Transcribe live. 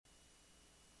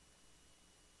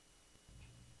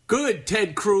Good,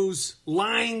 Ted Cruz.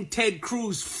 Lying Ted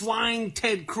Cruz. Flying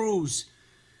Ted Cruz.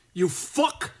 You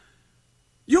fuck.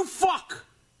 You fuck.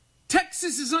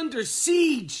 Texas is under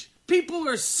siege. People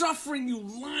are suffering, you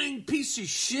lying piece of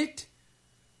shit.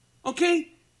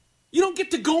 Okay? You don't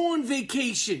get to go on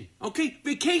vacation. Okay?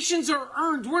 Vacations are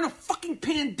earned. We're in a fucking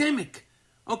pandemic.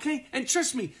 Okay? And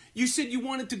trust me, you said you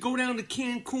wanted to go down to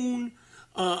Cancun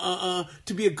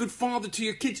to be a good father to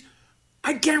your kids.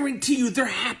 I guarantee you they're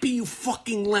happy you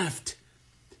fucking left.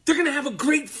 They're gonna have a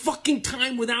great fucking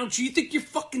time without you. You think your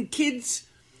fucking kids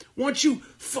want you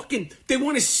fucking... They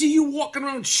want to see you walking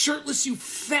around shirtless, you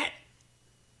fat,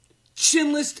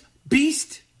 chinless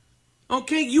beast?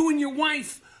 Okay? You and your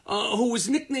wife, who was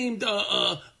nicknamed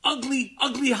Ugly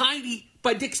Heidi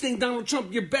by Dick's name Donald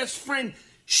Trump, your best friend,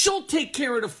 she'll take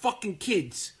care of the fucking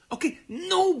kids. Okay?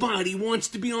 Nobody wants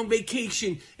to be on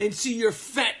vacation and see your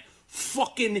fat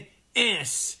fucking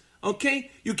ass. Okay?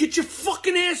 You get your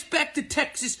fucking ass back to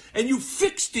Texas and you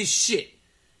fix this shit.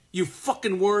 You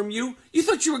fucking worm, you. You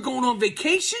thought you were going on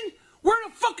vacation? We're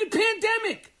in a fucking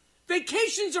pandemic.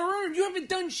 Vacations are earned. You haven't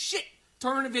done shit to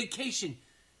earn a vacation.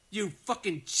 You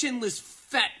fucking chinless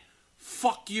fat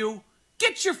fuck you.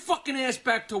 Get your fucking ass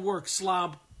back to work,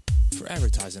 slob. For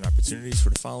advertising opportunities for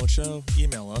the following show,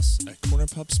 email us at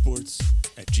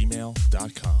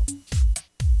cornerpubsports@gmail.com.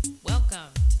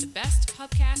 Welcome to the best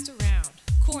pubcast around,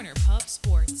 Corner Pub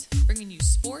Sports, bringing you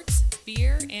sports,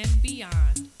 beer, and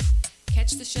beyond.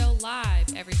 Catch the show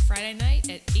live every Friday night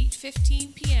at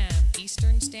 8:15 p.m.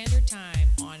 Eastern Standard Time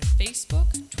on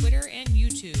Facebook, Twitter, and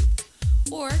YouTube.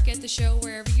 Or get the show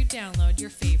wherever you download your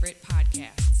favorite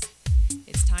podcasts.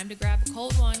 It's time to grab a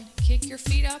cold one, kick your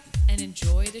feet up, and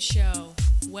enjoy the show.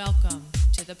 Welcome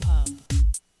to the pub.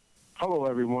 Hello,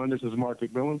 everyone. This is Mark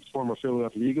McMillan, former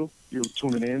Philadelphia Eagle. You're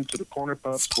tuning in to the Corner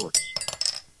Pub Sports.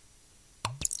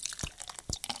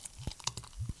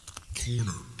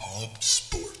 Corner Pub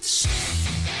Sports.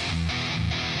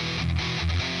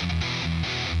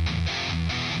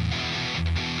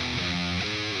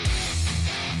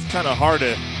 It's kind of hard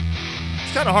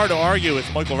to argue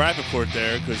with Michael Rappaport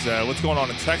there because what's going on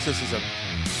in Texas is a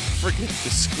freaking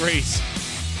disgrace.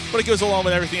 But it goes along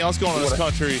with everything else going on in this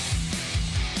country.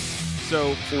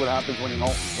 So see what happens when you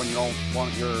don't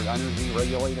want your energy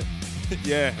regulated.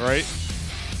 Yeah, right.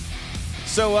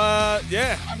 So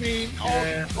yeah. I mean,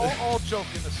 all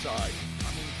joking aside,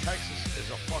 I mean, Texas is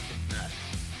a fucking mess.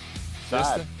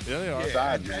 Sad. Yeah, they are.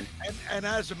 Sad, man. And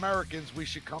as Americans, we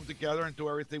should come together and do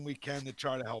everything we can to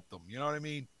try to help them. You know what I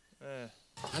mean? Go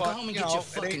home and get your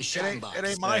fucking shine box. It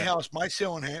ain't my house. My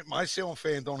ceiling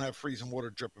fan don't have freezing water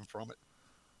dripping from it.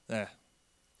 Yeah.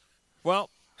 Well,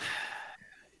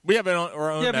 we have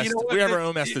our own mess. We have our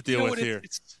own mess to deal with here.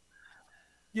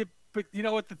 Yeah, but you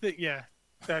know what the thing? Yeah,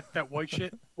 that white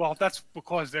shit. Well, that's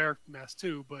because they're a mess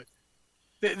too. But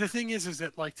the thing is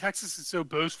that like Texas is so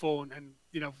boastful, and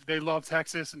you know they love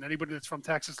Texas, and anybody that's from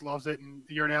Texas loves it, and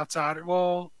you're an outsider.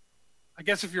 Well, I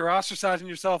guess if you're ostracizing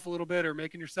yourself a little bit or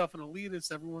making yourself an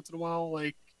elitist every once in a while,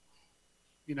 like,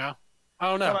 you know, I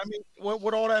don't know. But I mean,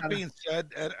 with all that being said,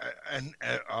 and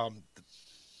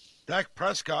Dak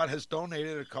Prescott has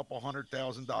donated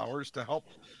 $200,000 to help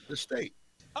the state.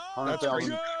 Oh, that's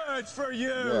good for you.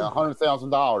 Yeah,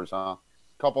 $100,000, huh?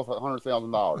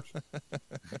 $200,000.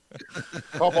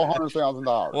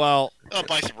 $200,000. Well, I'll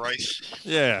buy some rice.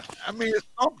 Yeah. I mean, it's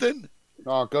something.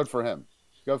 Oh, good for him.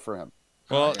 Good for him.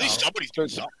 Well, at least somebody's doing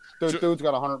something. Dude's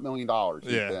got $100 million.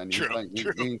 Yeah, true. He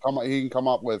can come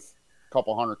up with a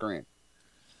couple $100,000.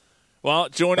 Well,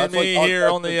 joining me here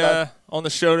on the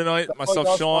show tonight,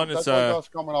 myself, Sean. It's us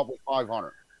coming up with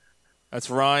 500. That's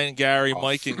Ryan, Gary,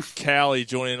 Mike, and Callie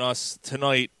joining us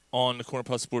tonight on the Corner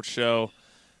Pub Sports Show,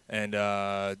 and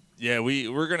yeah,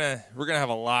 we're gonna have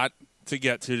a lot to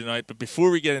get to tonight. But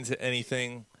before we get into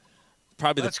anything,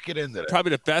 let's get into that. Probably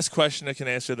the best question I can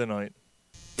answer the night.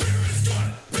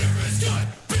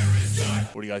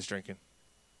 What are you guys drinking?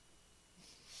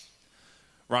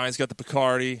 Ryan's got the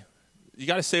Bacardi. You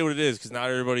got to say what it is because not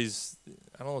everybody's.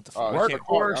 I don't know what the fuck. I'm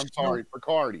sorry,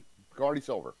 Bacardi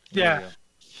Silver. Yeah.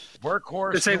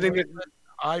 Workhorse. The same thing.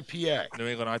 IPA. New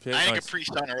England IPA. I had a Nice. Capri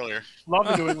Sun earlier. Love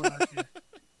the New England IPA.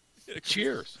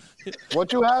 Cheers.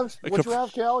 What you have? What you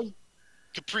have, Callie?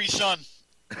 Capri Sun.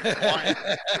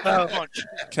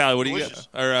 Callie, what do you got?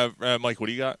 Or Mike, what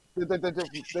do you got?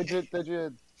 Did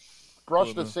you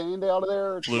brush the sand out of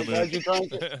there as you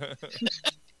drank it?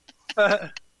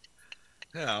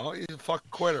 No, he's a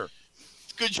fucking quitter.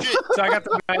 Good shit. So I got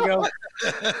the mango.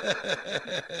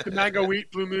 The mango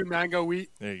wheat, Blue Moon mango wheat.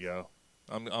 There you go.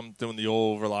 I'm doing the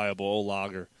old reliable old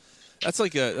lager. That's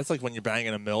like when you're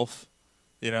banging a MILF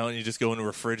and you just go into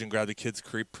a fridge and grab the kid's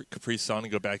Capri Sun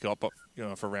and go back up,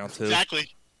 for round 2. Exactly.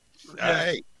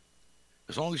 Hey,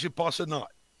 as long as you bust a nut.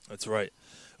 That's right.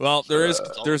 Well, there's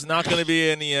not going to be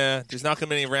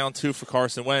any round 2 for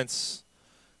Carson Wentz.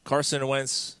 Carson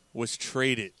Wentz was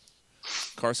traded.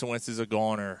 Carson Wentz is a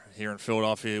goner here in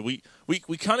Philadelphia. We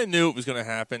kind of knew it was going to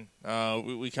happen.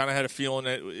 We kind of had a feeling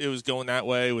that it was going that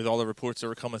way with all the reports that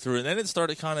were coming through, and then it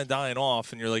started kind of dying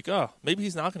off. And you're like, oh, maybe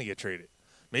he's not going to get traded.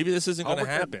 Maybe this isn't going to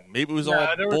happen. Maybe it was all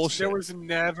bullshit.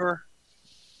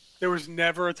 There was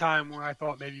never a time where I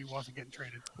thought maybe he wasn't getting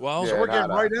traded. Well, so we're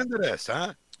getting right into this,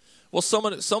 huh? Well, some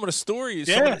of the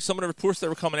stories, some of the reports that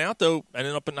were coming out though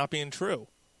ended up not being true.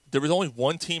 There was only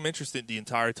one team interested the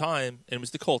entire time, and it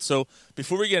was the Colts. So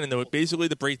before we get into it, basically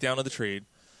the breakdown of the trade: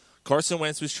 Carson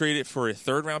Wentz was traded for a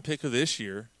 3rd-round pick of this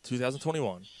year,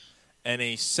 2021, and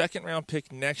a 2nd-round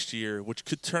pick next year, which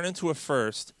could turn into a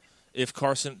 1st if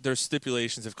Carson. There's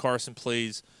stipulations if Carson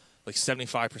plays like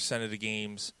 75% of the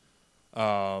games.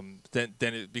 Then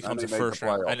it becomes a 1st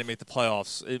round, and they make the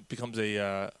playoffs. It becomes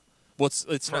a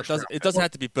it doesn't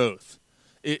have to be both.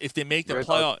 If they make the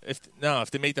playoff, if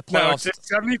they make the playoffs, no,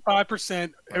 it's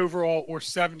 75% overall or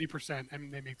 70%,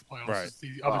 and they make the playoffs. Right. It's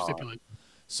the other stipulation.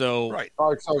 So right. All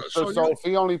right. So if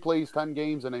he only plays 10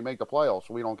 games and they make the playoffs,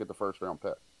 we don't get the 1st-round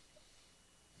pick.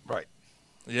 Right.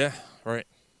 Yeah. Right.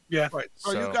 Yeah. Right.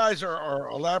 So you guys are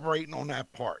elaborating on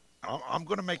that part. I'm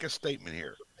going to make a statement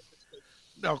here.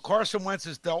 Now, Carson Wentz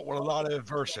has dealt with a lot of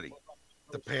adversity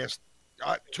the past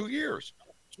 2 years.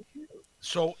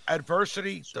 So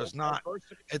adversity does not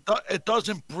it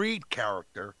doesn't breed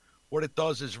character. What it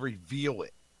does is reveal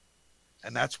it,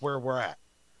 and that's where we're at.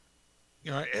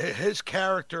 His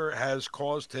character has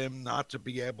caused him not to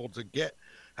be able to get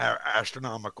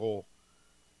astronomical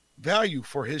value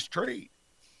for his trade.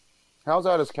 How's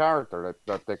that his character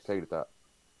that dictated that?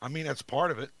 I mean, that's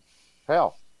part of it.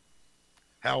 How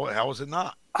is it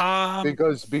not?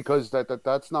 Because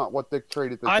that's not what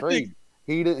dictated the trade.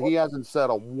 He hasn't said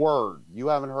a word. You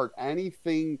haven't heard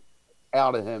anything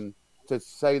out of him to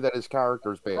say that his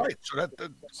character's bad. Right.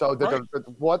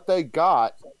 What they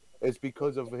got is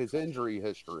because of his injury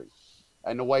history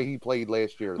and the way he played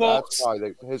last year. Well, that's why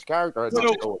his character has part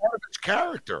of his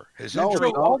character. His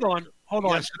injury. Hold on.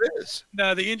 Yes, it is.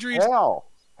 No, the injuries. How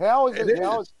is it?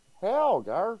 How,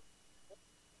 Gar?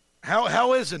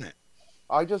 How isn't it?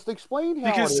 I just explained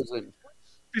how it isn't.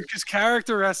 Because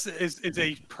character is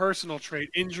a personal trait.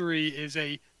 Injury is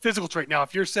a physical trait. Now,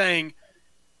 if you're saying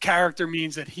character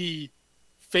means that he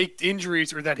faked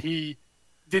injuries or that he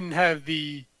didn't have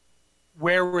the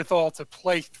wherewithal to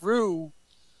play through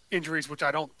injuries, which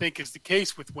I don't think is the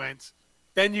case with Wentz,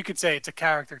 then you could say it's a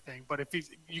character thing. But if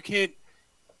you can't,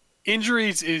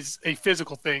 injuries is a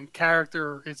physical thing.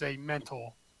 Character is a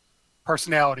mental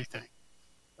personality thing.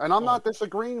 And I'm not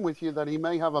disagreeing with you that he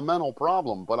may have a mental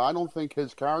problem, but I don't think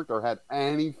his character had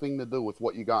anything to do with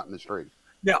what you got in the street.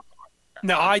 No,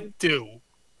 I do.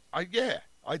 I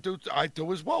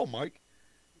do as well, Mike.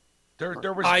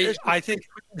 There was I think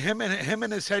him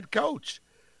and his head coach.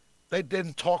 They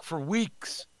didn't talk for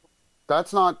weeks.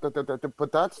 That's not,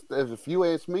 but that's, if you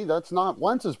ask me, that's not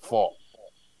Wentz's fault.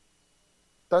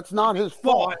 That's not his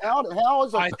fault. How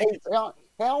is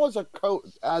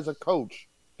a coach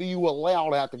do you allow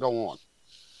that to go on?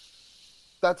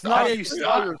 That's not I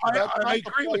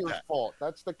agree with that. Fault.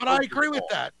 That's the. But I agree with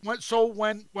that. So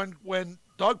when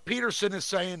Doug Peterson is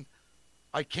saying,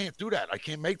 "I can't do that. I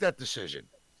can't make that decision.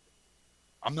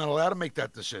 I'm not allowed to make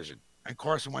that decision," and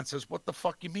Carson Wentz says, "What the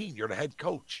fuck you mean? You're the head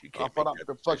coach. You can't." But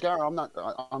Gary, I'm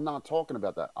not talking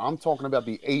about that. I'm talking about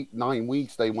the 8-9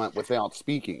 weeks they went without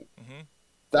speaking. Mm-hmm.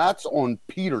 That's on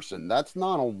Peterson. That's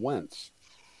not on Wentz.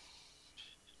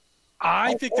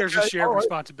 I think there's a shared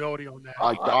responsibility on that.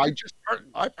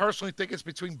 I personally think it's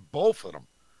between both of them.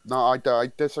 No, I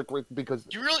disagree because.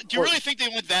 Do you really think they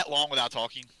went that long without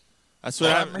talking? That's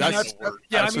what that's what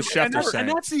Schefter's saying.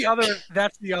 And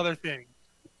that's the other thing.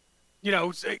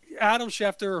 Adam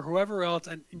Schefter or whoever else,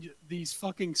 and these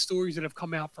fucking stories that have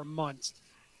come out for months.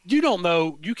 You don't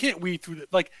know. You can't weed through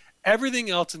like everything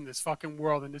else in this fucking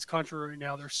world in this country right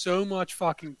now. There's so much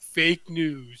fucking fake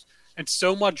news. And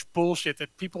so much bullshit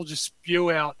that people just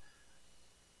spew out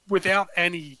without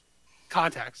any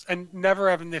context and never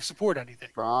having to support anything.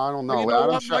 I don't know.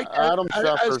 Adam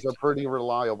Schefter's a pretty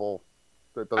reliable.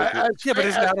 But isn't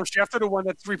Adam Schefter the one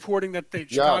that's reporting that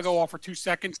Chicago offered 2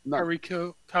 seconds to Terry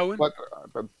Cohen? But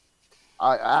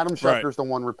Adam Schefter's the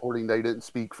one reporting they didn't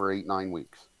speak for 8-9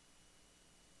 weeks.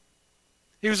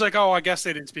 He was like, "Oh, I guess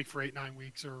they didn't speak for 8-9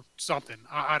 weeks or something."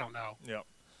 I don't know. Yep.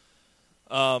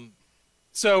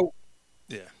 So.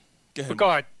 Yeah. Go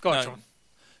ahead, Sean.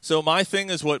 So my thing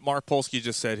is what Mark Polsky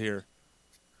just said here.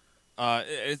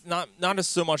 It's not as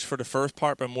so much for the first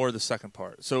part, but more the second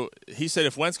part. So he said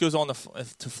if Wentz goes on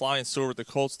to fly and soar with the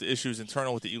Colts, the issue is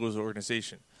internal with the Eagles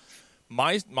organization.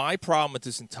 My problem with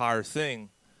this entire thing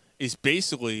is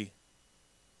basically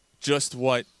just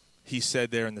what he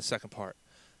said there in the second part.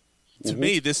 To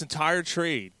me, this entire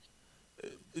trade,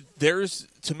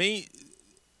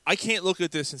 I can't look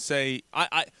at this and say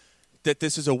that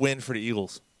this is a win for the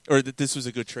Eagles or that this was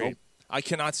a good trade. I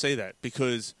cannot say that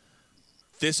because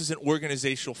this is an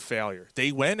organizational failure.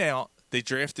 They went out, they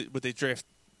drafted, what did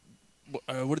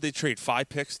they trade? 5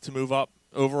 picks to move up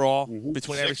overall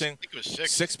between everything? I think it was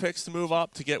 6. 6 picks to move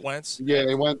up to get Wentz? Yeah,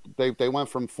 they went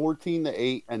from 14 to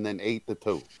 8 and then 8 to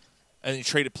 2. And you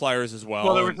traded players as well.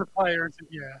 Well, there was the players,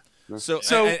 yeah. So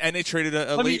and they traded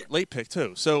a late pick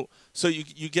too. So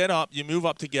you get up, you move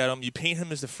up to get him. You paint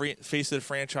him as the face of the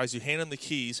franchise. You hand him the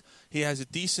keys. He has a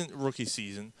decent rookie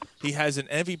season. He has an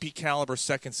MVP caliber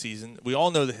second season. We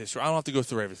all know the history. I don't have to go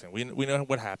through everything. We know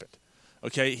what happened.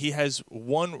 Okay, he has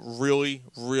one really,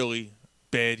 really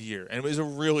bad year, and it was a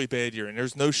really bad year. And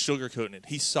there's no sugarcoating it.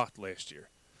 He sucked last year.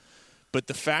 But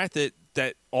the fact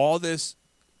that all this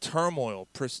turmoil,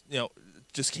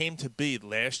 just came to be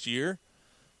last year.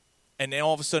 And now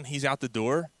all of a sudden he's out the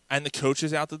door, and the coach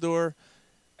is out the door,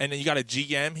 and then you got a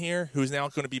GM here who's now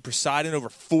going to be presiding over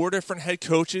 4 different head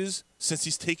coaches since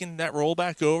he's taken that role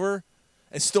back over,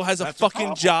 and still has a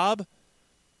fucking job.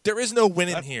 There is no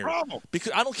winning here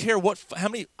because I don't care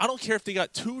I don't care if they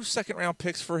got 2 second-round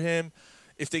picks for him,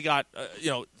 if they got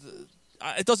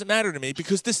it doesn't matter to me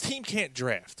because this team can't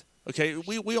draft. Okay,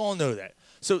 we all know that.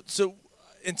 So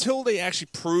until they actually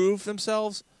prove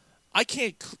themselves. I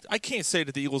can't say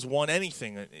that the Eagles won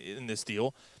anything in this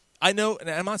deal. I know, and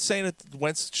I'm not saying that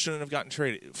Wentz shouldn't have gotten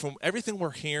traded. From everything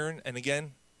we're hearing, and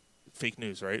again, fake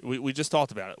news, right? We just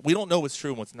talked about it. We don't know what's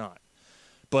true and what's not.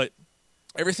 But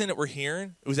everything that we're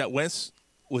hearing was that Wentz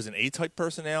was an A-type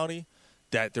personality,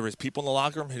 that there was people in the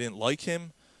locker room who didn't like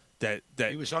him, that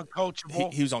he was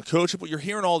uncoachable. He was uncoachable. You're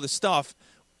hearing all this stuff.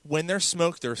 When there's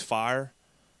smoke, there's fire.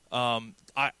 I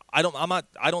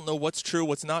don't know what's true,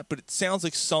 what's not, but it sounds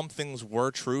like some things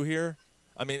were true here.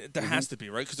 I mean, there has to be,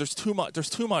 right? Because there's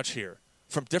too much here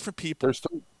from different people.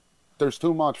 There's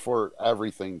too much for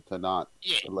everything to not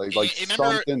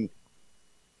something.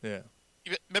 Yeah.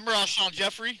 Remember Alshon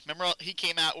Jeffrey? Remember he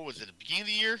came out? What was it? At the beginning of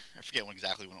the year? I forget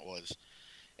exactly when it was.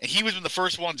 And he was one of the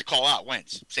first ones to call out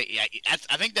Wentz.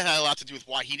 I think that had a lot to do with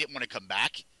why he didn't want to come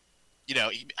back. He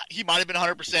might have been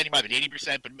 100%, he might have been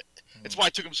 80%, but it's why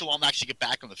it took him so long to actually get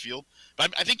back on the field.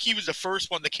 But I think he was the first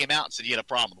one that came out and said he had a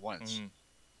problem with Wentz.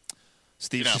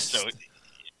 Steve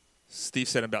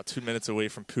said about 2 minutes away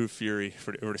from Pooh Fury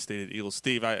for the overstated Eagles.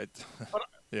 Steve,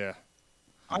 yeah.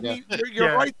 I mean,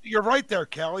 you're right. You're right there,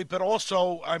 Kelly. But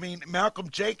also, I mean, Malcolm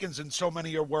Jenkins, in so many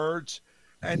of your words,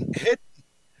 and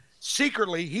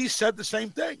secretly, he said the same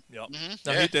thing. Yep.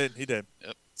 No, he did. Yep.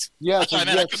 Yeah, but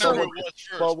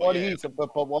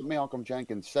what Malcolm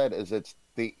Jenkins said is it's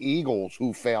the Eagles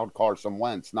who failed Carson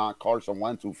Wentz, not Carson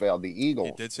Wentz who failed the Eagles.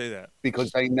 He did say that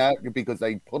because they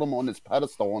put him on this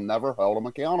pedestal and never held him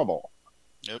accountable.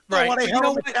 Yep. Right. Well, they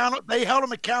held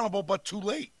him accountable, but too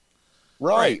late.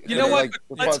 Right. You know what?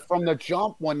 But from the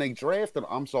jump when they drafted,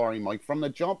 I'm sorry, Mike. From the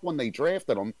jump when they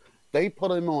drafted him, they put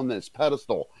him on this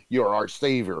pedestal. You're our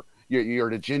savior.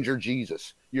 You're the Ginger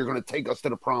Jesus. You're going to take us to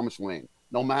the promised land.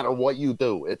 No matter what you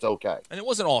do, it's okay. And it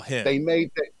wasn't all him. They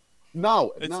made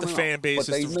the fan base,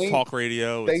 it's the talk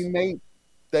radio. They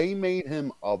made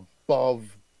him above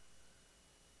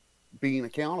being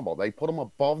accountable. They put him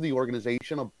above the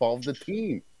organization, above the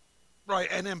team. Right,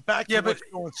 and then back to what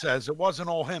Sean says, it wasn't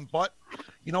all him, but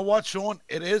you know what, Sean?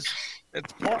 It's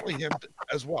partly him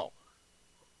as well.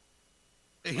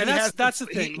 That's the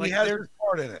thing. He has his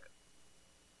part in it.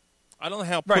 I don't know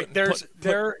how. Go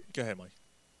ahead, Mike.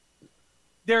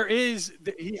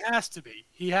 He has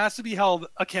to be held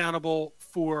accountable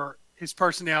for his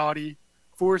personality,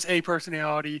 for his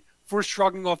personality, for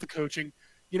shrugging off the coaching.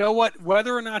 You know what?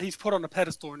 Whether or not he's put on a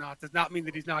pedestal or not does not mean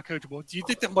that he's not coachable. Do you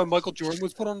think that when Michael Jordan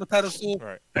was put on the pedestal,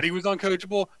 that he was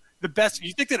uncoachable?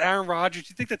 You think that Aaron Rodgers,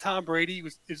 you think that Tom Brady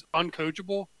is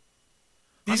uncoachable?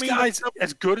 These guys,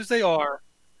 as good as they are,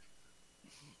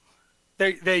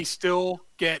 they still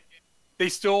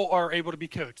are able to be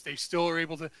coached. They still are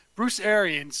able to. Bruce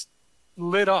Arians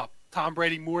lit up Tom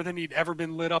Brady more than he'd ever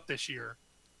been lit up this year,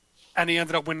 and he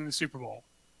ended up winning the Super Bowl.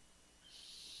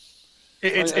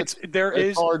 It's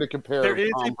hard to compare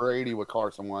Tom Brady with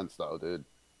Carson Wentz, though, dude.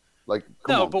 Like, he's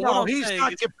not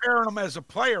comparing him as a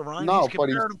player, Ryan. No, he's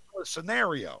comparing him to a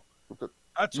scenario.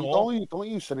 That's all. Don't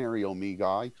you scenario me,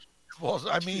 guy. Well,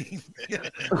 I mean,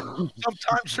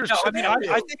 sometimes there's. No, I mean, I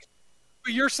think.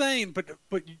 But you're saying, but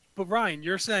Ryan,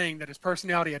 you're saying that his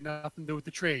personality had nothing to do with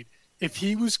the trade. If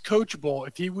he was coachable,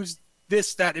 if he was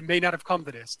this, that, it may not have come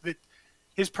to this. That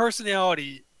his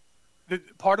personality,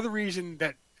 part of the reason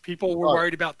that people were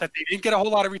worried about that they didn't get a whole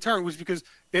lot of return was because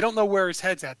they don't know where his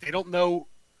head's at. They don't know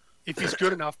if he's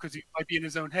good enough because he might be in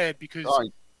his own head because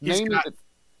he's got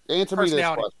answer me this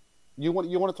personality. question. You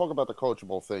want to talk about the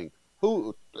coachable thing?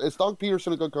 Who is Doug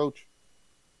Peterson a good coach?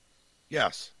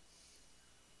 Yes.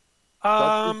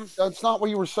 That's not what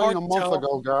you were saying a month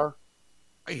ago, Gar.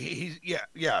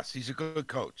 Yes, he's a good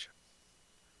coach.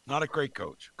 Not a great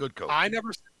coach, good coach. I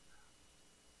never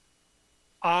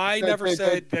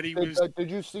said that he was.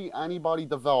 Did you see anybody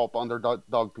develop under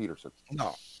Doug Peterson?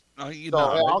 No.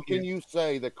 How can you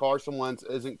say that Carson Wentz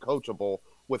isn't coachable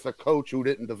with a coach who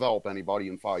didn't develop anybody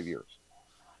in 5 years?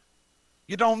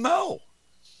 You don't know.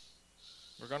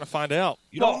 We're going to find out.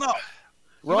 You don't know.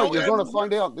 Right, you're going to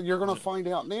find out. You're going to find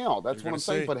out now. That's what I'm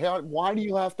saying. See. But why do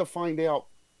you have to find out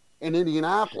in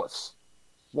Indianapolis?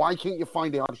 Why can't you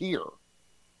find out here?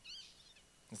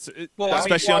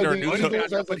 Especially under a new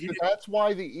coach. That's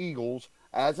why the Eagles,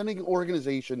 as an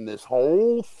organization, this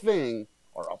whole thing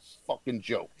are a fucking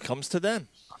joke. Comes to them.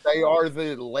 They are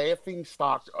the laughing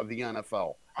stock of the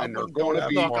NFL, and they're going to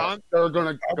be. They're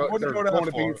going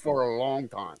to be for a long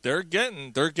time. They're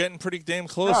getting pretty damn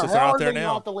close if they're how out are there they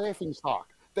now. not the laughing stock?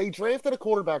 They drafted a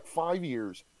quarterback 5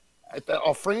 years,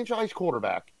 a franchise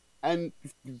quarterback, and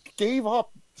gave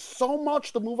up so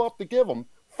much to move up to give him.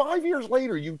 5 years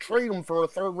later, you trade him for a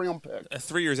third-round pick.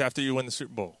 3 years after you win the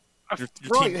Super Bowl. Your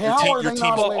team's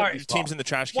in the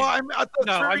trash can. Well,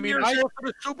 I mean, years after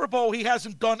the Super Bowl, he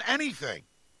hasn't done anything.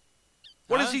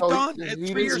 What has he done? 3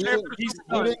 years after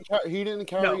he didn't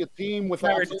carry a team with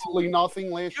absolutely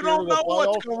nothing last year. You don't know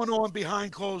what's going on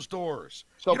behind closed doors.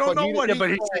 You don't know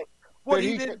what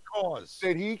he didn't cause.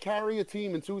 Did he carry a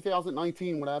team in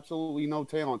 2019 with absolutely no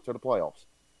talent to the playoffs?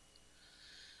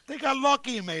 They got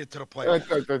lucky and made it to the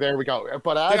playoffs. There we go.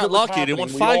 But they got lucky. They won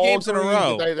 5 games in a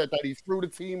row. That he threw the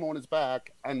team on his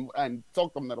back and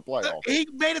took them to the playoffs. He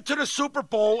made it to the Super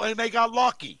Bowl and they got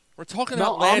lucky. We're talking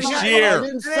about last year,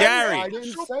 Gary. I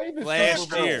didn't say the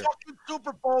last year.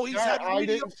 Super Bowl. He's had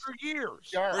medium for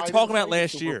years. We're talking about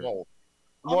last year.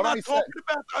 I'm not talking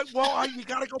about. Well, you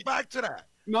got to go back to that.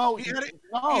 No,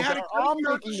 I'm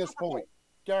making this point.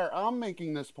 Garrett, I'm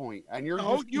making this point, and you're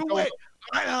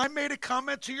I made a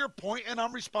comment to your point, and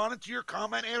I'm responding to your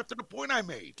comment after the point I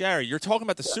made. Gary, you're talking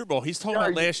about the Super Bowl. He's talking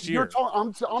about last year.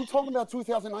 I'm talking about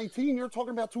 2019. You're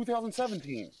talking about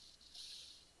 2017.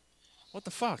 What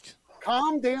the fuck?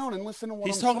 Calm down and listen to what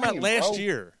he's talking about last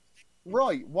year.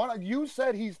 Right. What you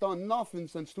said, he's done nothing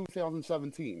since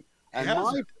 2017,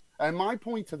 and my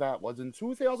point to that was in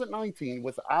 2019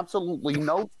 with absolutely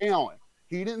no talent.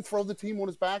 He didn't throw the team on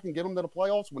his back and get them to the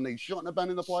playoffs when they shouldn't have been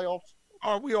in the playoffs.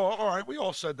 All right. We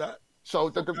all said that. So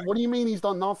what do you mean he's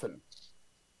done nothing?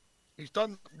 He's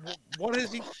done. What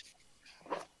is he?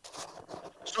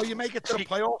 So you make it to the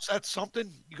playoffs. That's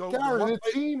something. You go. Garrett,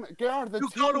 you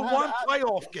go to one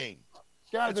playoff game.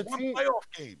 Garrett, it's one playoff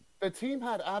game. The team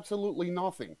had absolutely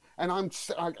nothing, and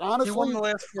honestly, you won the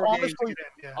last 4 games.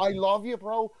 I love you,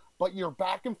 bro. But you're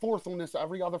back and forth on this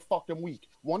every other fucking week.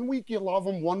 1 week you love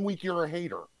him, 1 week you're a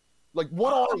hater. Like,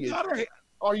 what are you?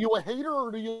 Are you a hater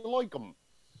or do you like him?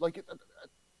 Like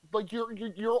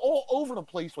you're all over the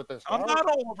place with this. I'm not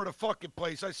all over the fucking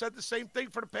place. I said the same thing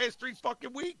for the past 3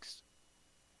 fucking weeks.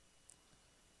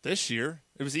 This year,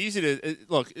 it was easy to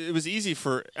look. It was easy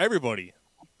for everybody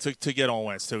to get on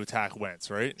Wentz, to attack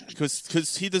Wentz, right?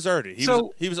 Because he deserved it.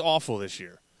 He was awful this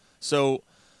year. So.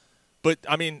 But,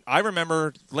 I mean, I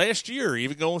remember last year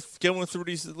even going through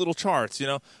these little charts,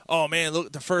 Oh, man,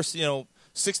 look, the first,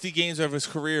 60 games of his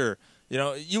career.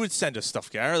 You would send us stuff,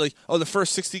 Gary. Like, the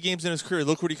first 60 games in his career,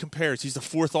 look what he compares. He's the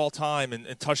 4th all-time in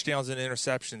touchdowns and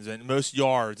interceptions and most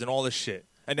yards and all this shit.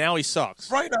 And now he sucks.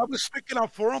 Right, I was sticking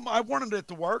up for him. I wanted it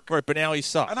to work. Right, but now he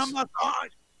sucks. And I'm not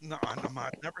no, I'm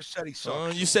not. Never said he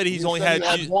sucks. You said he's only had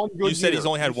one good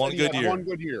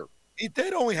year. He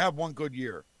did only have one good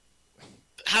year.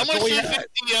 How much do you think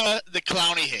the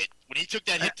Clowney hit when he took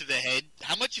that hit to the head?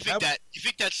 How much do you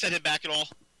think that set him back at all?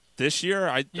 This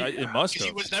year, it must have.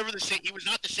 He was never the same. He was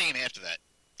not the same after that.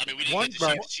 I mean, we didn't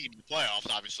get to see him in the playoffs,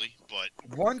 obviously, but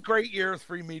 1 great year,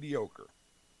 3 mediocre.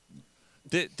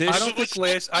 I don't think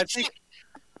let's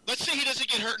say he doesn't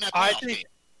get hurt in that playoff game.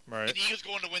 Right. And the Eagles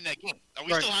going to win that game. Are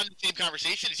we still having the same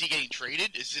conversation? Is he getting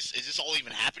traded? Is this all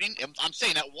even happening? I'm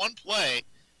saying that one play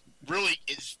really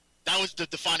is. That was the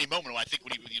defining moment, I think,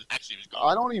 when he actually was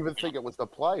gone. I don't even think it was the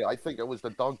play. I think it was the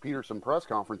Doug Peterson press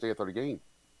conference after the game.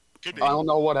 Could be. I don't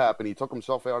know what happened. He took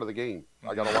himself out of the game.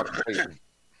 I got to watch the tape.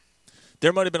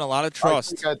 There might have been a lot of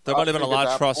trust. There might have been a lot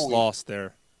of trust lost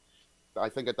there. I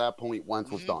think at that point,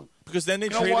 Wentz was done. Because then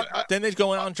then they'd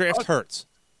go out and draft Hurts.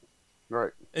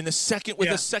 Right. In the second,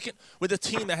 with a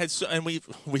team that had, and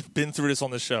we've been through this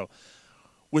on the show,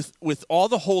 with all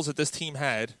the holes that this team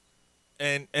had,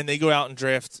 and they go out and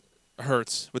draft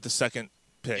Hurts with the second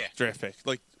draft pick.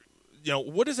 Like,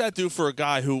 what does that do for a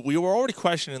guy who we were already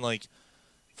questioning, like,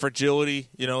 fragility?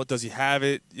 Does he have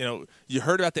it? You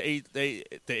heard about the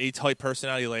A-type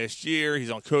personality last year.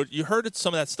 He's on coach. You heard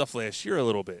some of that stuff last year a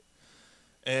little bit,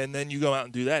 and then you go out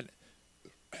and do that.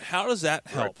 How does that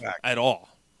help at all?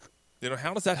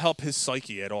 How does that help his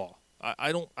psyche at all?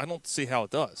 I don't see how it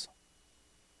does.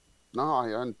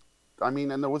 No, I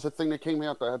mean, and there was a thing that came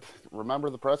out that,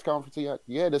 remember the press conference he had?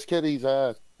 Yeah, this kid, his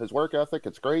work ethic,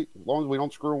 it's great as long as we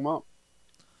don't screw him up.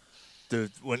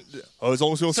 Dude, as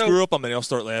long as we don't screw up, then I'll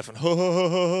start laughing. Ha, ha, ha,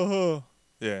 ha, ha.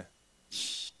 Yeah.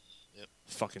 Yep.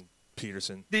 Fucking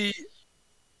Peterson.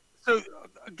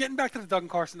 Getting back to the Doug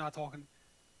and Carson not talking,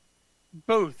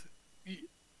 both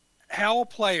how a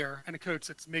player and a coach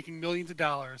that's making millions of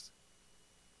dollars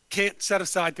can't set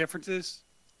aside differences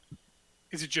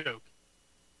is a joke.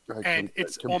 I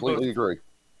completely agree.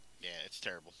 Yeah, it's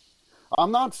terrible. I'm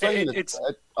not saying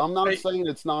saying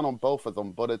it's not on both of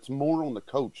them, but it's more on the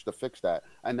coach to fix that.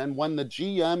 And then when the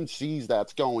GM sees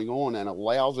that's going on and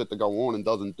allows it to go on and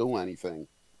doesn't do anything,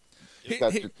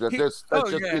 that's just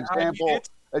an example.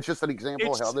 It's just an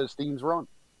example of how this team's run.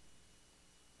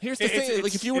 Here's the thing: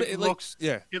 like, if you would, it looks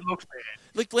bad.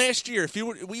 Like last year, if you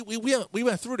would, we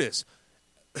went through this.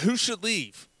 Who should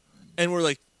leave? And we're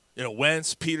like,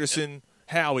 Wentz, Peterson,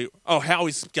 Howie. Oh,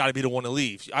 Howie's got to be the one to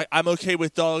leave. I'm okay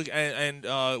with Doug and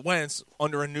Wentz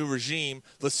under a new regime.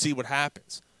 Let's see what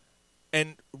happens.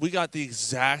 And we got the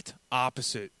exact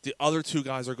opposite. The other two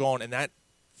guys are gone, and that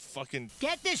fucking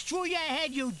get this through your head,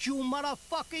 you Jew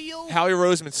motherfucker, you. Howie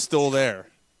Roseman's still there,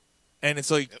 and it's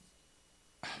like.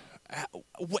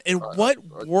 In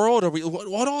what world are we?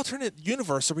 What alternate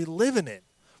universe are we living in,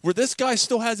 where this guy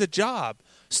still has a job,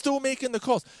 still making the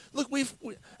calls? Look,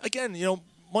 again,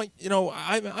 Mike.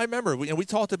 I remember we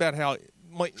talked about how,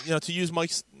 to use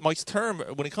Mike's term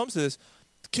when it comes to this,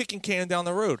 kicking can down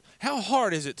the road. How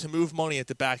hard is it to move money at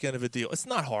the back end of a deal? It's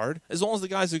not hard, as long as the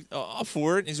guy's up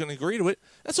for it and he's going to agree to it.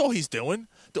 That's all he's doing.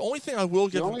 The only thing I will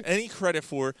give him any credit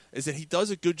for is that he does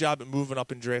a good job at moving up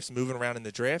in drafts, moving around in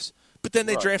the drafts. But then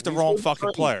they draft the wrong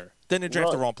fucking player. Then they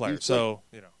draft the wrong player.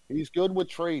 He's good with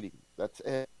trading. That's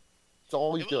it. That's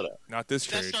all he's good at. Not this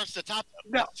trade. That starts the top.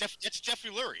 No. That's Jeffrey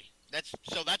Lurie. That's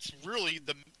really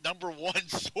the number one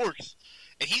source,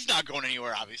 and he's not going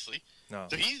anywhere, obviously. No.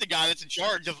 So he's the guy that's in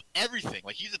charge of everything.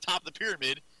 Like, he's the top of the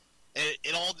pyramid, and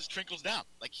it all just trickles down.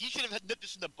 Like, he should have nipped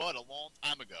this in the bud a long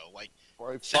time ago. Like,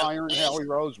 firing Howie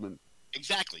Roseman.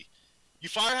 Exactly. You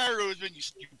fire Howie Roseman,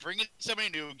 you bring in somebody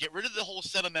new, get rid of the whole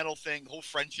sentimental thing, the whole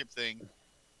friendship thing,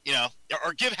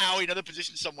 or give Howie another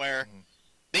position somewhere,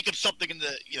 make him something in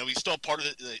the, he's still part of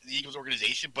the Eagles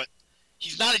organization, but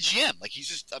he's not a GM. Like, he's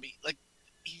just,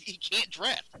 he can't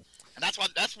draft. And that's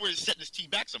where he's setting his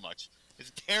team back so much.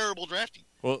 It's terrible drafting.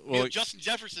 Well, Justin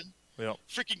Jefferson Yeah.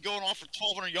 Freaking going off for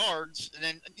 1,200 yards, and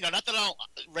then not that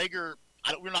Rager.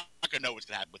 We're not going to know what's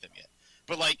going to happen with him yet.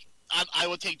 But I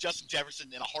would take Justin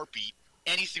Jefferson in a heartbeat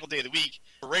any single day of the week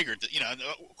for Rager.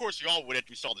 Of course, we all would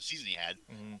after we saw the season he had.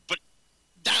 Mm-hmm. But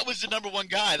that was the number one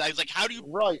guy. And I was like, how do you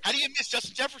miss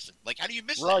Justin Jefferson? How do you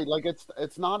miss that? Like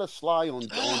it's not a sly on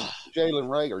Jalen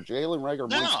Rager. Jalen Rager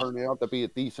might turn out to be a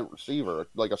decent receiver,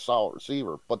 like a solid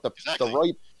receiver. But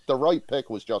the right pick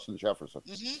was Justin Jefferson.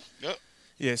 Mm-hmm. Yep.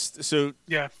 Yes. So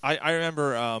yeah, I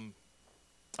remember.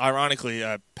 Ironically,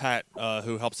 Pat,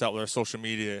 who helps out with our social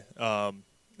media,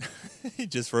 he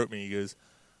just wrote me. He goes,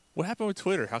 "What happened with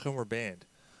Twitter? How come we're banned?"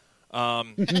 So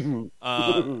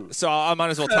I might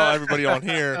as well tell everybody on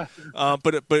here.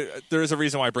 But there is a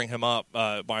reason why I bring him up,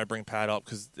 why I bring Pat up,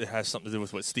 because it has something to do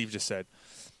with what Steve just said.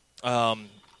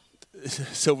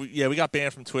 So we got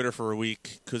banned from Twitter for a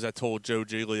week because I told Joe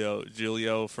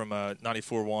Giglio from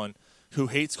 94.1, who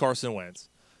hates Carson Wentz,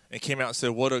 and came out and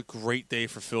said, "What a great day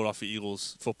for Philadelphia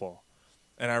Eagles football."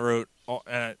 And I wrote,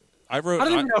 I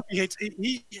don't even know if he hates.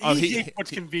 He hates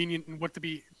what's convenient and what to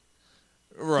be.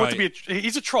 Right.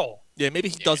 He's a troll. Yeah, maybe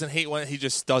he doesn't hate when he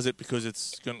just does it because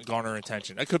it's going to garner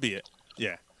attention. That could be it.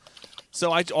 Yeah.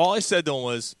 So all I said to him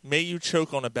was, "May you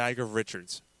choke on a bag of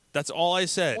Richards." That's all I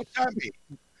said.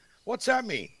 What's that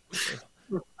mean?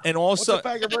 And also, what's a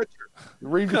bag of Richards?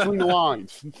 Read between the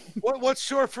lines. What's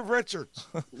short for Richards?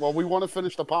 Well, we want to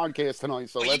finish the podcast tonight,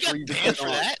 so let's read between the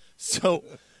lines. So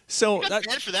you got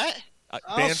banned for that?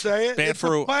 I'll say it. It's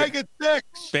a bag of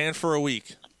dicks. Banned for a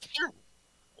week.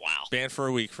 Wow. Banned for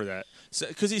a week for that.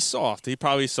 Because he's soft. He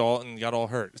probably saw it and got all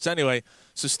hurt. So anyway,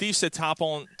 so Steve said top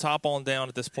on down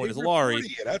at this point is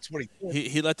Laurie. That's what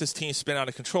he let this team spin out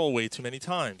of control way too many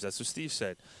times. That's what Steve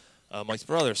said, Mike's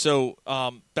brother. So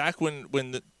back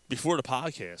before the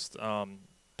podcast,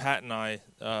 Pat and I,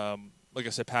 like I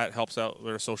said, Pat helps out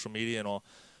with our social media and all.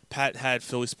 Pat had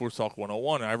Philly Sports Talk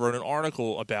 101, and I wrote an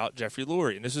article about Jeffrey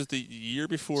Lurie. And this was the year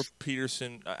before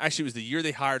Peterson. Actually, it was the year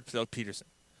they hired Doug Peterson.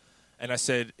 And I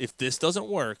said, if this doesn't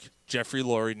work, Jeffrey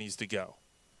Lurie needs to go.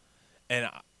 And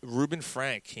Reuben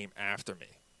Frank came after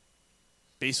me,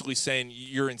 basically saying,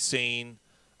 you're insane.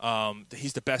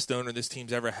 He's the best owner this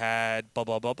team's ever had, blah,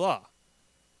 blah, blah, blah.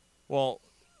 Well,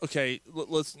 okay,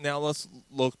 let's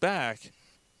look back.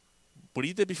 What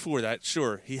he did before that,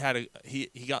 sure, he hired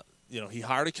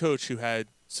a coach who had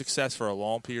success for a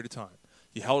long period of time.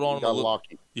 You held on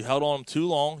him too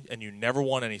long, and you never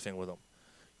won anything with him.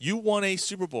 You won a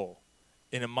Super Bowl.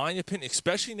 And in my opinion,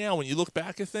 especially now when you look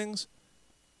back at things,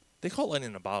 they call it lightning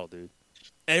in a bottle, dude.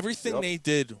 Everything they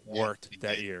did worked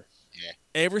that year. Yeah.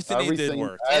 Everything they did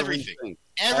worked. Everything.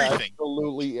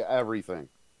 Absolutely everything.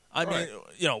 I mean,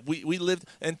 we lived,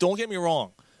 and don't get me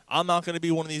wrong, I'm not going to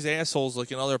be one of these assholes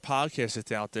like another podcast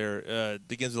that's out there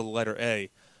begins with the letter A.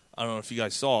 I don't know if you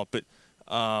guys saw it, but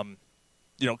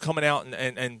coming out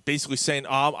and basically saying,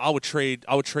 I would trade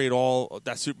all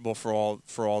that Super Bowl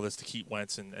for all this to keep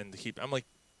Wentz and to keep. I'm like,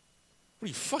 what are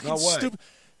you fucking stupid?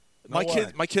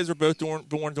 My kids were both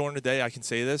born during the day. I can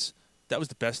say this. That was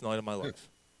the best night of my life.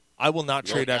 I will not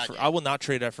trade that for. I will not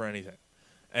trade that for anything.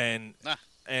 And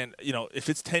if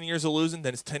it's 10 years of losing,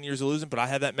 then it's 10 years of losing. But I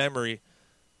have that memory,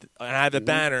 and I have the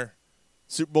banner,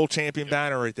 Super Bowl champion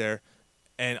banner right there,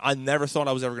 and I never thought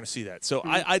I was ever going to see that. So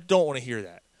I don't want to hear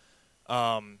that.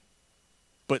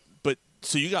 But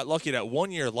so you got lucky that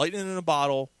 1 year, lightning in a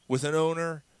bottle with an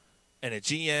owner and a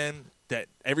GM that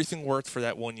everything worked for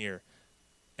that 1 year,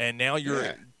 and now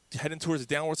you're heading towards a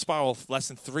downward spiral less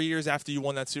than 3 years after you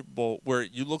won that Super Bowl, where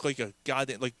you look like a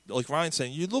goddamn like Ryan's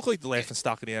saying, you look like the laughing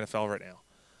stock of the NFL right now.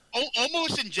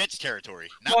 Almost in Jets territory.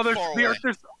 Not far away.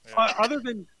 Other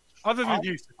than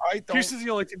Houston, Houston's the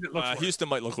only team that looks worse. Houston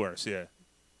might look worse, yeah.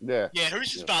 Yeah. Yeah,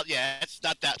 Houston's about it's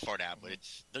not that far down, but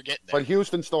they're getting there. But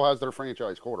Houston still has their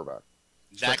franchise quarterback.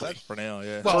 Exactly. For now,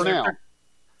 yeah. For now.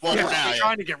 Well, for now, they're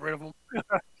trying to get rid of him.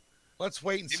 Let's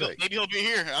wait and see. Maybe he'll be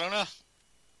here. I don't know.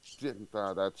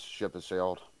 That ship has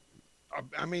sailed.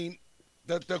 I mean,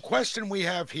 the question we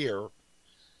have here,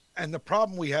 and the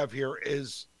problem we have here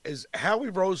is Howie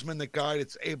Roseman the guy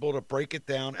that's able to break it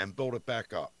down and build it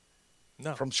back up?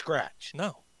 No. From scratch?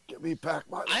 No. Give me back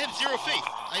my life. I have zero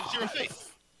faith.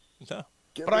 No.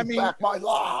 Give me back my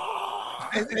life.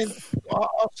 And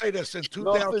I'll say this: in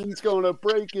 2000, nothing's gonna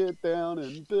break it down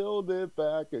and build it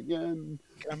back again.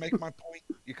 Can I make my point,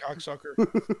 you cocksucker?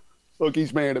 Look,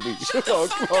 he's mad at me. Look,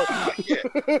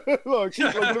 look,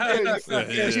 he's looking at the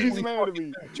face. He's mad at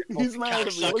me. He's mad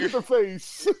at me. Look at the face.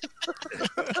 See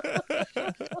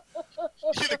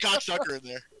the cocksucker in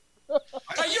there.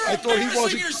 You're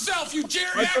embarrassing yourself, you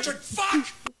geriatric fuck!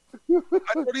 I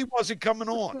thought he wasn't coming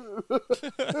on. Look,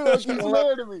 he's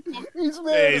mad at me. He's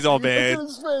mad. Yeah, he's all at me.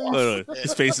 mad.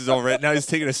 His face is all red. Now he's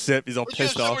taking a sip. He's all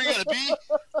pissed off. Where you gotta be?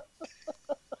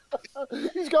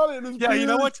 He's got it in his beard.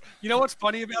 You know what's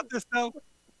funny about this though?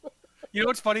 You know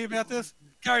what's funny about this?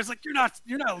 Gary's like, you're not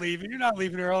leaving. You're not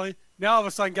leaving early. Now all of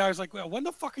a sudden, Gary's like, well, when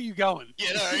the fuck are you going?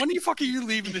 Yeah, no, right? When the fuck are you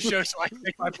leaving the show so I can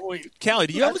make my point? Callie,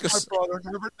 do you have like a brother?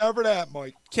 Never that,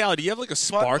 Mike. Callie, do you have like a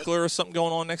sparkler or something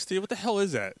going on next to you? What the hell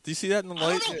is that? Do you see that in the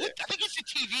light? I don't know. I think it's the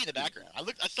TV in the background. I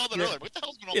saw that earlier. What the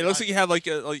hell's going on? Yeah, it looks like you have like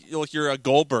you're a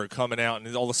Goldberg coming out,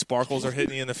 and all the sparkles are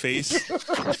hitting you in the face.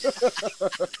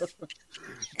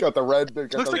 Got the red.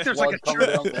 Looks like there's like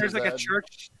a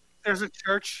church. There's a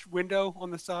church window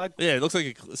on the side. Yeah, it looks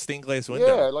like a stained glass window.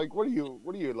 Yeah, like what are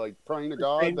you like praying to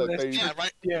God that they? Yeah,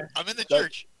 right. Yeah, I'm in the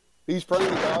church. He's praying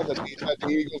to God that the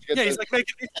Eagles get. Yeah, he's like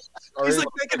making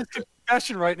his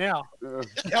confession right now.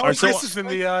 This is in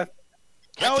the.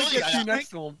 Kelly gets you next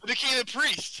to him. Became a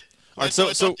priest. All right,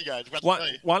 so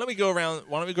why don't we go around?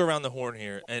 Why don't we go around the horn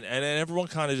here, and everyone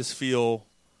kind of just feel.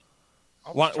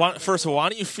 First of all, why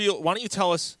don't you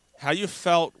tell us how you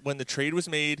felt when the trade was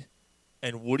made?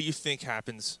 And what do you think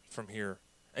happens from here?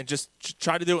 And just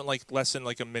try to do it in like less than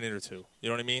like a minute or two. You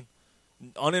know what I mean?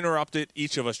 Uninterrupted.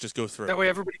 Each of us just go through. That way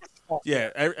everybody gets to talk.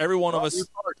 Yeah, every one of us,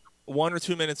 1 or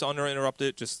 2 minutes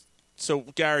uninterrupted. Just so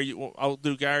Gary, I'll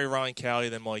do Gary, Ryan, Callie,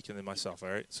 then Mike, and then myself. All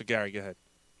right. So Gary, go ahead.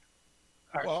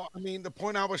 Right. Well, I mean, the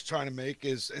point I was trying to make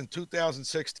is in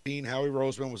 2016, Howie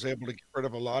Roseman was able to get rid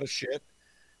of a lot of shit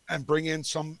and bring in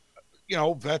some,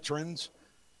 veterans,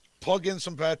 plug in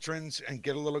some veterans and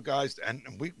get a little guys. And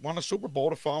we won a Super Bowl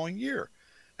the following year.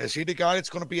 Is he the guy that's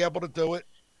going to be able to do it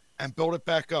and build it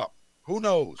back up? Who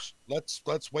knows? Let's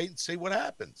wait and see what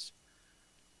happens.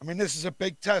 I mean, this is a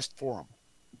big test for him.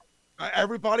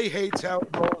 Everybody hates how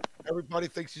it goes. Everybody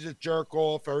thinks he's a jerk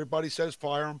off. Everybody says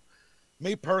fire him.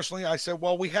 Me personally, I said,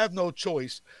 well, we have no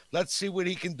choice. Let's see what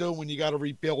he can do when you got to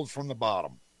rebuild from the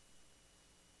bottom.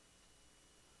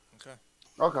 Okay.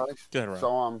 Good, right.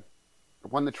 So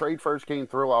when the trade first came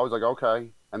through, I was like,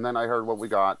 okay. And then I heard what we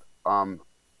got.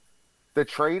 The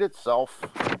trade itself,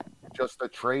 just a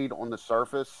trade on the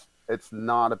surface, it's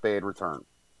not a bad return.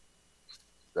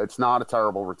 It's not a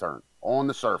terrible return on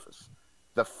the surface.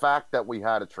 The fact that we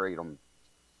had to trade him,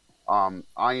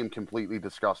 I am completely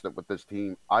disgusted with this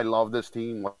team. I love this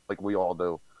team like we all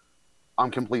do.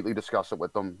 I'm completely disgusted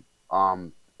with them.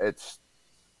 It's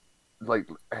like,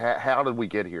 how did we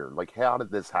get here? Like, how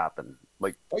did this happen?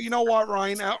 Like, well, you know what,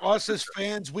 Ryan? Us as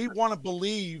fans, we want to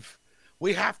believe.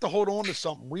 We have to hold on to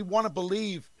something. We want to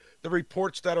believe the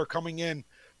reports that are coming in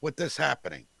with this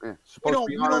happening. Yeah, we don't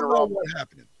know what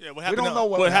happened. Yeah, what happened? We don't know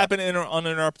what happened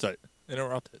uninterrupted.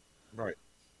 Right.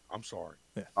 I'm sorry.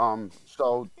 Yeah.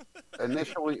 So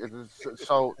initially,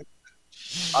 so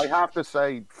I have to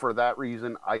say, for that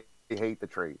reason, I hate the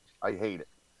trade. I hate it.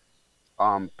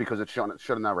 Because it should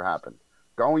have never happened.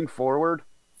 Going forward,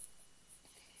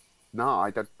 no,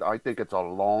 I think it's a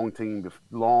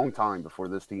long time before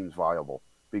this team's viable.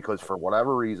 Because for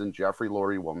whatever reason, Jeffrey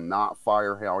Lurie will not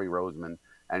fire Howie Roseman,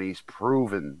 and he's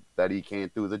proven that he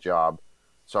can't do the job.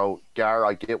 So, Gar,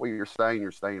 I get what you're saying.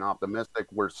 You're staying optimistic.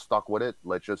 We're stuck with it.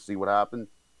 Let's just see what happens.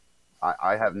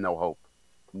 I have no hope.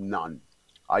 None.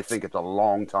 I think it's a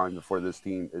long time before this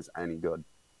team is any good.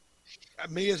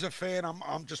 Me as a fan,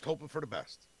 I'm just hoping for the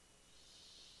best.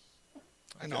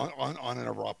 And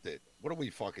uninterrupted. What are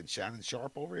we, fucking Shannon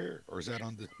Sharp over here? Or is that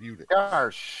undisputed?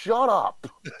 Gar, shut up.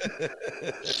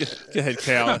 Go ahead,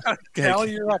 Cal. Cal,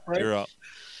 you're up, right? You're up.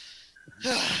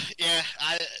 Yeah,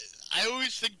 I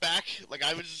always think back, like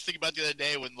I was just thinking about the other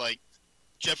day when like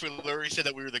Jeffrey Lurie said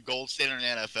that we were the gold standard in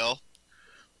the NFL.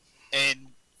 And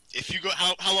if you go,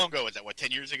 how long ago was that? What,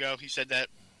 10 years ago? He said that.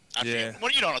 Yeah.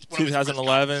 Well, you don't know.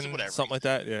 2011, something like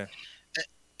that. Yeah.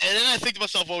 And then I think to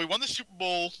myself, well, we won the Super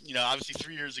Bowl, obviously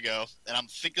 3 years ago. And I'm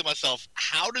thinking to myself,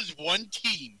 how does one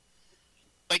team,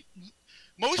 like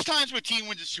most times when a team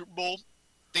wins a Super Bowl,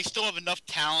 they still have enough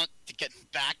talent to get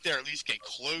back there, at least get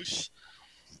close.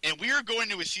 And we are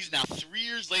going into a season now, 3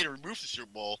 years later, removed from the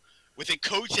Super Bowl, with a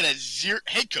coach that has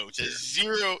head coach that has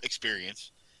zero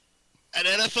experience, an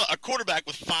NFL, a quarterback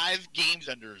with 5 games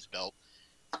under his belt,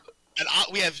 and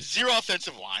we have zero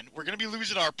offensive line. We're going to be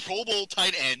losing our Pro Bowl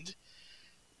tight end.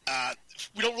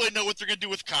 We don't really know what they're going to do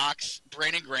with Cox,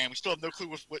 Brandon Graham. We still have no clue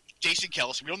with what Jason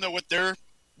Kelce. We don't know what they're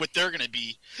going to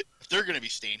be, if they're going to be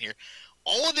staying here.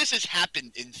 All of this has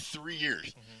happened in 3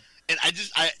 years, and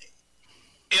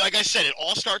like I said, it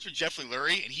all starts with Jeffrey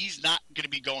Lurie, and he's not going to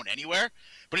be going anywhere.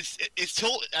 But it's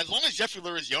still, as long as Jeffrey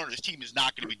Lurie is the owner, this team is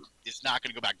not going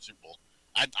to go back to Super Bowl.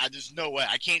 There's no way.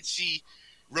 I can't see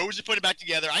Rosen putting it back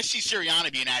together. I see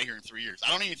Sirianni being out of here in 3 years.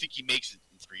 I don't even think he makes it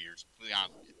in 3 years, completely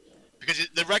honest with you. Because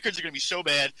the records are going to be so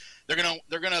bad. They're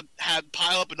gonna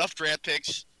pile up enough draft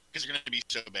picks because they're going to be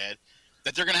so bad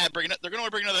that they're going to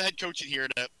bring another head coach in here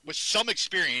with some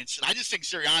experience. And I just think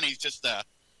Sirianni's just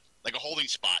like a holding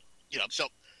spot. So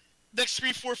next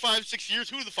 3, 4, 5, 6 years,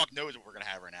 who the fuck knows what we're going to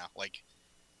have right now?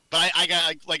 But I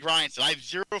got like Ryan said, I have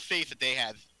zero faith that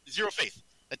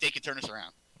they can turn us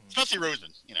around, especially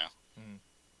Roseman.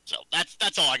 So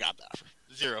that's all I got to offer.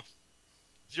 Zero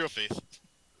faith.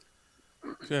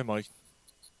 Okay, Mike.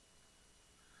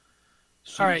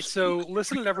 All right, so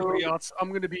listening to everybody else, I'm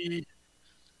going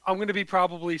to be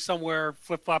probably somewhere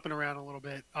flip-flopping around a little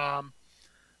bit. Well,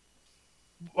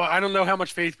 I don't know how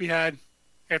much faith we had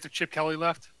after Chip Kelly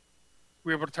left.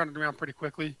 We were able to turn it around pretty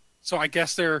quickly. So I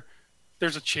guess there's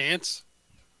a chance.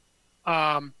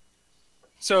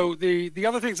 So the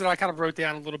other things that I kind of wrote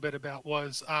down a little bit about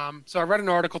was, so I read an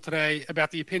article today about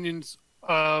the opinions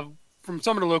from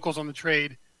some of the locals on the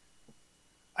trade.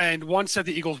 And one said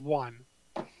the Eagles won.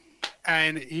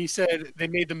 And he said they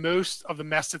made the most of the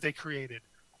mess that they created.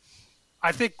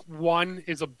 I think one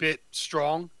is a bit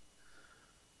strong.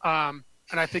 And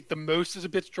I think the most is a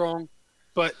bit strong.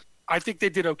 But I think they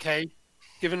did okay,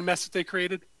 given the mess that they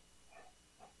created.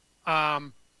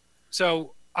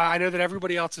 So I know that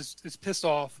everybody else is pissed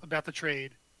off about the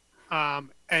trade.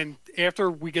 And after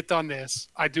we get done this,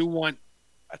 I do want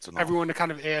everyone to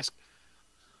kind of ask,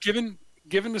 given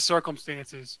the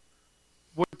circumstances,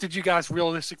 what did you guys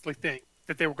realistically think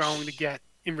that they were going to get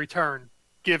in return,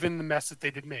 given the mess that they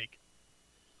did make?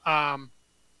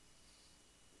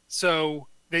 So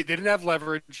they didn't have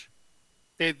leverage.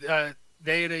 They had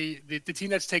the team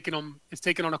that's taken them is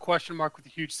taking on a question mark with a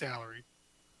huge salary.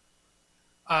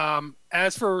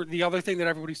 As for the other thing that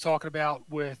everybody's talking about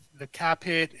with the cap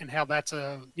hit and how that's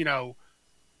a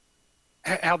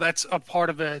part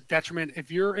of a detriment.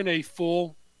 If you're in a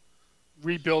full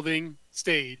rebuilding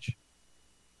stage,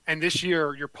 and this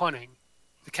year you're punting,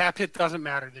 the cap hit doesn't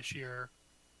matter this year,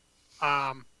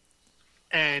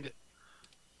 and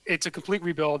it's a complete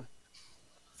rebuild.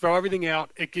 Throw everything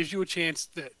out. It gives you a chance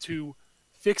to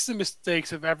fix the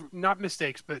mistakes of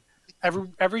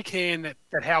every can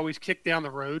that Howie's kicked down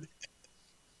the road.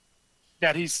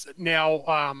 That he's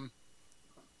now,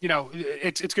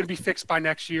 it's going to be fixed by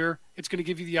next year. It's going to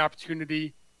give you the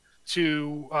opportunity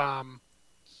to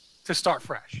start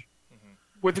fresh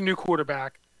with a new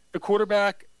quarterback. The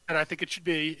quarterback that I think it should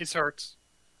be is Hurts.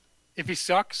 If he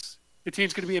sucks, the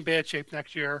team's going to be in bad shape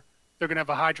next year. They're going to have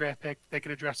a high draft pick. They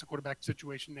can address the quarterback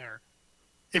situation there.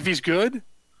 If he's good,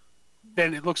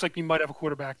 then it looks like you might have a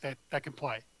quarterback that can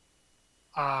play.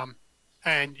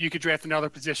 And you could draft another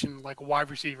position like a wide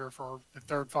receiver for the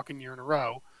third fucking year in a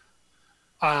row.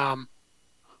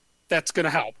 That's going to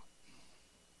help.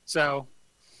 So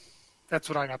that's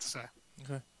what I got to say.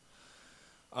 Okay.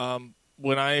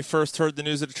 When I first heard the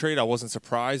news of the trade, I wasn't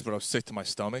surprised, but I was sick to my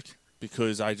stomach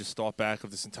because I just thought back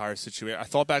of this entire situation. I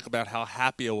thought back about how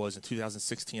happy I was in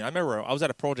 2016. I remember I was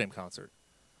at a Pearl Jam concert,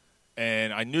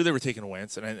 and I knew they were taking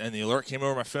Wentz, and the alert came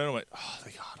over my phone and went, oh, they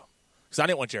got him. Because I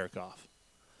didn't want Jared Goff.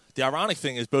 The ironic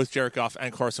thing is both Jared Goff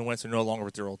and Carson Wentz are no longer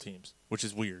with their old teams, which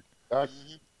is weird.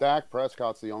 Dak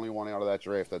Prescott's the only one out of that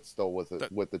draft that's still with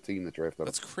the team that drafted him.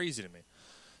 That's crazy to me.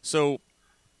 So,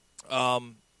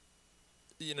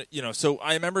 so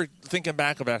I remember thinking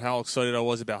back about how excited I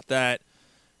was about that,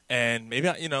 and maybe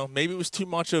it was too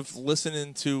much of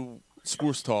listening to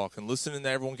sports talk and listening to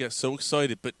everyone get so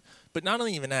excited, but not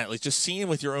only even that, like just seeing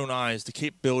with your own eyes the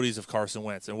capabilities of Carson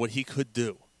Wentz and what he could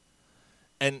do.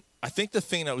 And I think the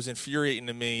thing that was infuriating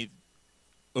to me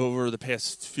over the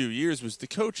past few years was the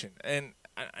coaching, and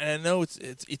I know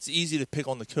it's easy to pick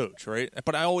on the coach, right?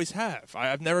 But I always have.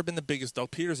 I've never been the biggest Doug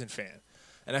Peterson fan.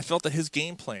 And I felt that his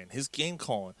game plan, his game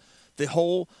calling, the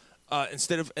whole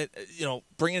instead of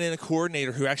bringing in a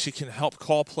coordinator who actually can help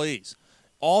call plays,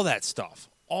 all that stuff,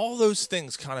 all those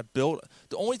things kind of built.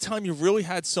 The only time you really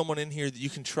had someone in here that you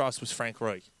can trust was Frank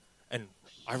Reich, and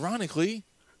ironically,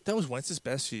 that was Wentz's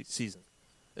best season.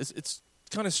 It's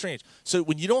kind of strange. So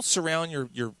when you don't surround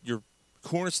your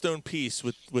cornerstone piece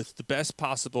with the best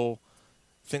possible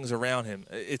things around him,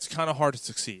 it's kind of hard to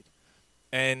succeed.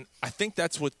 And I think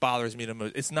that's what bothers me the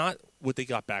most. It's not what they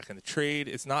got back in the trade.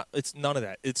 It's none of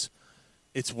that. It's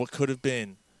what could have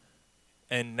been.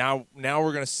 And now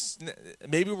we're gonna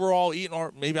maybe we're all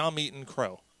eating maybe I'm eating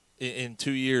crow in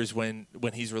 2 years when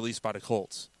he's released by the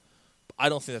Colts. I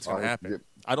don't think that's gonna happen.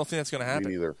 I don't think that's gonna happen.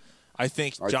 Me neither. I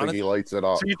think he lights it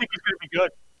up. So you think he's gonna be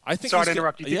good? I think. Sorry to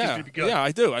interrupt. You think he's gonna be good? Yeah,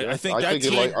 I do. I think I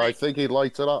think he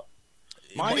lights it up.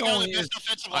 One of the best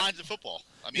offensive lines in football.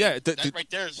 I mean, that right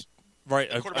there is.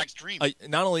 Right, the quarterback's dream.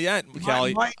 Not only that,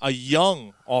 Callie, a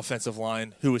young offensive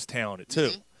line who is talented too.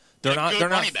 Mm-hmm. They're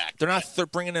not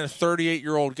bringing in a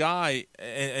 38-year-old guy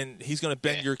and he's going to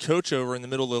bend your coach over in the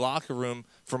middle of the locker room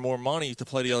for more money to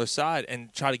play the other side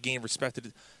and try to gain respect.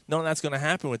 None of that's going to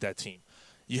happen with that team.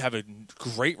 You have a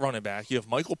great running back. You have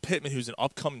Michael Pittman, who's an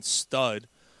upcoming stud.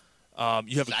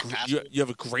 You have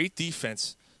a great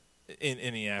defense in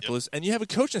Indianapolis, and you have a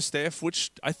coaching staff which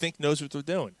I think knows what they're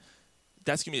doing.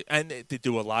 That's gonna be, and they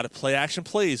do a lot of play action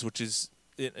plays, which is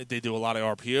they do a lot of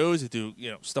RPOs, they do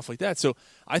stuff like that. So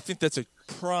I think that's a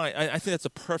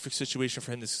perfect situation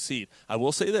for him to succeed. I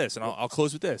will say this, and I'll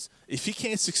close with this: if he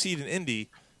can't succeed in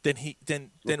Indy, then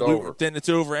it's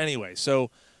over anyway. So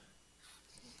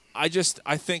I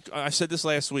think I said this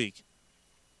last week.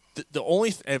 The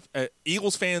only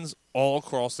Eagles fans all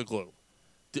across the globe,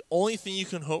 the only thing you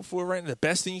can hope for right now, the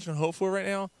best thing you can hope for right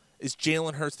now, is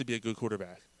Jalen Hurts to be a good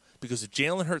quarterback. Because if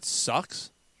Jalen Hurts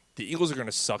sucks, the Eagles are going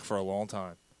to suck for a long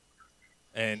time.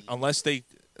 And unless they,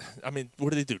 what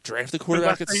do they do? Draft the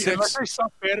quarterback at 6? Unless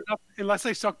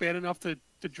they suck bad enough to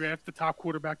draft the top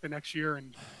quarterback the next year,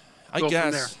 and I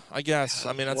guess.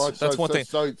 That's one thing.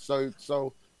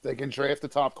 So they can draft the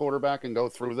top quarterback and go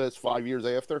through this 5 years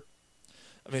after.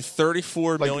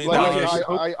 $34 million.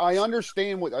 I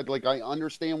understand I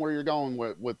understand where you're going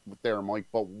with there, Mike.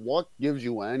 But what gives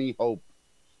you any hope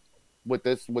with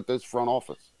this front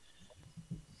office?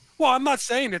 Well, I'm not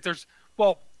saying that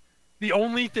the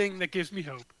only thing that gives me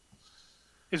hope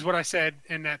is what I said,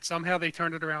 in that somehow they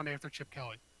turned it around after Chip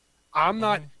Kelly. I'm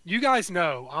not. You guys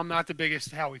know I'm not the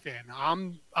biggest Howie fan.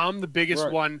 I'm the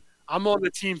biggest one. I'm on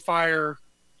the Team Fire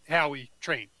Howie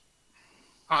train.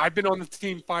 I've been on the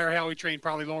Team Fire Howie train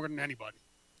probably longer than anybody.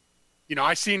 You know,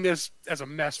 I seen this as a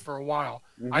mess for a while.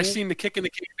 I seen the kicking the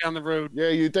can down the road. Yeah,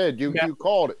 you did. You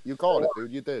called it. You called it,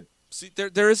 dude. You did. See,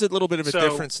 there is a little bit of a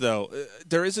difference, though.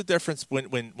 There is a difference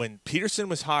when Peterson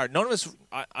was hired. None of us,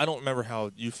 I don't remember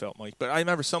how you felt, Mike, but I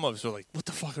remember some of us were like, what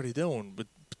the fuck are they doing? But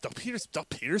Doug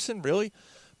Peterson, really?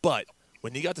 But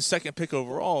when you got the second pick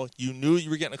overall, you knew you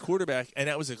were getting a quarterback, and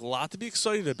that was a lot to be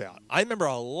excited about. I remember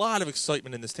a lot of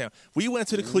excitement in this town. We went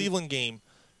to the Cleveland game,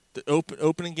 the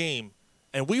opening game,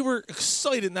 and we were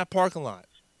excited in that parking lot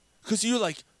because you were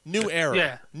like, new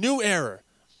era. New era.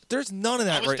 There's none of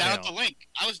that right now.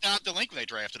 I was down at the link when they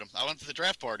drafted him. I went to the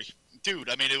draft party. Dude,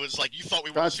 I mean, it was like you thought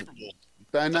we were in the Super Bowl.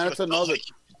 And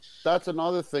that's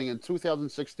another thing. In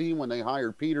 2016, when they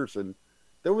hired Peterson,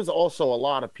 there was also a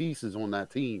lot of pieces on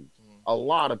that team. A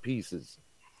lot of pieces.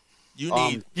 You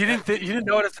didn't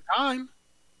know it at the time.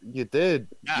 You did.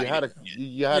 You had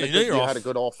a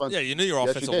good offense. Yeah, you knew your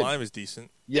offensive line was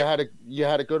decent. You had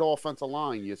a good offensive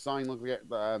line. You signed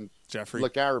Jeffrey,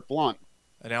 LeGarrette Blount,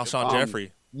 and Alshon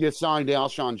Jeffrey. You signed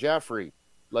Alshon Jeffrey.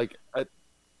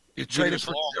 You traded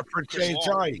for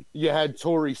Jay. You had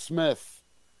Torrey Smith.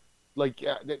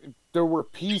 There were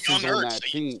pieces on that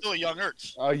team. Still a young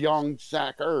Ertz. A young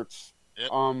Zach Ertz.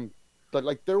 Yep. But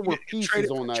there were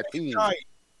pieces on that team.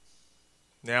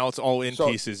 Now it's all in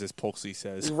pieces, as Polksy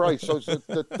says. Right. So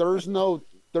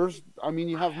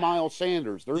you have Miles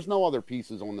Sanders. There's no other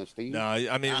pieces on this team. No,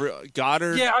 I mean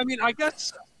Goddard. Yeah, I mean, I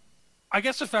guess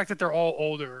the fact that they're all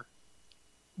older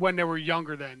when they were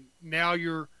younger then. Now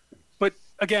but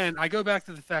again, I go back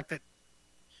to the fact that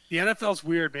the NFL's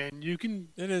weird, man.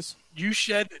 It is. You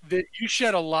shed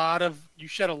a lot of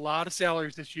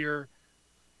salaries this year,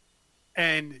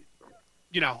 and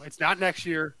it's not next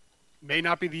year. May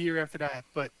not be the year after that,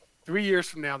 but 3 years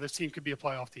from now, this team could be a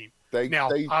playoff team.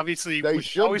 Obviously, with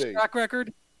Howie's track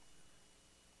record.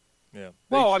 Yeah.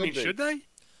 Well, should they?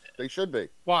 They should be.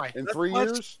 Why? In 3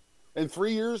 years? In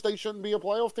 3 years, they shouldn't be a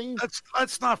playoff team.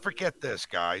 Let's not forget this,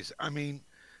 guys. I mean,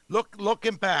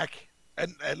 looking back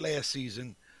at last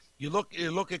season, you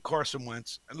look at Carson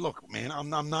Wentz, and look, man, I'm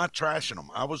not trashing him.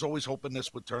 I was always hoping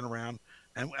this would turn around,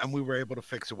 and we were able to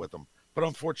fix it with him. But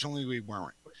unfortunately, we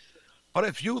weren't. But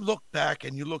if you look back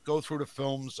and go through the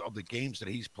films of the games that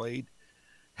he's played,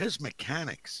 his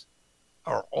mechanics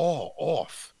are all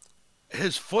off.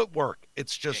 His footwork,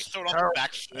 it's just terrible.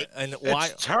 And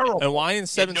it's terrible. And why in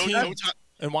 17?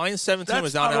 And why in 17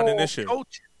 was not an issue?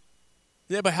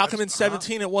 Yeah, but how come in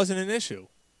 17 it wasn't an issue?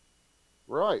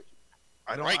 Right.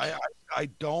 I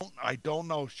don't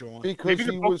know, Sean. Because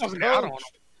he was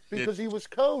coached. Because he was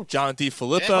coached. John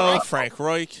DeFilippo, Frank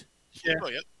Reich. Yeah.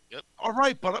 Yep. All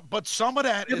right, but some of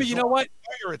that is but you know what?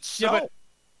 Player itself.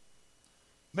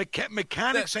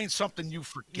 Mechanics ain't something you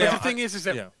forget. Yeah, the thing is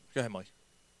that go ahead, Mike.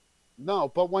 No,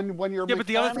 but when your but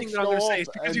the other thing that I'm going to say is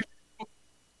because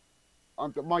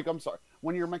Mike, I'm sorry.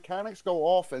 When your mechanics go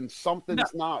off and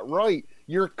something's not right,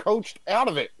 you're coached out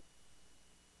of it.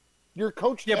 You're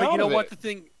coached out of it. Yeah, but you know what the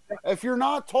thing. If you're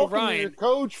not talking to your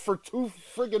coach for 2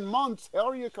 friggin' months, how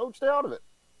are you coached out of it?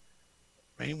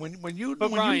 I mean, when you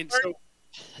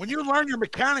learn your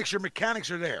mechanics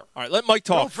are there. All right, let Mike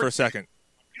talk for a second.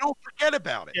 You don't forget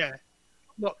about it. Yeah.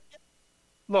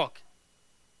 Look,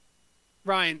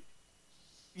 Ryan.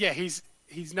 Yeah, he's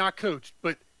not coached,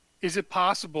 but is it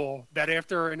possible that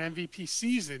after an MVP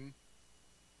season,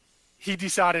 he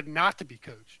decided not to be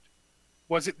coached?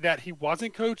 Was it that he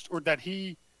wasn't coached, or that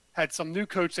he had some new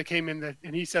coach that came in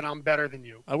and he said, "I'm better than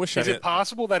you"? Is it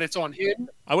possible that it's on him?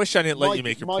 I wish I didn't let you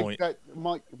make your point.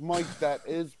 Mike, that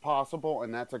is possible,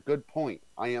 and that's a good point.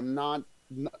 I am not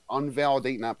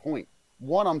unvalidating that point.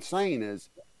 What I'm saying is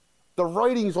the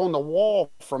writing's on the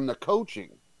wall from the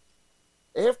coaching.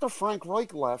 After Frank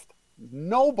Reich left,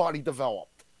 nobody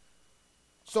developed.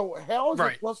 So how is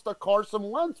it just a Carson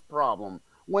Wentz problem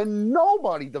when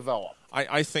nobody developed?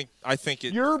 I think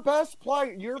your best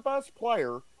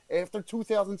player after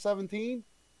 2017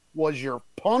 was your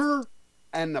punter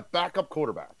and the backup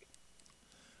quarterback.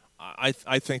 I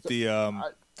think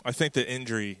the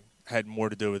injury had more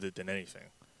to do with it than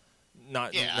anything.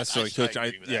 Not necessarily coach.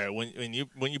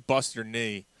 When you bust your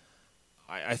knee,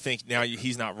 I think now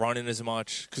he's not running as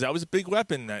much because that was a big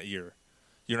weapon that year.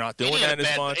 You're not doing that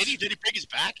as much. Did he break his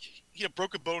back? He had a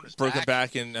broken bone in his back. Broken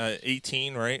back in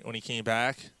 18, right, when he came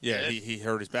back. Yeah, he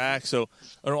hurt his back. So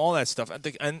and all that stuff. I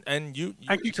think, and you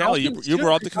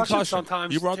brought up the concussion.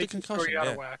 You brought the concussion.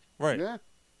 Yeah. Right. Yeah.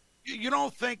 You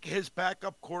don't think his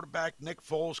backup quarterback, Nick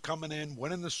Foles, coming in,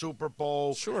 winning the Super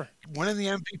Bowl, winning the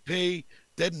MVP,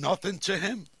 did nothing to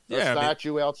him? A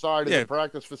statue outside of the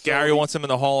practice facility. Gary wants him in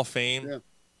the Hall of Fame. Yeah.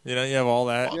 You know, you have all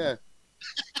that. Yeah.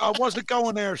 I wasn't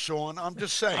going there, Sean. I'm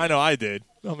just saying. I know I did.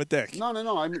 I'm a dick. No.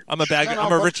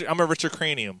 I'm a Richard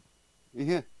Cranium.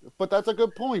 Yeah, but that's a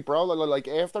good point, bro. Like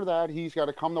after that, he's got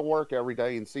to come to work every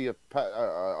day and see a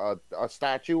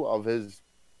statue of his.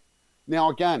 Now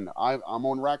again, I'm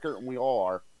on record, and we all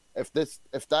are. If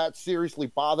that seriously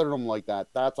bothered him like that,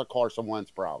 that's a Carson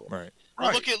Wentz problem. Right.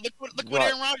 Well, look what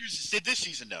Aaron Rodgers did this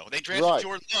season, though. They drafted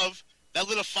Jordan Love. That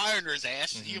lit a fire under his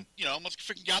ass. Mm-hmm. He, almost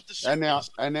freaking got the.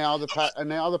 And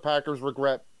now the Packers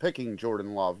regret picking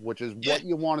Jordan Love, which is what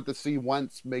you wanted to see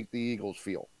Wentz make the Eagles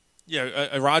feel.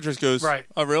 Yeah, Rodgers goes, right.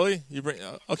 Oh, really? You bring?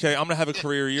 Okay, I'm gonna have a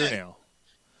career year now.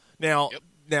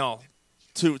 Now,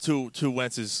 to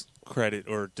Wentz's credit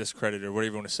or discredit or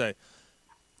whatever you want to say,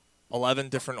 11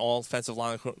 different all offensive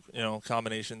line,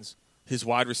 combinations. His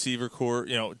wide receiver core,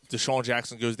 Deshaun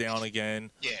Jackson goes down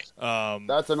again. Yeah,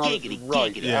 that's another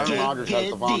right. Yeah. Aaron Rodgers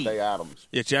has Devontae Adams.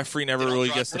 Yeah, Jeffrey never really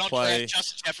gets to play.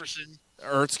 Justin Jefferson.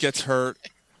 Ertz gets hurt.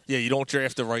 Yeah, you don't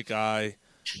draft the right guy.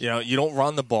 You don't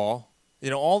run the ball.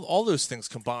 All those things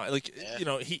combined. Like,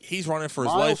 he's running for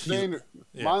his life.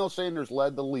 Miles Sanders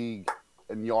led the league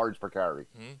in yards per carry,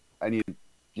 and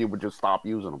you would just stop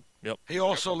using him. Yep. He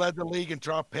also led the league in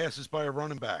drop passes by a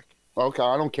running back. Okay,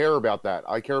 I don't care about that.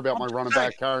 I care about my running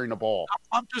back carrying the ball.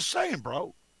 I'm just saying,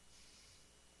 bro.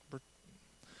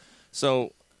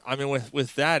 So, I mean,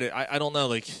 with that, I don't know.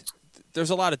 Like, there's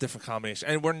a lot of different combinations,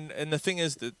 and the thing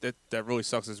is that really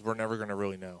sucks is we're never going to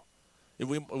really know.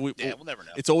 We'll never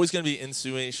know. It's always going to be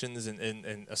insinuations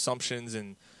and assumptions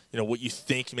and what you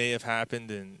think may have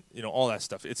happened and all that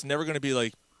stuff. It's never going to be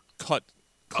like cut.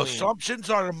 Clean. Assumptions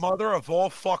are the mother of all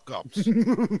fuck-ups. Under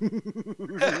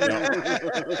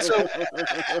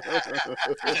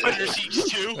Siege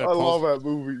 2. I love that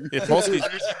movie. Yeah, Polsky.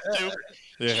 Under Siege 2.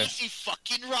 Yeah. Casey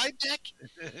fucking Ryback.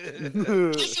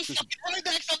 Casey fucking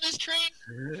Ryback's on this train.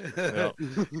 Yeah.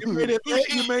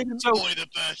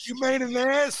 You made an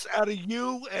ass out of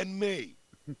you and me.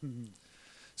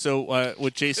 So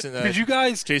what Jason? Did you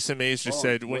guys? Jason Mays just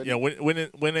said when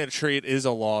a trade is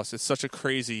a loss, it's such a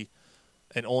crazy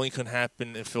and only can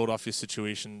happen in Philadelphia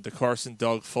situation. The Carson,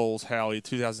 Doug, Foles, Howie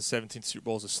 2017 Super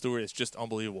Bowl is a story. It's just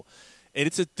unbelievable, and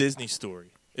it's a Disney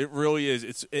story. It really is.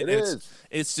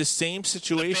 It's the same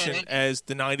situation as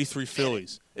the '93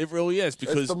 Phillies. It really is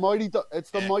because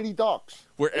it's the Mighty Ducks.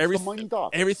 Where everything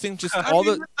just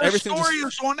everything story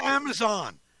is on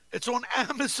Amazon. It's on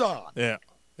Amazon. Yeah.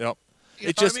 Yep.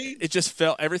 It just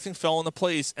fell. Everything fell into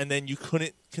place, and then you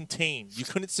couldn't contain. You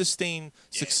couldn't sustain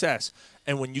success,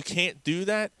 and when you can't do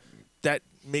that, that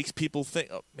makes people think,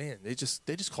 "Oh man, they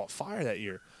just caught fire that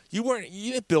year." You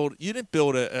didn't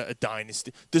build a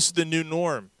dynasty. This is the new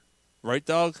norm, right,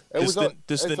 Doug? This is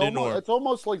the new norm. It's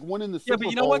almost like winning the Super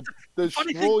Bowl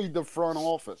destroyed the front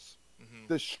office.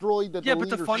 Destroyed the leadership. But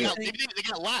the funny thing, they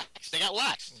got lax. They got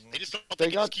lax. They just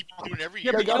don't keep on doing it every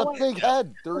year. They got a big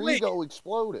head. Their ego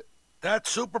exploded. That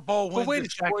Super Bowl win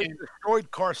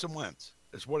destroyed Carson Wentz.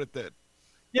 Is what it did.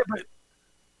 Yeah,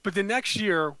 but the next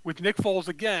year with Nick Foles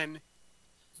again,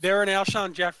 they're an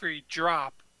Alshon Jeffrey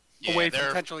drop away from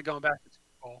potentially going back to the Super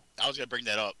Bowl. I was going to bring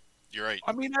that up. You're right.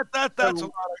 I mean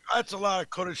that's a lot of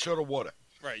coulda, shoulda, woulda.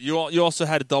 Right. You also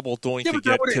had a double doink to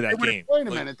get to that game. Wait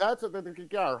a minute.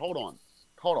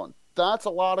 Hold on. That's a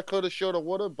lot of coulda, shoulda,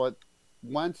 woulda. But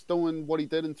Wentz doing what he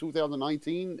did in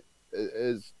 2019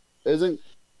 isn't.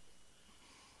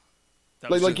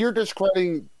 Like you're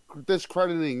discrediting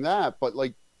that, but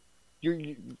like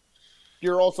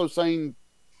you're also saying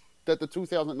that the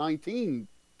 2019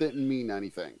 didn't mean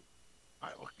anything.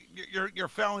 You're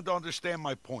failing to understand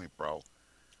my point, bro.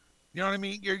 You know what I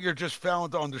mean? You're just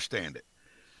failing to understand it.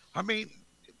 I mean,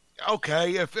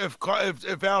 okay, if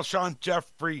Alshon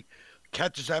Jeffrey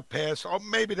catches that pass, or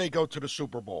maybe they go to the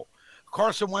Super Bowl.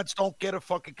 Carson Wentz don't get a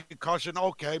fucking concussion.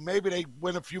 Okay, maybe they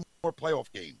win a few more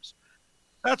playoff games.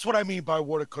 That's what I mean by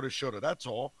woulda, coulda, shoulda. That's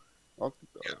all. Okay.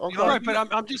 Right, but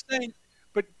I'm just saying.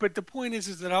 But the point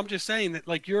is that I'm just saying that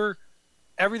like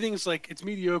everything's like it's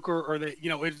mediocre, or that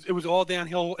it was all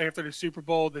downhill after the Super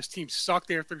Bowl. This team sucked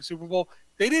after the Super Bowl.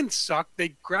 They didn't suck.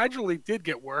 They gradually did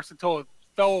get worse until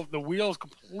the wheels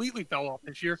completely fell off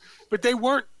this year. But they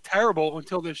weren't terrible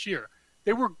until this year.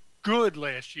 They were good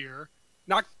last year,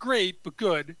 not great, but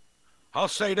good. I'll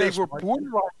say this: they were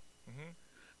borderline.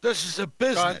 This is a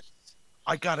business.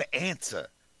 I got to answer.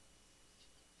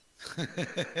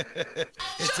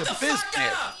 It's a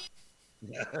business.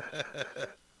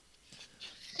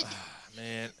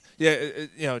 Man.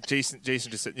 Yeah, Jason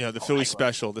just said, the Philly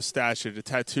special, the statue, the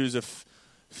tattoos of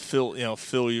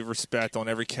Philly respect on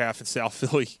every calf in South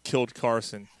Philly killed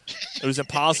Carson. It was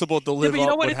impossible to live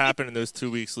up what happened in those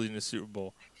 2 weeks leading to the Super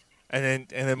Bowl. And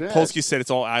then Polsky said it's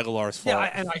all Aguilar's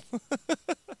fault.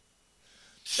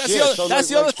 That's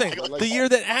the other thing. The year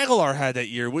that Aguilar had that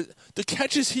year, the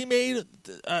catches he made.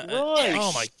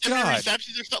 Oh my God!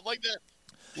 Receptions or something like that.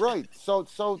 Right. So.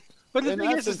 But the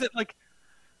thing is that like,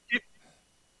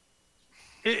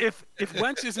 if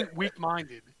Wentz isn't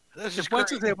weak-minded, if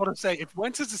Wentz is able to say, if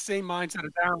Wentz has the same mindset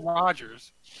as Aaron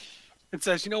Rodgers, and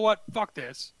says, you know what, fuck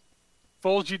this,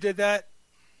 Foles, you did that,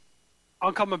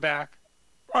 I'm coming back.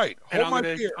 Right. I'm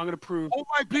going to prove. Hold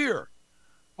my beer.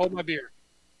 Hold my beer.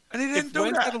 And he didn't if do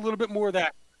Wentz that. had a little bit more of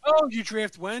that. Oh, you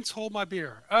draft Wentz, hold my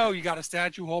beer. Oh, you got a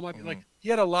statue, hold my beer. Like, he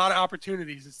had a lot of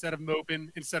opportunities instead of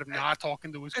moping, instead of not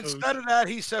talking to his coach. Instead of that,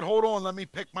 he said, hold on, let me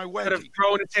pick my wedgie. Instead of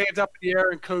throwing his hands up in the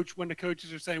air and when the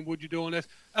coaches are saying, would you doing this?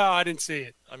 Oh, I didn't see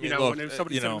it. I mean, when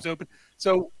somebody said it was open.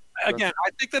 So, again,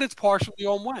 I think that it's partially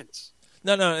on Wentz.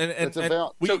 No,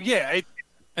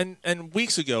 and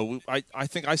weeks ago, I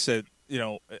think I said,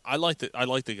 I like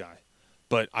the guy,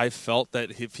 but I felt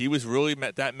that if he was really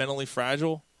that mentally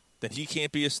fragile, then he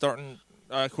can't be a starting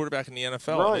quarterback in the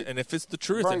NFL. Right. And if it's the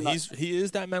truth, and he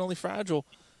is that mentally fragile,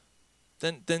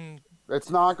 then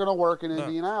it's not going to work in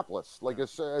Indianapolis. Like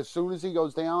as soon as he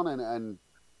goes down and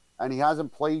he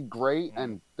hasn't played great,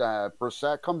 and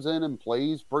Brissett comes in and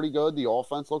plays pretty good, the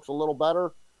offense looks a little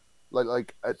better.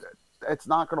 Like it's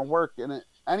not going to work in it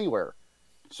anywhere.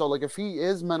 So like if he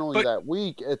is mentally that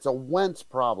weak, it's a Wentz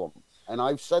problem, and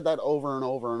I've said that over and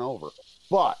over and over.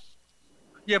 But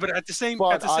at the same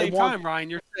time, Ryan,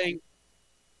 you're saying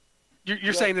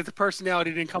you're saying that the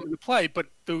personality didn't come into play, but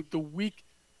the weak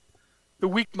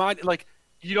mind, like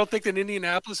you don't think that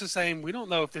Indianapolis is saying we don't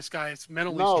know if this guy is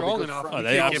mentally strong enough.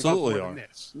 They absolutely are.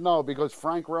 No, because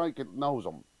Frank Reich knows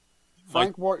him.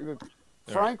 Frank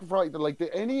Reich, like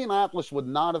the Indianapolis would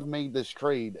not have made this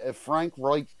trade if Frank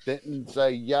Reich didn't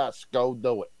say yes, go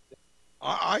do it.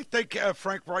 I think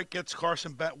Frank Reich gets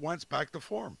Carson Wentz back to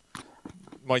form.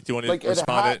 Mike, do you want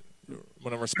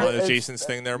to respond to Jason's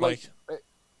thing there, Mike?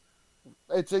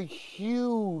 It's a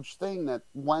huge thing that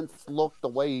Wentz looked the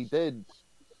way he did.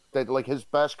 That like his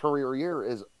best career year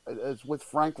is with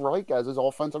Frank Reich as his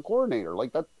offensive coordinator.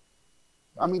 Like that,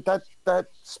 I mean that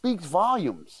speaks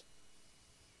volumes.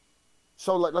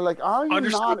 So like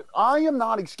I am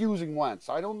not excusing Wentz.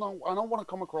 I don't know. I don't want to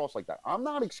come across like that. I'm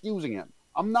not excusing him.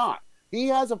 I'm not. He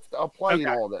has a play in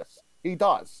all this. He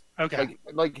does. Okay.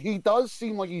 Like he does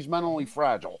seem like he's mentally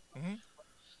fragile. Mm-hmm.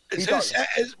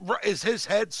 Is his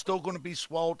head still going to be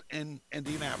swelled in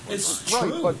Indianapolis? It's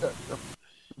right,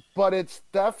 but it's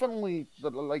definitely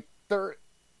like there.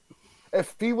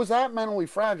 If he was that mentally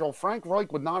fragile, Frank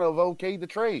Reich would not have okayed the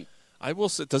trade. I will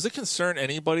say, does it concern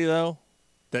anybody though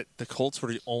that the Colts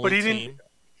were the only team?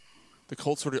 The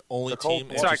Colts were the only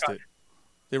team interested.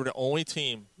 They were the only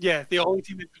team. Yeah, the only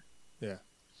team. Yeah.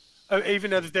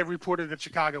 Even though they reported that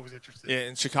Chicago was interested. Yeah,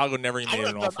 and Chicago never made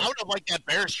an offer. I would have liked that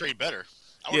Bears trade better.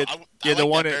 The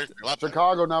one that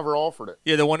Chicago never offered it.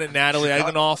 Yeah, the one that Natalie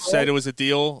Eganoff said it was a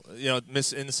deal.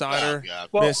 Miss Insider,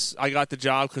 Miss I got the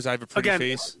job because I have a pretty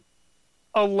face.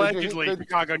 Allegedly,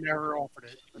 Chicago never offered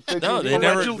it. They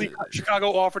allegedly, never.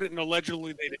 Chicago offered it, and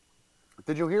allegedly they didn't.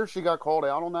 Did you hear she got called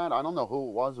out on that? I don't know who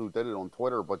it was who did it on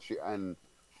Twitter, but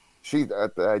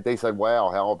they said,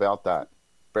 "Wow, how about that?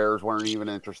 Bears weren't even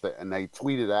interested," and they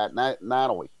tweeted at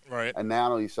Natalie. Right. And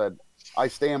Natalie said, "I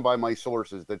stand by my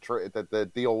sources that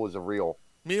the deal was a real."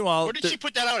 Meanwhile, where did she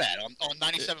put that out at? On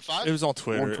 97.5? It was on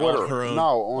Twitter. On Twitter. On her own,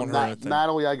 on her own thing.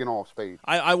 Natalie Eganoff's page.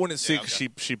 I wouldn't say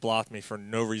because she blocked me for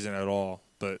no reason at all,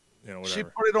 but whatever. She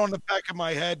put it on the back of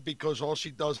my head because all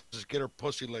she does is get her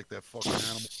pussy like that fucking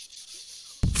animal.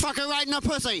 Fuck her right in the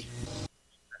pussy.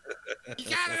 You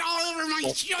got it all over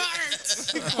my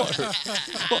shirt.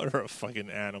 What a fucking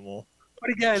animal. But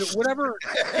again, whatever,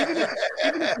 even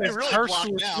if really her blocked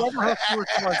source, now. whoever her source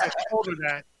was that told her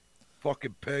that,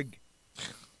 Fucking pig.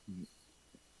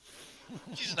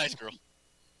 She's a nice girl.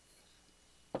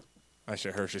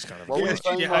 Actually, Hershey's kind of. What were you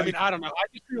saying, I mean, I don't know.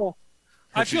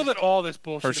 I feel that all this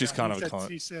bullshit. Hershey's kind of a he cunt.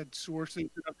 He said sources and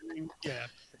everything. Yeah,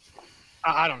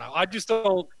 I don't know. I just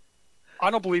don't.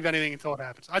 I don't believe anything until it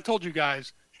happens. I told you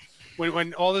guys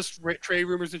when all this trade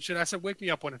rumors and shit. I said, wake me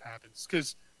up when it happens,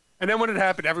 and then when it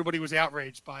happened, everybody was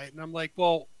outraged by it, and I'm like,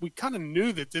 well, we kind of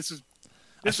knew that this is.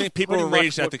 I think people were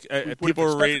raged at people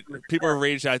were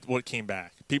raged at what came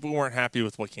back. People weren't happy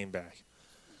with what came back.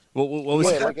 What was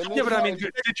it? But I mean,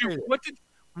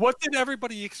 what did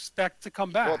everybody expect to come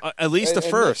back? At least the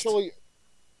first.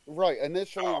 Right.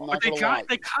 Initially, I'm not But going to lie.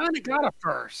 they kind of got a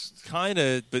first. Kind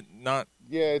of, but not.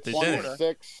 Yeah, it's they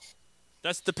 26.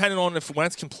 That's depending on if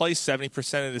Wentz can play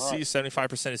 70% of the season,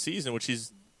 75% of the season, which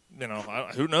he's,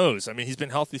 who knows? I mean, he's been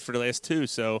healthy for the last 2,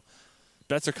 so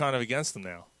bets are kind of against him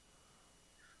now.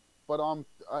 But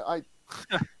I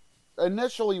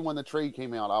initially when the trade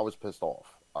came out, I was pissed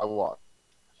off. I was.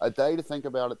 A day to think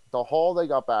about it. The haul they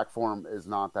got back for him is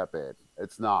not that bad.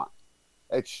 It's not.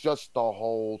 It's just the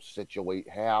whole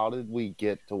situation. How did we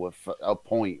get to a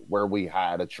point where we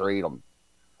had to trade him?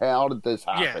 How did this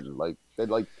happen? Yeah.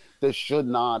 Like this should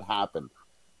not happen.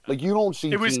 Like you don't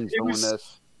see teams doing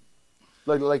this.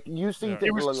 Like you see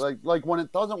like when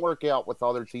it doesn't work out with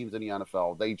other teams in the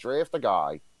NFL, they draft a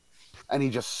guy, and he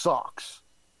just sucks.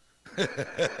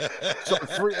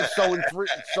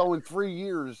 so in 3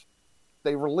 years,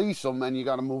 they release him, and you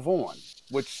got to move on.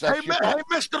 Which sets hey,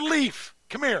 Mr. Leaf,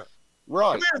 come here.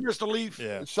 Right. Come here, Mr. Leaf.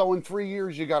 Yeah. So in 3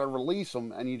 years, you got to release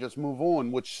them, and you just move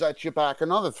on, which sets you back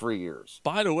another 3 years.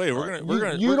 By the way,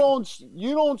 you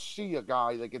don't see a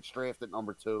guy that gets drafted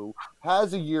number 2,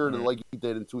 has a year like he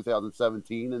did in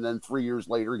 2017, and then 3 years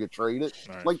later get traded.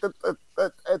 Right. Like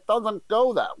that, it doesn't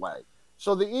go that way.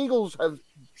 So the Eagles have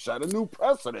set a new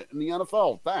precedent in the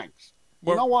NFL. Thanks.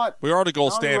 You know what? We are the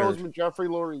gold Johnny standard. Roseman, Jeffrey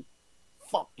Lurie,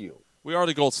 fuck you. We are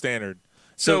the gold standard.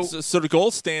 So the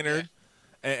gold standard.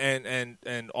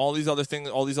 And all these other things,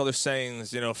 all these other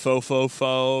sayings, faux,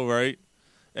 right?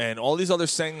 And all these other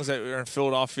sayings that are in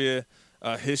Philadelphia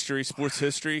history, sports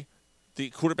history,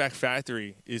 the quarterback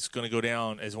factory is going to go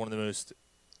down as one of the most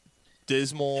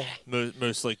dismal,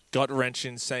 most like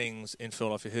gut-wrenching sayings in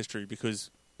Philadelphia history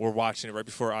because we're watching it right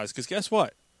before our eyes. Because guess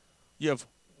what? You have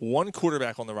one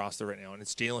quarterback on the roster right now, and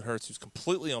it's Jalen Hurts, who's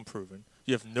completely unproven.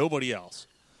 You have nobody else.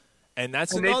 And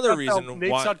that's another reason why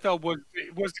Nate Sudfeld was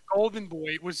the golden boy.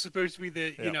 It was supposed to be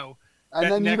the and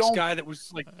that next guy that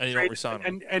was like and you don't resign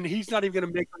him. And he's not even going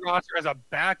to make the roster as a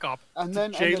backup to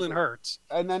Jalen Hurts.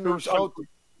 And then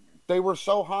they were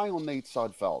so high on Nate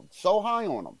Sudfeld, so high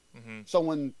on him. Mm-hmm. So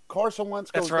when Carson Wentz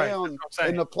goes down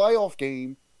in the playoff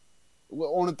game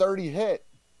on a 30 hit,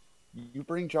 you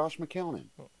bring Josh McCown in.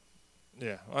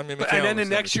 Yeah, I mean, and then the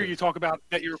next year you talk about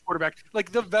that you're a quarterback.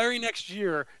 Like the very next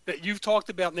year that you've talked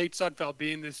about Nate Sudfeld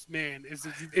being this man is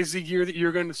the year that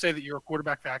you're going to say that you're a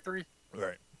quarterback factory.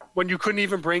 Right. When you couldn't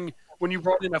even when you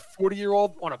brought in a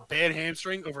 40-year-old on a bad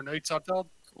hamstring over Nate Sudfeld.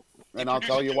 And I'll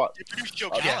tell you what. They produced Joe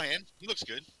Callahan. He looks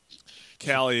good.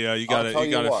 Callie, you got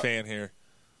a fan here.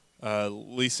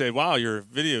 Lee said, "Wow, your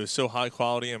video is so high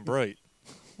quality and bright."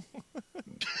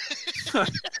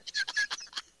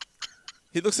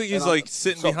 He looks like he's like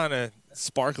sitting behind a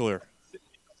sparkler.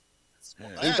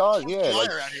 He does, yeah. July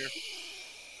around here.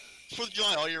 4th of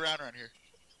July all year round around here.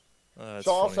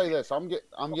 So I'll say this: I'm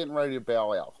getting ready to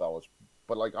bail out, fellas.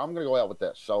 But like I'm gonna go out with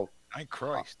this. So, thank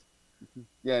Christ.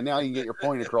 Yeah, now you can get your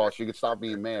point across. You can stop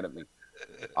being mad at me.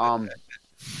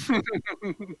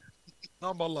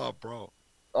 Number love, bro.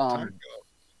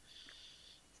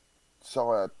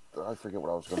 So I forget what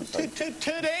I was going to say.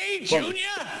 Today, Junior.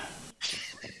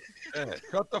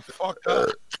 Shut the fuck up.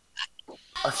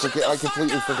 I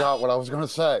completely forgot what I was going to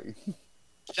say.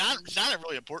 Sounded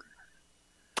really important.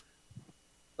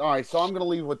 All right, so I'm going to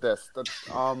leave with this.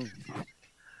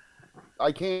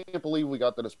 I can't believe we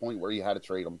got to this point where you had to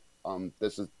trade him.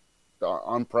 This is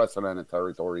unprecedented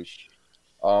territory.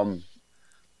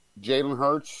 Jalen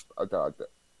Hurts,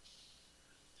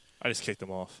 I just kicked him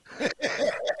off.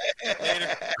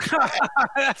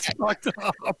 That's fucked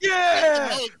up.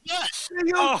 Yeah.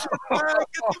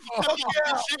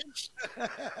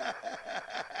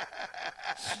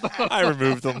 I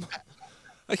removed him.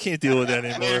 I can't deal with that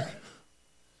anymore.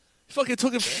 Fucking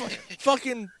took him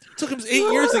 8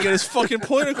 years to get his fucking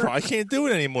point across. I can't do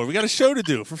it anymore. We got a show to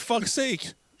do. For fuck's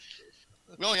sake.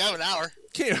 We only have an hour.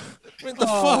 What the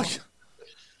fuck?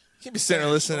 Can't be sitting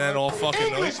there listening to that all fucking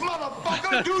English,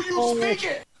 motherfucker, do you speak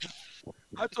it?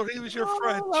 I thought he was your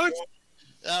friend.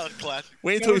 That was classic.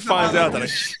 Wait until he finds out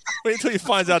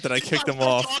that I kicked him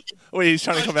off. Wait, he's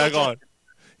trying to come back on.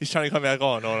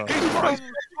 No.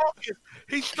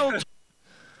 He's still.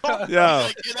 Yeah.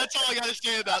 That's all I got to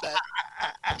say about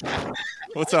that.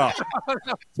 What's up? What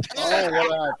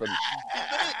happened?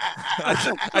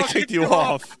 I kicked you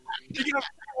off. You gotta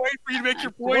wait for you to make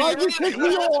your point. Why'd you kick me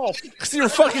off? Because you were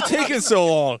fucking taking so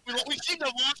long. We seem to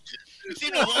have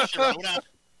lost it. What happened?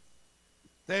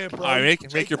 Damn, bro. All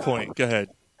right, make your point. Go ahead.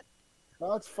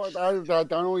 That's fun. I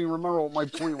don't even remember what my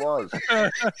point was.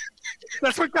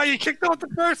 That's what got you kicked off the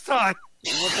first time.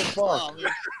 What the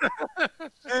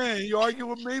fuck? Hey, you argue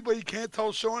with me, but you can't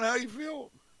tell Sean how you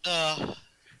feel.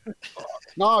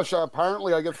 No,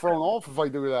 apparently I get thrown off if I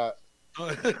do that.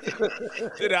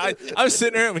 Dude, I was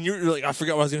sitting there when you were like, I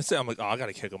forgot what I was going to say. I'm like, oh, I got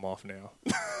to kick him off now.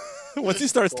 Once he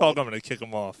starts talking, I'm going to kick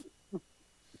him off.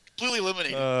 Completely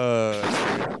eliminated.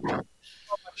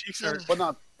 But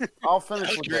not. I'll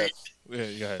finish with this. Yeah,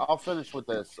 go ahead. I'll finish with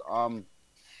this.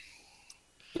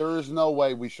 There is no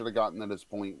way we should have gotten to this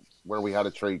point where we had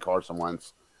to trade Carson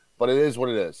Wentz, but it is what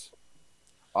it is.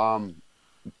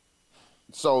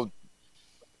 So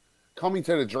coming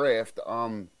to the draft,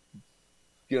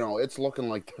 it's looking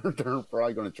like they're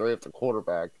probably going to draft a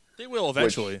quarterback. They will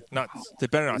eventually. They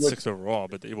better not 6 overall,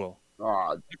 but they will.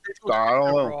 I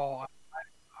don't know.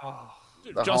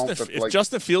 Dude,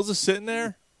 Justin Fields is sitting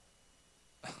there,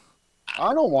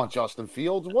 I don't want Justin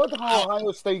Fields. What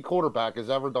Ohio State quarterback has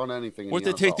ever done anything? Would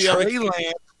the they take the NFL?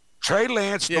 other Trey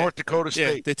Lance, North Dakota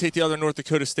State. Yeah, they take the other North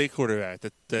Dakota State quarterback.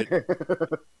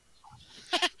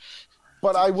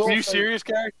 But I will. Are you serious,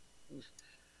 Gary?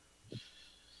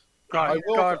 God,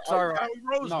 sorry.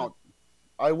 No,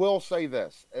 I will say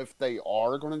this: if they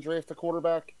are going to draft a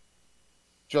quarterback,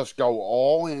 just go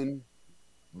all in,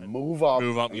 move up,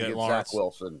 and get get Lawrence. Zach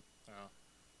Wilson.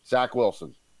 Zach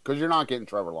Wilson, because you're not getting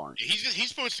Trevor Lawrence. He's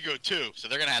supposed to go too, so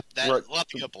they're gonna have that. Right. We'll have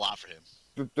to give up a lot for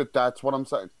him. That's what I'm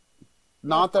saying.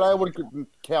 Not that I would,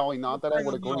 Kelly. Not that I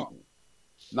would agree.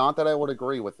 Not that I would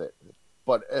agree with it.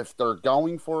 But if they're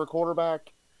going for a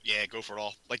quarterback, yeah, go for it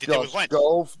all. Like they did with Wentz.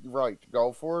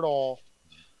 Go for it all.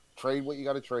 Trade what you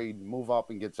got to trade. Move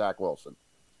up and get Zach Wilson.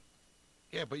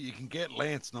 Yeah, but you can get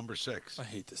Lance number 6. I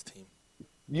hate this team.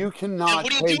 You cannot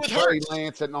take Trey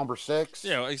Lance at number 6.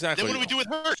 Yeah, exactly. Then what do we do with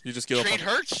Hurts? You just get trade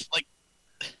Hurts? Like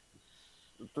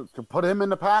to put him in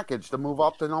the package to move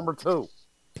up to number 2.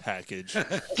 Package.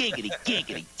 Giggity.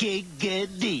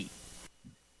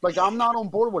 Like, I'm not on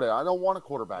board with it. I don't want a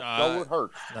quarterback. Go with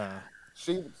Hurts.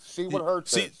 See what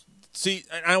Hurts is. See,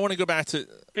 I want to go back to.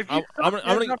 If you're going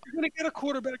to get a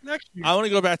quarterback next year. I want to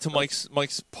go back to Mike's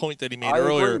point that he made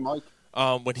earlier. Agree,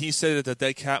 Mike. When he said that the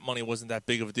dead cap money wasn't that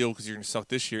big of a deal because you're going to suck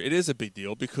this year. It is a big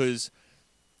deal because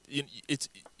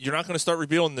you're not going to start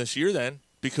rebuilding this year then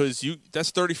because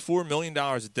that's $34 million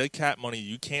of dead cap money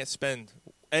you can't spend.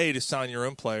 To sign your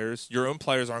own players. Your own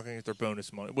players aren't going to get their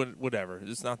bonus money. Whatever.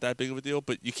 It's not that big of a deal,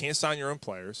 but you can't sign your own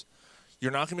players.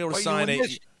 You're not going to be able to sign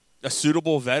a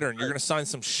suitable veteran. You're going to sign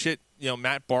some shit,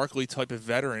 Matt Barkley type of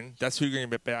veteran. That's who your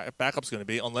backup's going to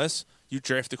be, unless you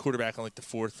draft a quarterback in like the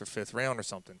 4th or 5th round or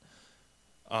something.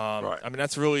 Right. I mean,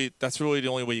 that's really the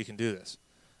only way you can do this.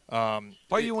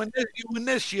 But you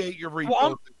initiate your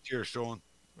rebuild this year, Sean.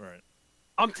 Right.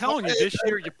 I'm telling you, this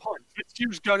year you punt. This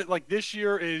year's got it. Like this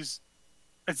year is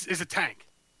a tank.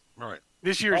 Right.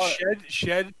 This year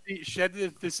shed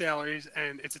the salaries,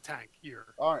 and it's a tank year.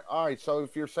 All right. So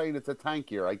if you're saying it's a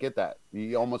tank year, I get that.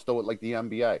 You almost do it like the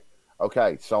NBA.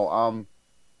 Okay, so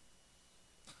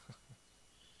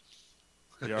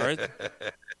you all right?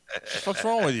 What's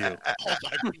wrong with you?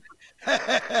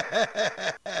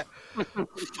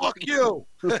 Fuck you.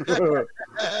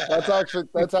 That's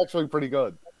actually pretty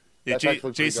good. Yeah,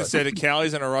 Jason said that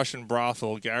Callie's in a Russian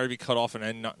brothel. Gary be cut off in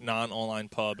a non-online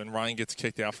pub, and Ryan gets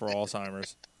kicked out for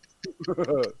Alzheimer's.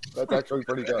 That's actually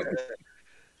pretty good.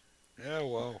 Yeah,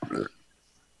 well.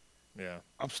 Yeah.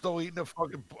 I'm still eating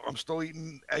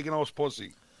Egg-and-O's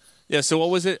pussy. Yeah. So what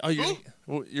was it? Oh, you're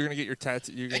gonna get your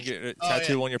tattoo. You're gonna get a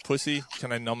tattoo on your pussy.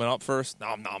 Can I numb it up first?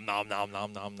 Nom nom nom nom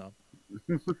nom nom nom.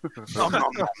 Nom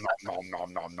nom nom nom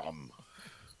nom nom nom.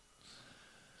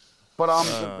 But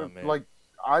like.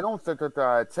 I don't think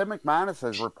that Tim McManus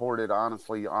has reported,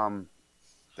 honestly,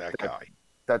 that guy,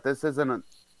 that this isn't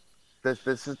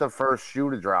this is the first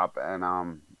shoe to drop,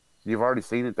 and you've already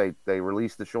seen it. They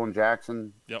released the Sean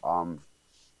Jackson. Yep.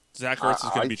 Zach Ertz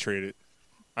is going to be traded.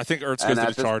 I think Ertz goes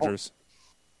to the Chargers.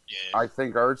 I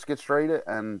think Ertz gets traded,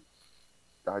 and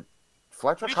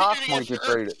Fletcher Cox might get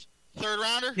traded. 3rd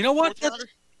rounder. You know what?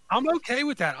 I'm okay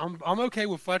with that. I'm okay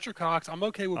with Fletcher Cox. I'm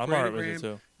okay with Brandon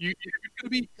Graham.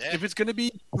 If it's gonna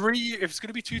be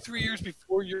 2-3 years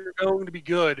before you're going to be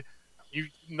good,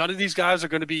 none of these guys are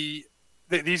going to be.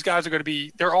 These guys are going to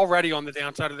be. They're already on the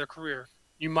downside of their career.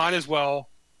 You might as well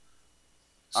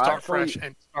start fresh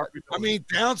and start. I mean,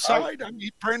 downside.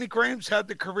 Brandon Graham's had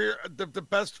the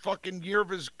best fucking year of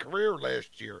his career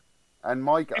last year. And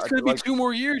Mike, it's going to be 2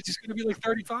 more years. He's going to be like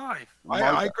 35.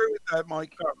 I agree with that,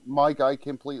 Mike. Mike, I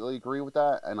completely agree with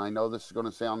that. And I know this is going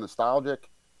to sound nostalgic.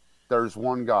 There's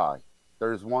one guy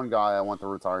I want to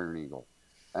retire an Eagle,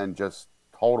 and just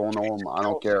hold on to him. I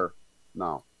don't care.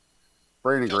 No,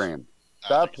 Brandon Graham.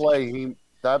 That play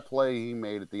he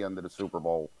made at the end of the Super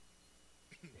Bowl.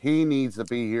 He needs to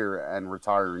be here and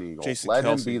retire an Eagle. Let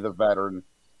him be the veteran.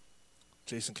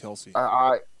 Jason Kelce.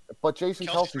 But Jason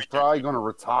Kelce's probably going to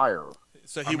retire.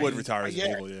 So he would retire as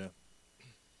an Eagle, yeah.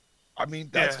 I mean,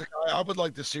 that's the guy I would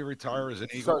like to see retire as an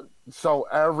Eagle. So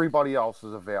everybody else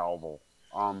is available.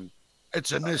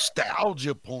 It's a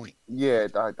nostalgia point. Yeah,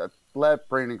 let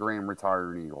Brandon Graham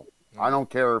retire an Eagle. I don't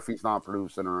care if he's not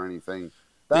producing or anything.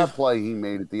 That play he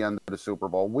made at the end of the Super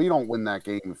Bowl, we don't win that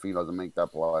game if he doesn't make that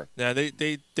play. Yeah,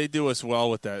 they do us well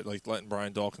with that, like letting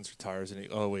Brian Dawkins retire as an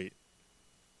Eagle. Oh, wait.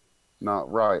 Not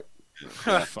right.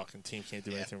 Fucking team can't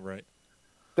do anything right.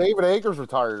 David Akers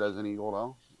retired as an Eagle,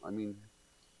 though. I mean,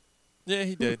 yeah,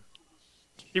 he did.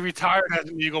 He retired as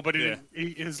an Eagle, but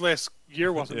his last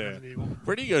year wasn't as an Eagle.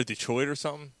 Where did he go? To Detroit or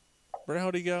something? Where the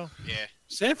hell did he go? Yeah.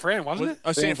 San Fran, wasn't it?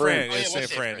 Oh, San Fran. Oh, yeah, San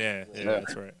Fran. Yeah,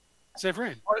 that's right. San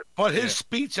Fran. But his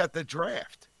speech at the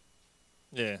draft.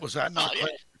 Yeah. Was that not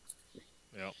great?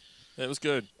 Yeah. It was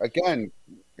good. Again,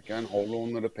 hold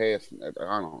on to the past. I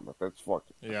don't know. That's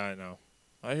fucked. Yeah, I know.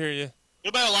 I hear you. What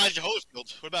about Elijah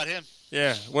Holyfield? What about him?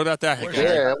 Yeah. What about that?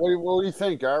 Yeah. What do you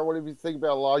think, Gary? What do you think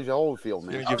about Elijah Holyfield,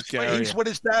 man? He's with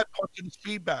his dad punching his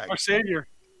speed bag. Our savior.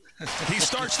 He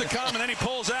starts to come and then he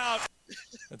pulls out.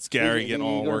 That's Gary getting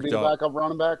all worked up. Backup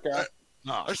running back, Gary?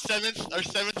 No. Our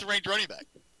seventh ranked running back.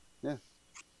 Yeah.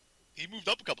 He moved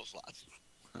up a couple slots.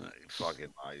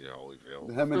 Fucking Elijah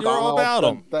Holyfield.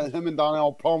 Him and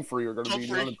Donnell Pumphrey are going to be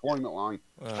the unemployment line.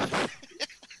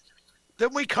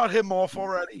 Didn't we cut him off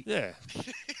already? Yeah.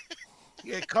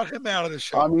 Yeah, cut him out of the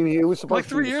show. I mean, he was supposed like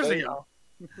 3 years ago.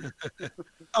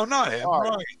 Oh, not him.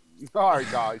 All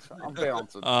right, guys. I'm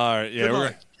bouncing. All right,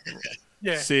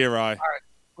 yeah. See you, Rye. All right,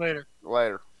 later.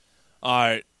 All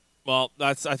right. Well,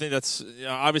 I think that's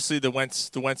obviously the Wentz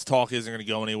talk isn't going to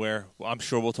go anywhere. I'm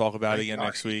sure we'll talk about it again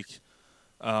next week.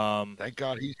 Thank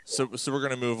God he's so we're going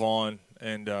to move on,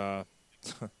 and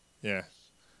yeah,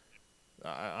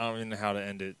 I don't even know how to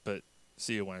end it, but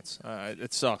see you, Wentz.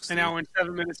 It sucks. And now we're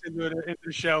 7 minutes into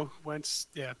the show. Wentz,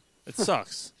 it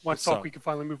sucks. Once talk, we can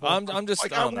finally move on. I'm just.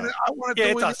 Like, I don't know.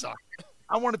 It does suck.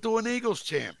 I want to do an Eagles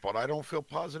chant, but I don't feel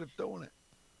positive doing it.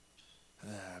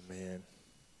 Ah, man.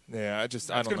 Yeah, I don't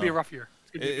know. It's going to be a rough year.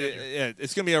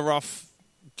 It's going to be a rough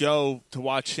go to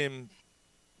watch him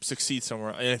succeed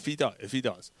somewhere. And if he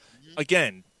does,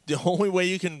 again, the only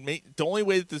way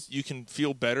that you can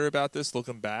feel better about this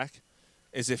looking back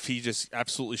is if he just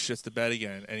absolutely shits the bed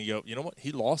again, and you go, you know what?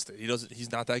 He lost it.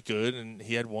 He's not that good, and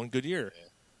he had one good year.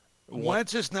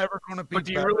 Wentz is never going to be. But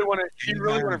do you really want to?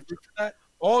 Root for that?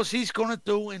 All he's going to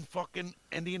do in fucking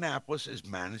Indianapolis is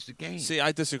manage the game. See,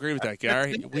 I disagree with that,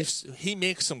 Gary. He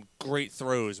makes some great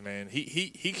throws, man.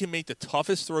 He can make the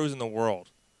toughest throws in the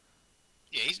world.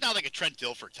 Yeah, he's not like a Trent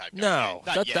Dilfer type guy. No,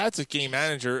 that's a game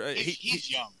manager. He's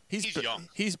young. He's young.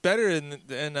 He's better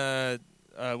than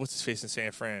what's his face in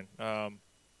San Fran?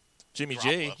 Jimmy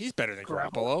G. He's better than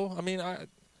Garoppolo. I mean,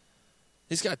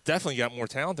 he's definitely got more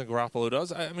talent than Garoppolo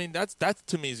does. I mean, that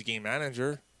to me is a game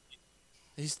manager.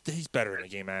 He's better than a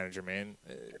game manager, man.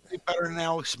 He's better than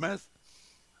Alex Smith.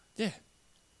 Yeah.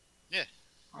 Yeah.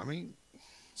 I mean,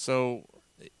 so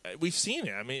we've seen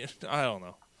it. I mean, I don't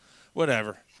know.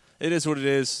 Whatever. It is what it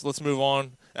is. Let's move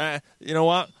on. You know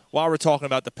what? While we're talking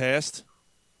about the past,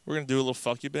 we're gonna do a little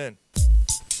fuck you Ben.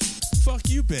 Fuck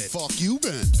you Ben. Fuck you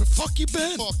Ben. Fuck you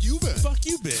Ben. Fuck you Ben. Fuck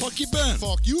you Ben. Fuck you Ben.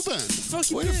 Fuck you Ben. Fuck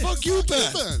you Where Ben. the fuck you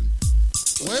Ben?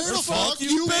 Where the fuck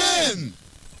you been?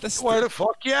 Where the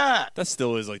fuck you at? That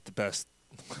still is like the best.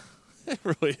 It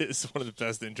really is one of the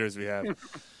best intros we have.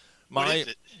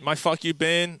 My fuck you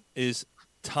Ben is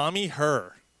Tommy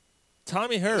Herr.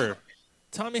 Tommy Herr,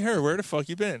 where the fuck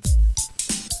you been?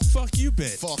 Fuck you Ben.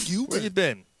 Fuck you Ben. Where you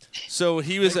been? So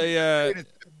he was a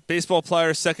baseball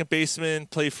player, second baseman,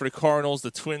 played for the Cardinals,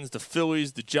 the Twins, the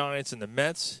Phillies, the Giants, and the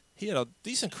Mets. He had a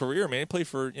decent career, man. He played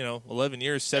for 11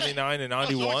 years, 79 and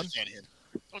 91.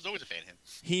 I was always a fan of him.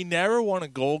 He never won a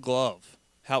Gold Glove.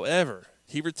 However,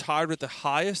 he retired with the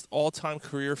highest all-time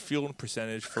career fielding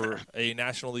percentage for a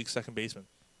National League second baseman.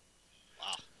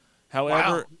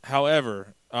 Wow.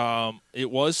 However, it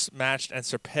was matched and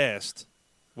surpassed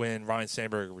when Ryan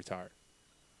Sandberg retired.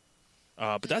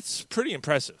 But that's pretty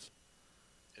impressive.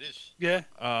 It is. Yeah.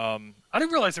 I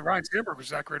didn't realize that Ryan Sandberg was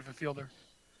that great of a fielder.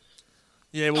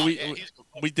 Yeah, well,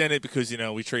 we did it because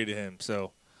we traded him.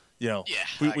 So,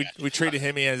 we traded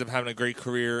him. He ended up having a great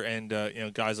career, and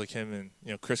guys like him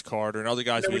and Chris Carter and other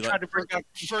guys. We tried to bring back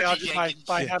nostalgia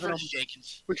by having him.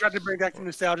 We tried to bring back the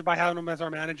nostalgia by having him as our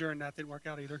manager, and that didn't work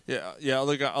out either. Yeah.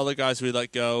 Other guys we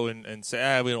let go and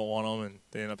say, we don't want them, and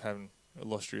they end up having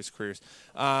illustrious careers.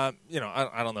 I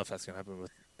don't know if that's gonna happen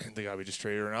with the guy we just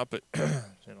traded or not, but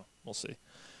we'll see.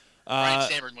 Ryan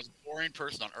Sandberg was the boring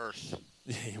person on earth.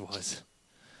 Yeah, he was.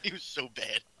 He was so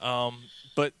bad.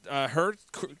 But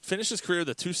finished his career with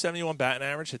a 271 batting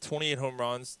average, hit 28 home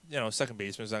runs. Second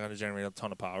baseman is not going to generate a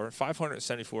ton of power.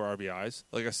 574 RBIs.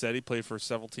 Like I said, he played for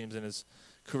several teams in his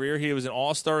career. He was an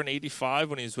All-Star in '85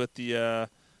 when he was with the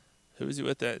who was he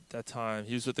with at that time?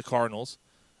 He was with the Cardinals.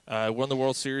 Won the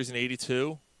World Series in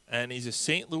 '82, and he's a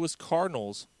St. Louis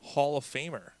Cardinals Hall of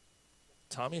Famer.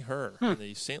 Tommy Herr in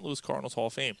the St. Louis Cardinals Hall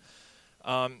of Fame.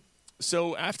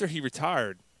 So after he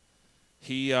retired,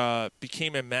 he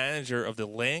became a manager of the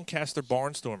Lancaster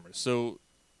Barnstormers. So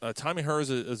Tommy Herr is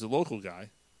a local guy.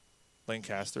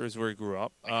 Lancaster is where he grew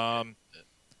up. And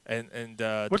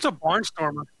what's a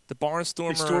barnstormer? The barnstormer.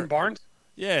 They storm barns?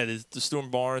 Yeah, the storm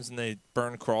barns, and they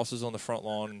burn crosses on the front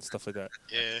lawn and stuff like that.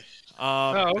 Yeah.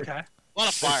 Okay. A lot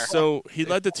of fire. So he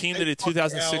led the team to the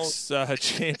 2006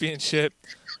 championship.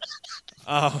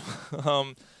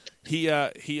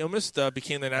 He almost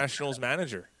became the Nationals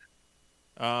manager.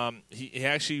 He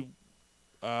actually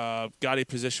got a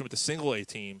position with the Single A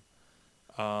team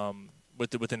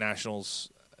with the Nationals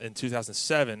in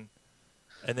 2007,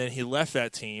 and then he left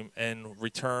that team and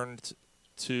returned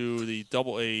to the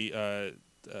Double A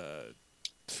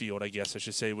field, I guess I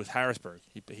should say, with Harrisburg.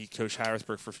 He coached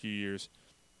Harrisburg for a few years,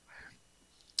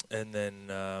 and then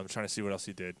I'm trying to see what else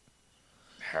he did.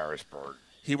 Harrisburg.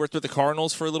 He worked with the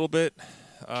Cardinals for a little bit.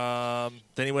 Then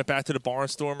he went back to the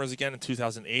Barnstormers again in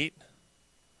 2008.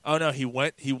 Oh no, he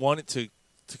wanted to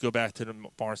go back to the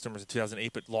Barnstormers in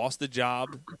 2008, but lost the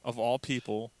job of all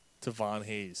people to Von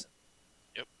Hayes.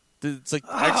 Yep. It's like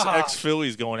ex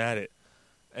Phillies going at it,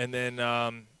 and then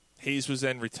Hayes was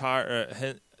then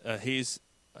retired. Hayes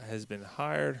has been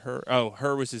hired.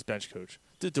 Herr was his bench coach.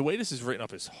 Dude, the way this is written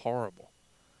up is horrible.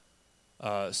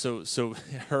 So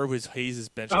Herr was Hayes'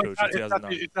 bench coach in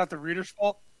 2009. It's not the reader's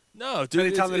fault. No,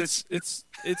 dude,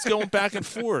 it's going back and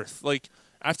forth. Like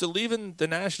after leaving the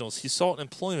Nationals, he sought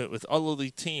employment with other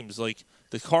league teams like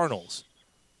the Cardinals,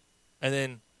 and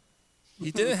then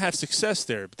he didn't have success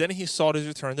there. But then he sought his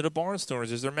return to the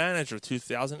Barnstormers as their manager in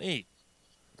 2008.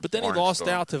 But then he lost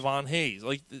out to Von Hayes.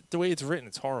 Like the way it's written,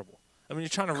 it's horrible. I mean, you're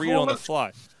trying to read it on the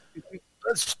fly.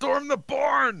 Let's storm the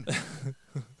barn.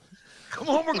 Come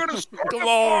on, we're going to storm the Come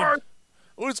barn. on.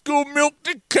 Let's go milk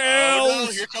the cows. Oh,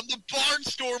 no, here come the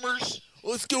Barnstormers.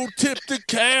 Let's go tip the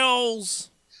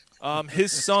cows.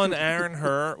 His son, Aaron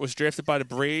Herr, was drafted by the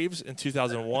Braves in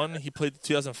 2001. He played the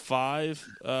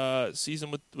 2005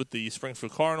 season with the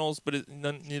Springfield Cardinals, but and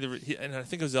I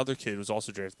think his other kid was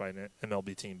also drafted by an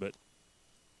MLB team. But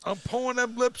I'm pulling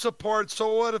them lips apart.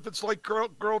 So what if it's like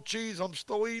grilled cheese? I'm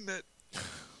still eating it.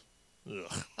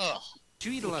 Ugh. Oh.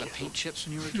 Did you eat a lot of paint chips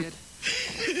when you were a kid?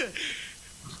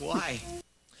 Why?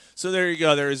 So there you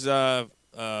go. There's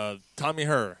Tommy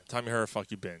Herr. Tommy Herr, fuck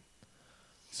you been.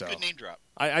 So Good name drop.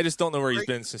 I just don't know where he's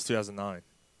been since 2009.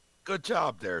 Good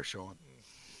job there, Sean.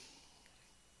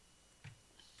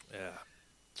 Yeah.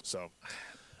 So.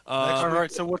 All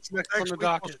right. So what's next on the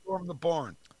docket? We'll storm the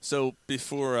barn. So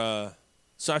before,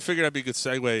 so I figured that'd be a good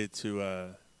segue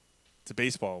to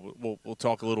baseball. We'll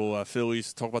talk a little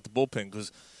Phillies. Talk about the bullpen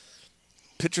because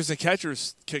pitchers and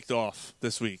catchers kicked off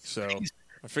this week. So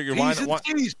I figured why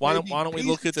don't we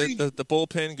look at the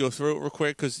bullpen, go through it real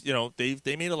quick because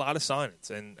they made a lot of signings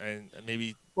and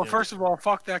maybe. Well, first of all,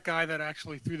 fuck that guy that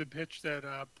actually threw the pitch that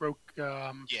broke. Finger.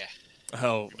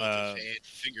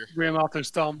 Ram out his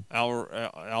thumb.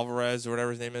 Alvarez or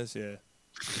whatever his name is. Yeah.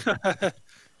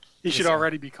 He should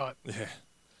already be cut. Yeah.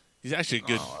 He's actually a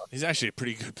good. He's actually a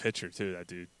pretty good pitcher too. That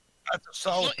dude. That's a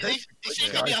solid. They say he's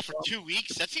gonna be out for 2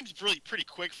 weeks. That seems pretty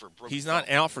quick for broken. He's not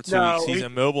out for 2 weeks. He's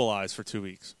immobilized for 2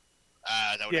 weeks.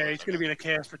 Yeah, he's going to be in a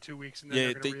cast for 2 weeks, and then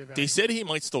they're going to reevaluate. They said he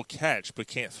might still catch, but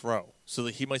can't throw. So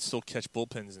that he might still catch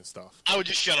bullpens and stuff. I would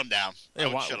just shut him down. Shut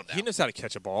him down. He knows how to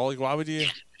catch a ball. Like, why would you?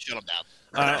 Yeah, shut him down.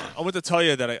 I want to tell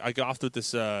you that I golfed with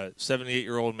this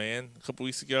 78-year-old man a couple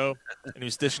weeks ago, and he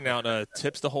was dishing out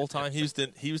tips the whole time. He was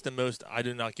the most I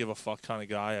do not give a fuck kind of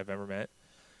guy I've ever met.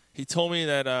 He told me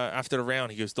that after the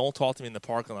round, he goes, "Don't talk to me in the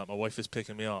parking lot. My wife is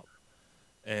picking me up."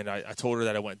 And I told her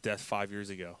that I went deaf 5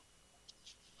 years ago.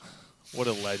 What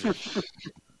a legend.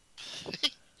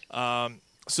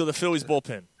 So the Phillies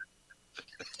bullpen,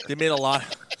 they made a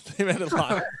lot. They made a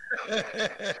lot. A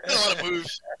lot of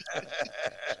moves.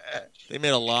 They made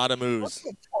a lot of moves.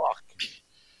 What the fuck?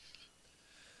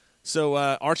 So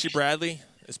Archie Bradley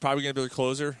is probably going to be the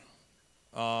closer.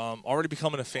 Already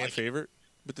becoming a fan favorite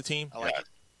with the team. I like it.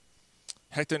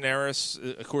 Hector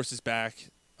Neris, of course, is back.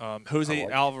 Jose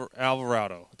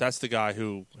Alvarado. That's the guy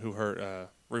who hurt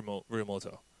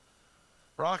Realmuto.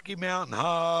 Rocky Mountain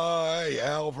High,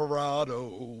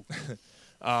 Alvarado.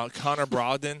 Connor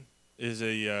Brogdon is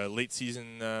a late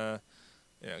season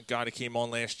a guy that came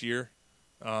on last year.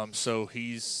 So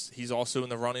he's also in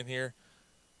the running here.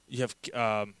 You have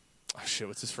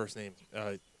what's his first name?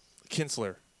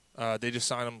 Kinsler. They just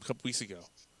signed him a couple weeks ago.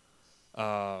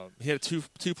 He had a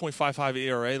 2.55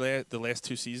 ERA the last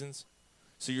 2 seasons.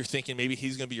 So you're thinking maybe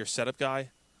he's going to be your setup guy.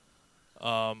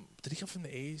 Did he come from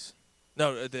the A's?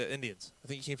 No, the Indians. I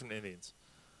think he came from the Indians.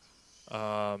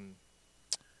 So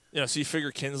you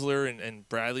figure Kinsler and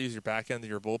Bradley is your back end of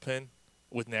your bullpen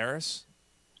with Neris.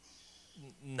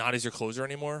 Not as your closer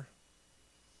anymore.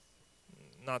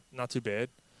 Not too bad.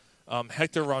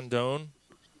 Hector Rondon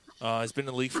has been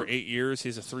in the league for 8 years. He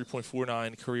has a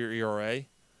 3.49 career ERA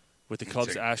with the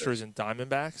Cubs, Astros, and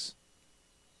Diamondbacks.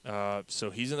 So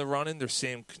he's in the running. There's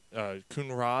Sam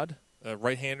Coonrod, a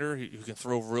right-hander who can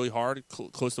throw really hard,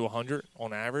 close to 100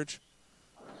 on average.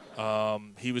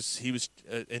 He was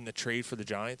in the trade for the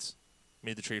Giants.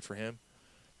 Made the trade for him.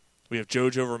 We have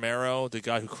Jojo Romero, the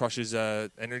guy who crushes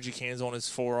energy cans on his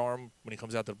forearm when he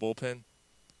comes out to the bullpen.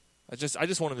 I just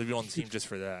want him to be on the team just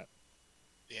for that.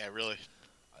 Yeah, really.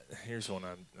 Here's one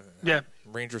on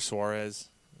Ranger Suarez.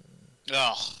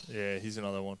 Oh. Yeah, he's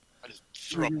another one. I just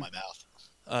threw up my mouth.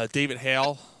 David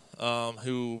Hale,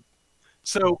 who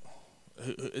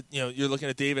you're looking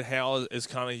at David Hale as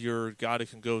kind of your guy that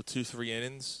can go 2-3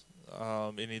 innings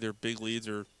in either big leads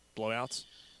or blowouts.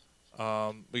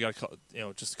 We got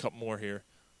just a couple more here.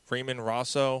 Raymond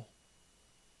Rosso,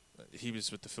 he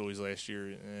was with the Phillies last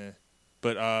year,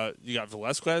 but you got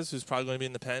Velasquez, who's probably going to be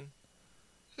in the pen.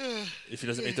 If he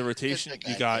doesn't make the rotation,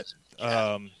 you got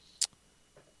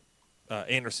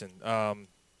Anderson, the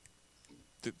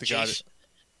guy that.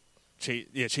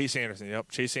 Chase Anderson. Yep,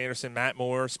 Chase Anderson, Matt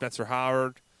Moore, Spencer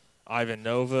Howard, Ivan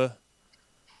Nova.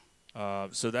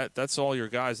 So that's all your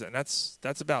guys, and that's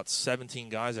about 17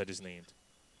 guys I just named.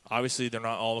 Obviously, they're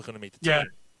not all going to make the team.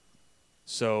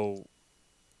 So,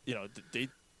 they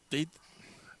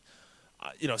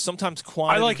sometimes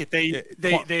quantity. I like it. They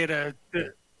had a.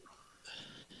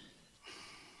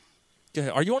 Go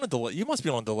ahead. Are you on a delay? You must be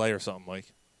on a delay or something,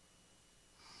 Mike.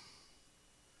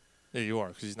 Yeah, you are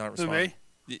because he's not responding.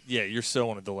 Yeah, you're so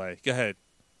on a delay. Go ahead.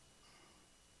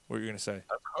 What are you going to say?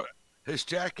 His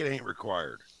jacket ain't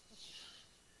required.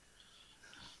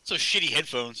 So shitty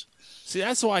headphones. See,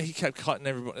 that's why he kept cutting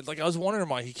everybody. Like, I was wondering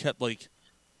why he kept,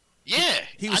 Yeah.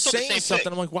 He was saying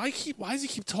something. I'm like, why does he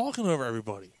keep talking over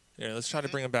everybody? Yeah, let's try to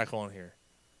bring him back on here.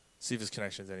 See if his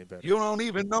connection's any better. You don't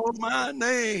even know my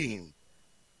name.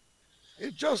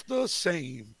 It's just the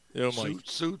same. Yo, Mike.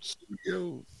 Suits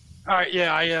you. All right,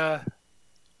 yeah,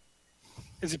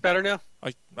 is it better now?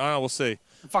 We'll see.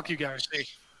 Fuck you, Gary.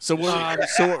 So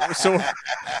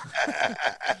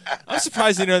I'm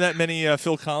surprised you know that many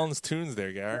Phil Collins tunes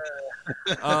there, Gary.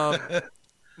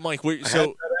 Mike,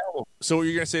 so what are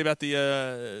you going to say about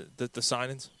the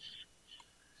signings?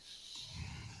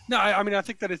 No, I mean I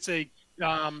think that it's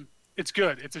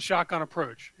good. It's a shotgun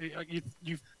approach. You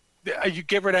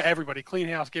get rid of everybody, clean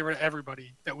house, get rid of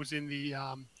everybody that was in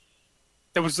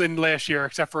last year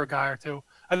except for a guy or two.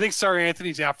 I think Sorry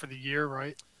Anthony's out for the year,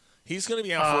 right? He's going to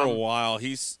be out for a while.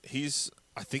 I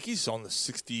think he's on the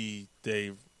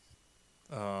 60-day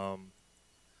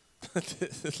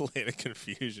Atlantic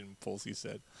confusion. Pulsey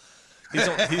said he's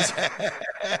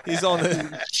on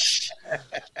the.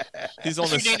 That's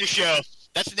the name of the show.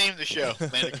 That's the name of the show.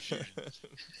 Atlantic confusion.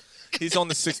 He's on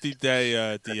the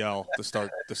 60-day DL to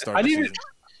start the season.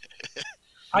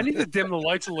 I need to dim the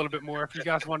lights a little bit more if you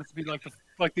guys want it to be like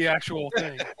the actual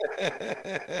thing,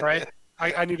 right?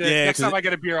 I need to next time I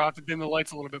get a beer, I'll have to dim the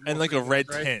lights a little bit more. And like a red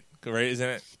tint, right? Isn't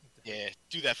it? Yeah,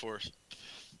 do that for us.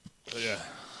 Yeah,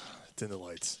 dim the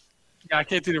lights. Yeah, I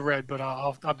can't do the red, but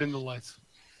I'll dim the lights.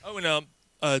 Oh, and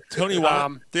Tony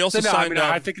Watt. They also signed.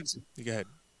 I think it's. You go ahead.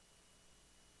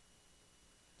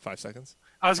 5 seconds.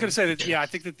 I was going to say that. Yeah, I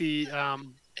think that the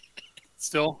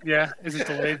still, yeah, is it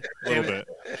delayed? A little bit.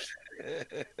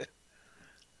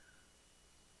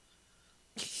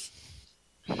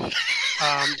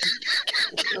 I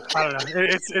don't know.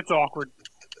 It's awkward.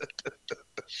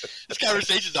 This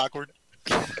conversation's awkward.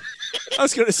 I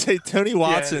was going to say Tony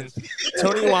Watson. Yeah,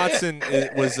 Tony Watson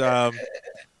was a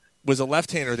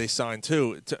left-hander they signed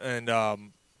too, and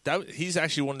he's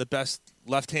actually one of the best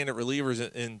left-handed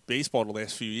relievers in baseball the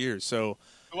last few years. So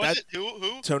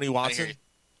Who? Tony Watson.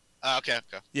 Okay.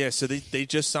 Yeah, so they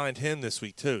just signed him this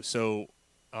week too. So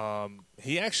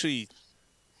he actually.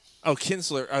 Oh,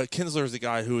 Kinsler. Kinsler is the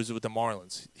guy who was with the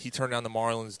Marlins. He turned down the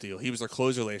Marlins deal. He was their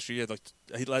closer last year.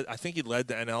 I think he led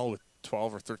the NL with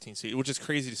 12 or 13 seasons, which is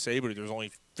crazy to say, but there was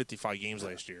only 55 games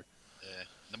last year. Yeah.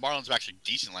 The Marlins were actually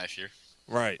decent last year.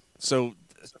 Right. So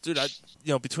dude,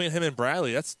 between him and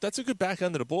Bradley, that's a good back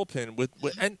end of the bullpen.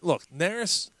 And look,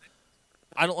 Neris,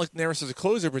 I don't like Neris as a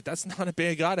closer, but that's not a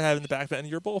bad guy to have in the back end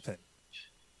of your bullpen.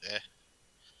 Yeah.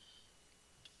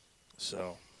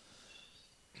 So,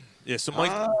 yeah. So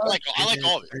Mike, I like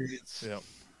all of it. Yeah.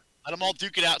 Let them all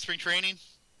duke it out spring training.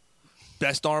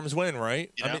 Best arms win,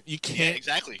 right? You know? I mean, you can't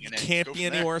exactly. You can't be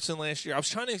any worse than last year. I was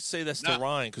trying to say this to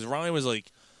Ryan because Ryan was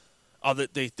like, "Oh, they're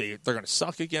going to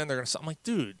suck again. They're going to suck." I'm like,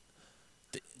 dude,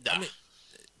 I mean,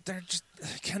 they're just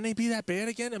can they be that bad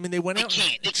again? I mean, they went out.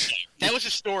 They can't. That was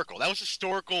historical.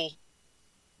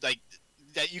 Like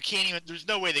that. You can't even. There's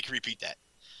no way they can repeat that.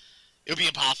 It would be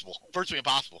impossible, virtually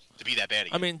impossible, to be that bad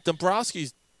again. I mean, Dombrowski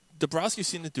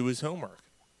seemed to do his homework.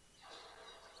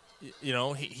 You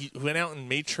know, he went out and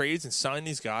made trades and signed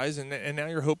these guys, and now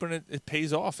you're hoping it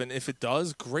pays off. And if it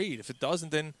does, great. If it doesn't,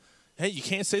 then, hey, you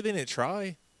can't say they didn't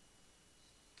try.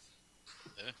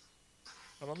 Yeah.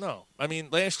 I don't know. I mean,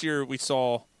 last year we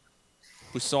saw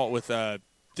it with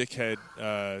dickhead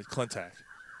Klentak.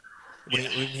 When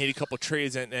he made a couple of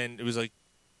trades, and it was like,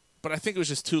 but I think it was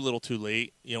just too little too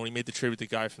late. You know, when he made the trade with the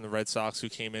guy from the Red Sox who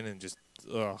came in and just,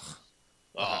 I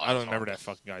don't remember that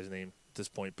fucking guy's name at this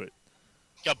point, but.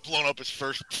 Got blown up his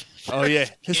first. Oh yeah,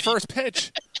 his first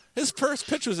pitch. His first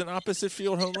pitch was an opposite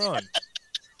field home run.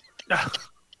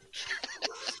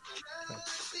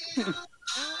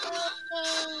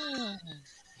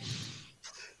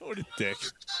 What a dick.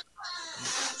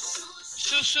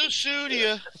 So to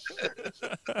you.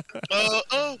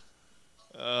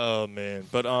 Oh man,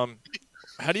 but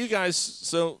how do you guys?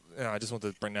 So I just want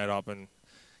to bring that up and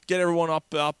get everyone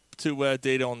up to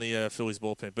date on the Phillies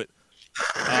bullpen, but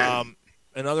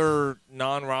another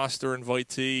non-roster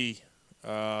invitee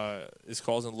is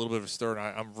causing a little bit of a stir,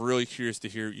 and I'm really curious to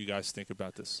hear what you guys think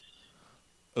about this.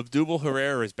 Odubel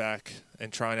Herrera is back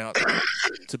and trying out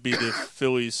to be the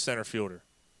Phillies center fielder.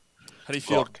 How do you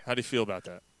feel? Look, how do you feel about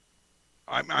that?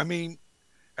 I mean,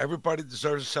 everybody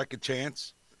deserves a second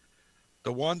chance.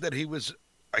 The one that he was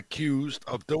accused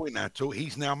of doing that to,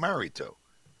 he's now married to.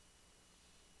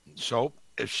 So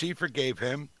if she forgave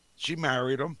him, she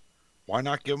married him. Why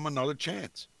not give him another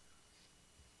chance?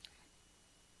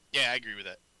 Yeah, I agree with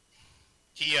that.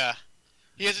 He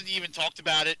hasn't even talked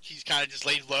about it. He's kind of just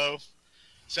laid low.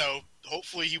 So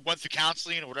hopefully he went through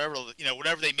counseling or whatever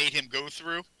they made him go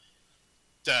through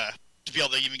to be able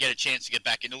to even get a chance to get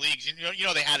back into leagues. You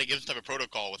know they had to give some type of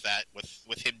protocol with that,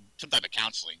 with him, some type of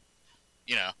counseling.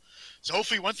 You know, so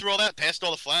hopefully he went through all that, passed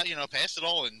all the passed it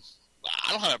all, and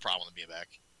I don't have a problem with him being back.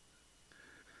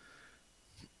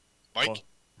 Mike,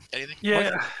 anything?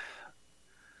 Yeah. Mike?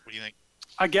 What do you think?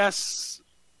 I guess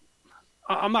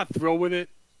I'm not thrilled with it,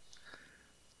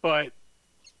 but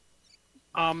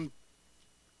I'm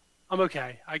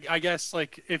okay. I guess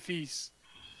like if he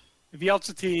helps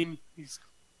the team, he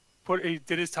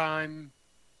did his time.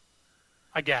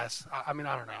 I guess. I mean,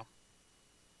 I don't know.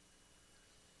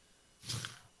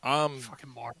 Fucking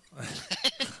Mark.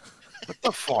 What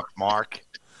the fuck, Mark?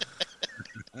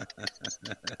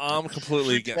 I'm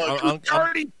completely against. I'm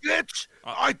dirty bitch.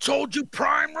 I told you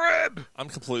prime rib. I'm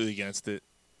completely against it.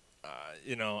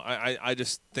 I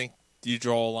just think you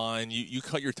draw a line. You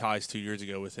cut your ties 2 years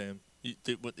ago with him.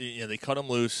 They cut him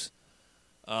loose.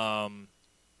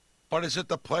 But is it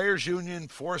the players' union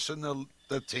forcing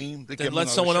the team to give him let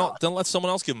someone shot? else? Then let someone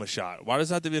else give him a shot. Why does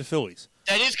that have to be the Phillies?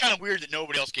 That is kind of weird that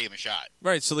nobody else gave him a shot.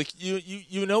 Right. So like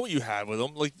you know what you have with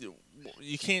him. Like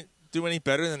you can't do any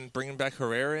better than bringing back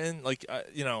Herrera in. Like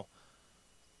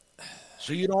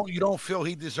So you don't feel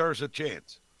he deserves a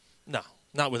chance? No,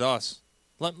 not with us.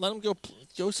 Let him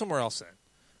go somewhere else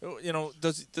then. You know,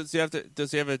 does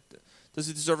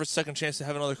he deserve a second chance to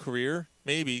have another career?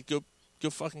 Maybe. Go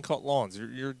fucking cut lawns.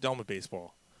 You're done with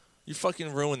baseball. You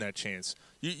fucking ruined that chance.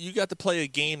 You got to play a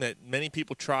game that many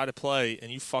people try to play,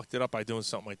 and you fucked it up by doing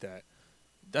something like that.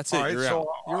 That's it. All right, You're so out.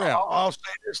 You're out. I'll say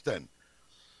this then.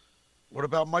 What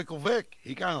about Michael Vick?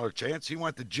 He got another chance. He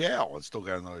went to jail and still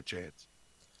got another chance.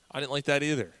 I didn't like that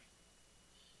either.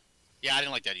 Yeah, I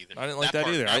didn't like that either. I didn't like that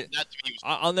either.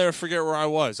 I'll never forget where I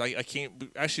was. I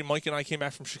came. Actually, Mike and I came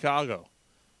back from Chicago,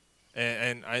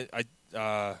 and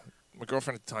my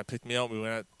girlfriend at the time picked me up. We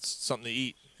went out something to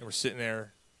eat, and we're sitting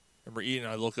there, and we're eating.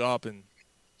 I look up, and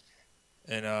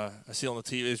I see on the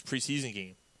TV, it's a preseason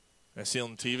game. And I see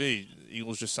on the TV,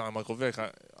 Eagles just signed Michael Vick.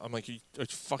 I'm like, are you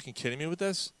fucking kidding me with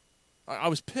this? I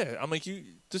was pissed. I'm like,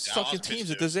 this fucking team's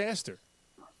a disaster.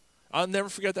 I'll never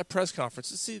forget that press conference.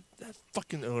 To see that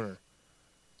fucking owner.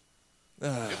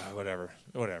 Whatever.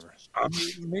 I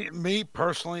mean, me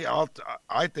personally,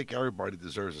 I think everybody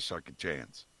deserves a second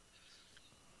chance.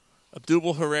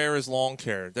 Odubel Herrera's lawn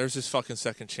care. There's his fucking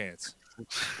second chance.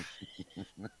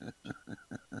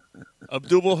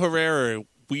 Abdul Herrera,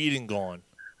 weed and gone.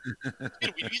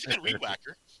 He's a good weed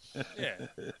whacker. Yeah.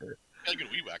 He's a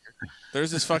good weed whacker.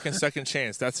 There's his fucking second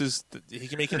chance. That's his. He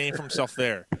can make a name for himself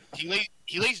there. He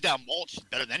lays down mulch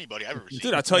better than anybody I've ever seen.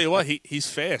 Dude, I'll tell you what. He's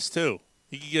fast too.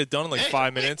 He can get it done in like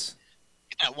 5 minutes.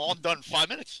 Get that lawn done in 5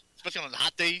 minutes, especially on the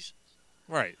hot days.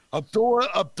 Right.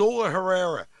 Abdullah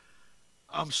Herrera.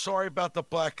 I'm sorry about the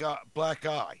black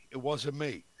eye. It wasn't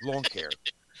me. Lawn care.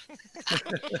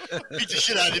 Beat the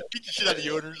shit out of the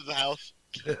owners of the house.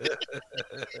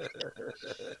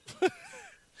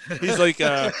 He's like,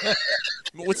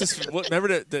 what's this? Remember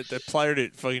the player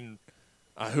that fucking,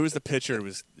 who was the pitcher? It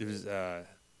was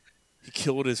he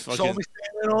killed his fucking. Saw me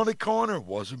standing on the corner.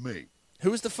 Wasn't me.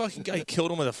 Who was the fucking guy? He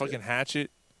killed him with a fucking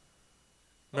hatchet.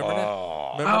 Remember that?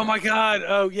 Oh my God!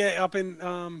 Oh yeah, up in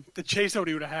the Chase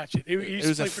Odie with a hatchet. It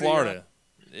was in Florida.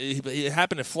 It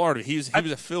happened in Florida. He was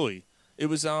a Philly. It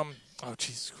was oh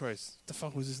Jesus Christ! What the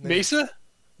fuck was his name? Mesa?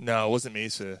 No, it wasn't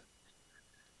Mesa.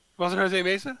 Wasn't Jose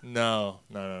Mesa? You No.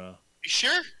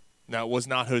 sure? No, it was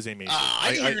not Jose Mesa.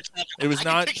 It was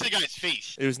not. Picture the guy's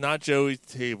face. It was not Joey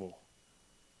Table.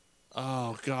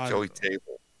 Oh God. Joey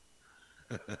Table.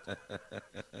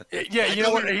 Yeah, you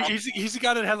know what? He's the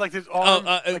guy that had like his arm,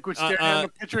 like was staring at the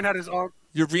picture and had his arm.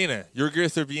 Urbina.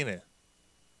 Urbina.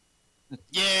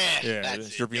 Yeah,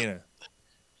 it's Urbina.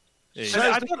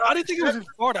 Yeah. I didn't think it was in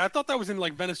Florida. I thought that was in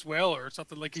like Venezuela or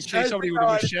something. Like he chased somebody with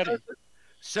a machete.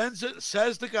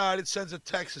 Says the guy that sends a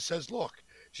text that says, "Look,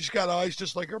 she's got eyes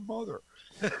just like her mother."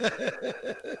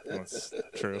 That's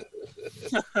true.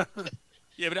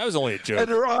 Yeah, but that was only a joke. And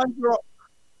her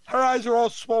eyes are all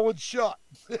swollen shut.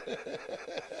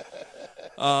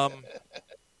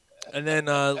 And then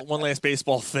one last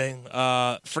baseball thing.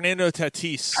 Fernando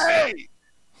Tatis. Hey,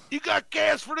 you got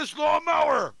gas for this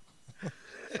lawnmower?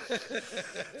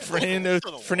 Fernando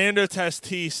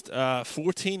Tatis,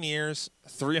 14 years,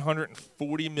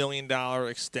 $340 million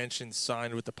extension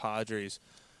signed with the Padres.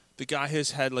 The guy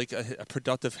has had like a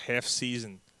productive half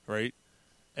season, right?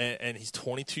 And he's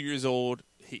 22 years old.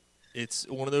 It's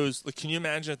one of those. Like, can you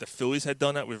imagine if the Phillies had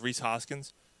done that with Rhys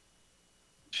Hoskins?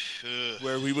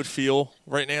 Where we would feel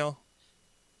right now?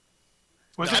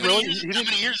 Was it really?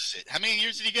 How many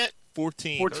years did he get?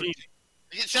 14.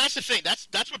 So that's the thing.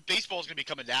 That's what baseball is going to be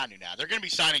coming down to now. They're going to be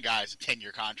signing guys to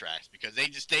 10-year contracts because they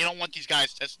don't want these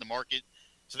guys testing the market.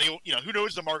 So who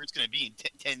knows the market's going to be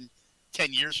in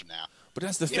 10 years from now. But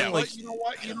that's the thing. Like, you know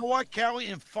what, Callie?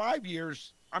 In 5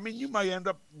 years, I mean, you might end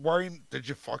up worrying, did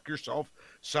you fuck yourself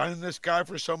signing this guy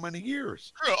for so many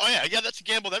years? True. Oh yeah, that's a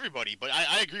gamble with everybody. But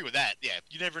I agree with that. Yeah,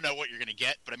 you never know what you're going to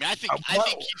get. But I mean, I think he's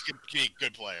going to be a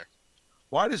good player.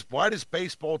 Why does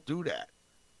baseball do that?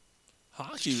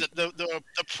 Hockey. The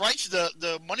price,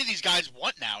 the money these guys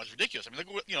want now is ridiculous. I mean,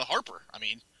 look at Harper. I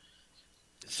mean,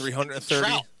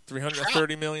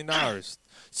 $330 million.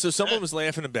 So someone was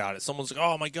laughing about it. Someone's like,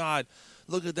 "Oh my God,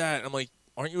 look at that!" And I'm like,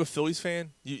 "Aren't you a Phillies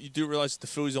fan? You do realize that the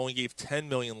Phillies only gave $10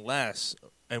 million less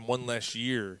and one less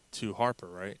year to Harper,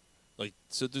 right? Like,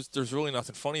 so there's really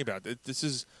nothing funny about it. This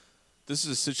is a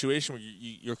situation where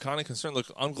you're kind of concerned.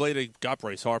 Look, I'm glad they got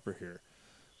Bryce Harper here,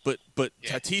 but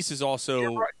Tatis is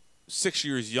also 6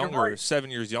 years younger, 7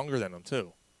 years younger than him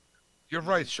too. You're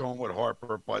right, Sean, with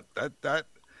Harper, but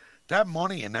that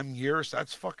money in them years,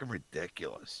 that's fucking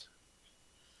ridiculous.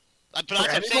 But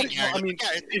I'm saying, Gary, I mean,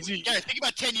 think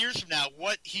about 10 years from now,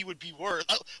 what he would be worth.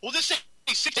 Well, just say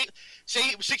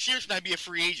it was 6 years from now, he'd be a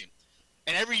free agent.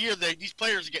 And every year, these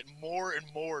players are getting more and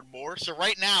more and more. So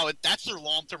right now, that's their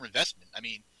long-term investment. I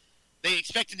mean, they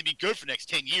expect him to be good for the next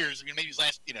 10 years. I mean, maybe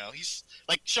he's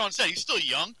like Sean said, he's still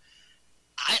young.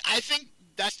 I think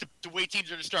that's the way teams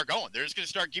are going to start going. They're just going to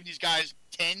start giving these guys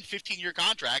 10, 15-year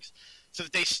contracts so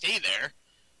that they stay there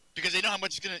because they know how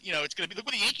much it's going to be. Look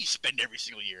what the Yankees spend every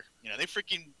single year.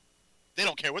 They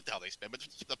don't care what the hell they spend, but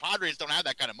the Padres don't have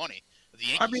that kind of money. The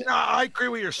Yankees, I mean, I agree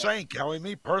with what you're saying, Kelly.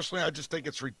 Me personally, I just think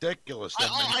it's ridiculous.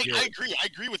 I agree. I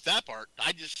agree with that part.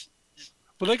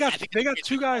 Well, they got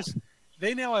two guys.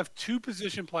 They now have two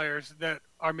position players that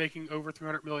are making over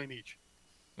 $300 million each.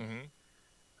 Mm-hmm.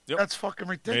 Yep. That's fucking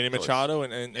ridiculous. Manny Machado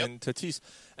and Tatis,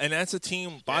 and that's a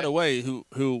team, by the way, who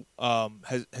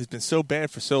has been so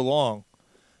bad for so long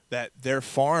that their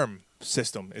farm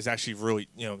system is actually really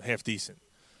half decent.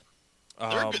 They're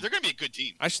going to be a good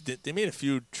team. Actually, they made a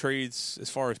few trades as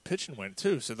far as pitching went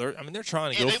too. So they're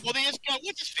trying to go. They just got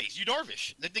what's his face, Yu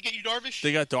Darvish. Did they get Yu Darvish?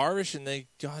 They got Darvish, and they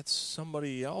got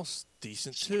somebody else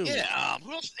decent too. Yeah,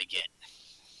 who else did they get?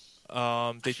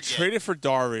 They traded for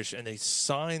Darvish and they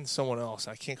signed someone else.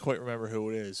 I can't quite remember who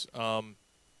it is.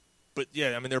 but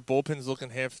yeah, I mean their bullpen's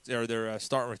looking or their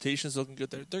starting rotation's looking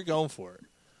good. They're going for it.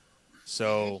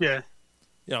 So yeah,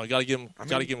 you know, got to give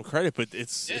them credit, but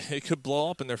it could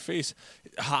blow up in their face.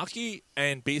 Hockey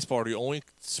and baseball are the only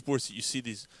sports that you see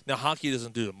these. Now hockey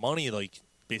doesn't do the money like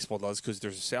baseball does because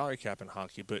there's a salary cap in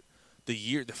hockey, but the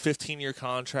 15-year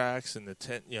contracts and the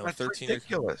 13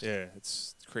 ridiculous. Yeah,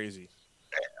 it's crazy.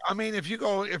 I mean, if you're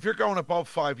going above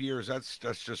 5 years, that's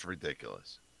just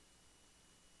ridiculous.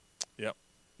 Yep.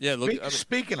 Yeah. Look.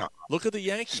 Look at the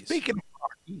Yankees. Speaking of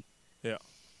hockey. Yeah.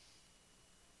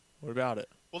 What about it?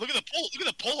 Well, look at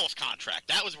the Pujols contract.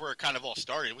 That was where it kind of all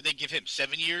started. Would they give him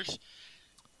 7 years?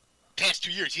 Past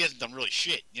 2 years, he hasn't done really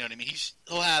shit. You know what I mean?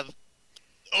 He'll have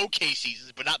okay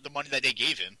seasons, but not the money that they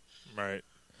gave him. Right.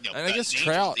 You know, and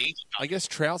I guess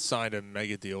Trout signed a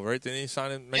mega deal, right? Didn't he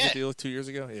sign a mega deal 2 years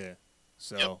ago? Yeah.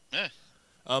 So.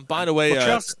 Yep. By the way,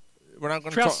 Trout's, we're not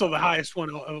going to. Trout's still the highest one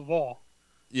of all.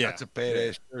 Yeah. That's a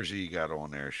badass jersey you got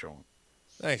on there, Sean.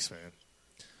 Thanks, man.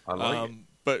 I like it.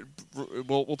 But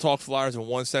we'll talk Flyers in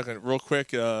 1 second. Real quick,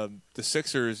 the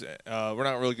Sixers, we're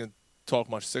not really going to talk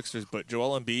much Sixers, but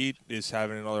Joel Embiid is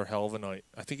having another hell of a night.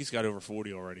 I think he's got over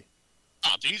 40 already.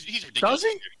 Oh, dude, he's ridiculous.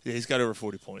 Does he? Yeah, he's got over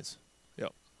 40 points.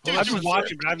 Yep. Dude, I've been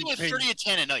watching, but I haven't doing paid. 30 and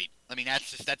 10 a night. I mean,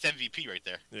 that's MVP right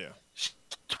there. Yeah.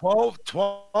 12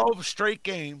 straight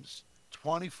games,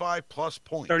 25-plus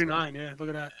points. 39, yeah. Look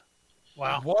at that.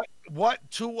 Wow. What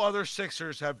two other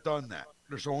Sixers have done that?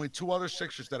 There's only two other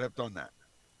Sixers that have done that.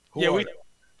 Who Yeah, are we they?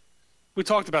 we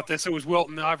talked about this. It was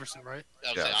Wilton and Iverson, right?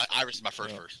 Iverson's my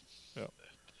first. Yep.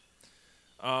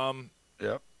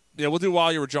 Yep. Yeah, we'll do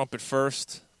while you were jumping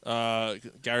first.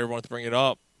 Gary wanted to bring it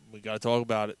up. We got to talk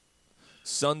about it.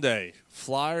 Sunday,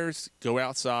 Flyers go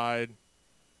outside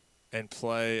and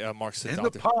play Mark said In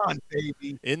the pond,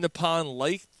 baby. In the pond,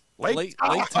 Lake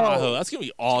Tahoe. Tahoe. That's going to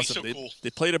be awesome. so cool. They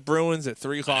play the Bruins at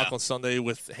 3 o'clock on Sunday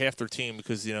with half their team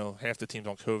because, half the team's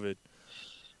on COVID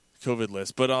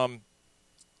list. But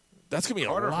that's going to be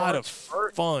a lot of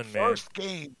fun, man. First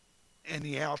game in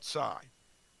the outside.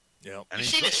 Yeah. You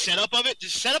see the setup of it? The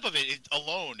setup of it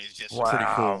alone is just pretty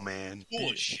cool, man.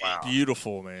 Cool as shit. Wow.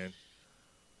 Beautiful, man.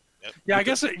 Yeah, I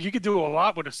guess you could do a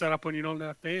lot with a setup when you don't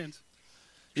have fans.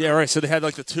 Yeah, right. So they had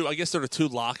like the two. I guess they're the two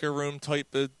locker room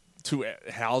type of two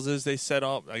houses they set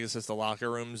up. I guess it's the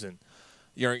locker rooms, and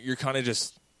you're kind of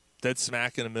just dead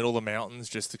smack in the middle of the mountains,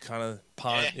 just to kind of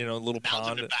pond, a little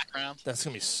pond. In the background. That's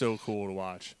gonna be so cool to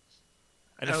watch.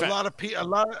 And a lot of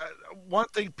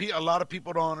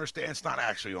people don't understand. It's not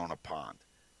actually on a pond,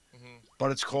 but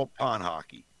it's called pond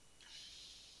hockey.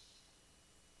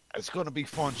 It's going to be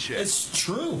fun shit. It's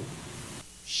true.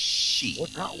 Shit.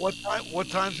 What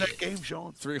time's that game,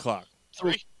 Sean? 3 o'clock.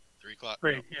 3 o'clock.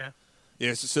 Great, yeah.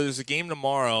 Yeah, so there's a game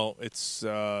tomorrow. It's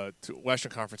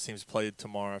Western Conference teams played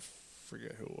tomorrow. I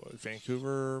forget who it was.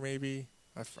 Vancouver, maybe.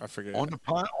 I forget. On the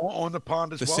pond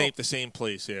as well. The same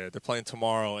place. Yeah, they're playing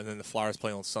tomorrow, and then the Flyers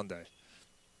play on Sunday.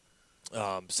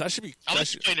 So that should be. I like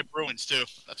playing the Bruins too.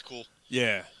 That's cool.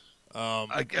 Yeah.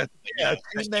 I guess. Yeah,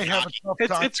 they have a tough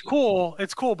time. It's cool.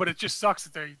 It's cool, but it just sucks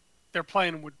that they're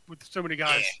playing with so many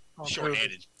guys. on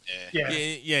Short-handed.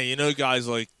 COVID. Yeah. Guys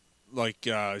like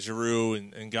Giroux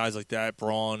and guys like that,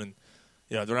 Braun, and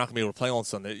they're not going to be able to play on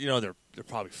Sunday. They're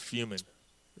probably fuming.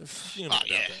 They're fuming about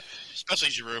that. Especially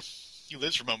Giroux. He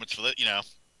lives for moments for that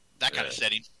kind of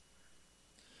setting.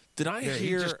 Did I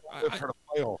hear? For the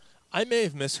playoff. I may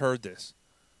have misheard this.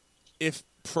 If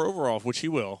Provorov, which he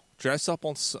will,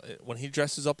 when he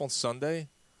dresses up on Sunday,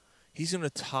 he's going to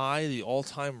tie the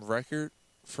all-time record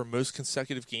for most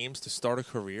consecutive games to start a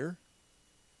career.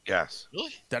 Yes.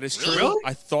 Really? That is true. Really?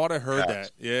 I thought I heard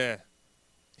that. Yeah.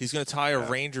 He's going to tie a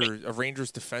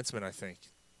Rangers defenseman, I think,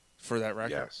 for that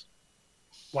record. Yes.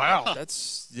 Wow.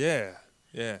 That's yeah.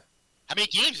 How many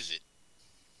games is it?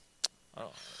 I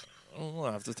don't know.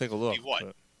 I have to take a look. What?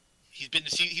 But... He's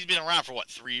been around for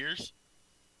 3 years?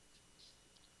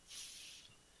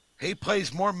 He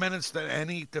plays more minutes than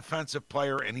any defensive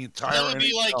player in the entire That would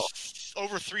be NHL. like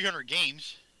over 300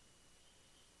 games.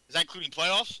 Is that including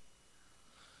playoffs?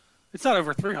 It's not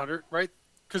over 300, right?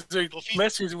 Because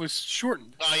last season was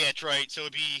shortened. Oh yeah, that's right. So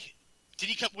it'd be.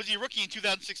 Was he a rookie in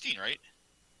 2016? Right.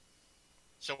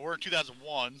 So we're in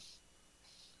 2001.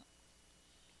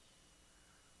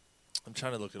 I'm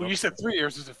trying to look it up. When you said 3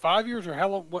 years, is it 5 years or how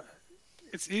long? What?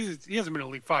 He hasn't been in the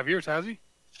league 5 years, has he?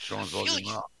 Sean's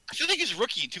I feel like he's a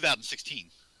rookie in 2016.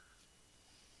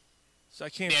 So I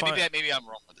can't find. Maybe I'm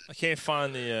wrong with it. I can't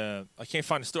find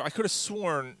the story. I could have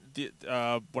sworn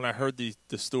when I heard the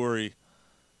story. You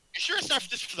sure it's not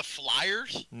just for the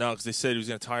Flyers? No, because they said he was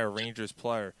going to tie a Rangers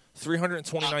player.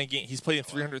 329 games. He's played in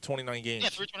 329 games. Yeah,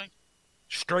 329.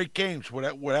 Straight games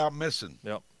without missing.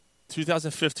 Yep.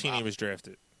 2015 he was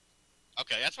drafted.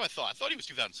 Okay, that's what I thought. I thought he was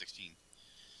 2016.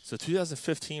 So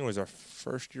 2015 was our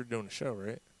first year doing the show,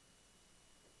 right?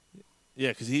 Yeah,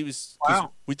 because he was.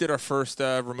 Wow. We did our first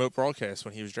remote broadcast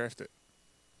when he was drafted.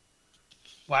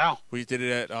 Wow. We did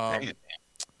it at.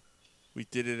 We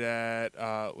did it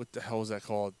at what the hell was that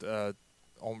called?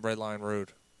 On Red Line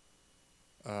Road.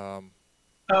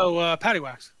 Patty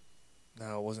Wax.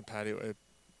 No, it wasn't Patty.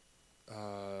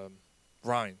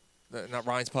 Ryan, not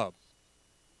Ryan's Pub.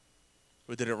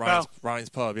 We did it at Ryan's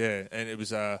Pub, yeah, and it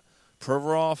was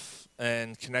Provorov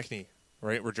and Konechny,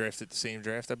 right? Were drafted the same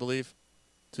draft, I believe,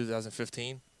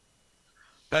 2015.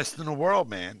 Best in the world,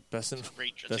 man. Best in That's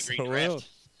a great the world.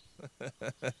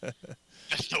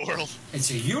 Best in the world.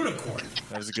 It's a unicorn.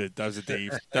 That was a good. That was a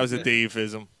Dave. That was a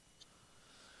Dave-ism.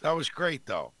 That was great,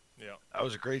 though. Yeah, that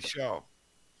was a great show.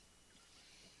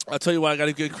 I'll tell you what. I got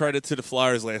to give credit to the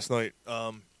Flyers last night.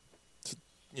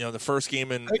 The first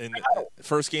game in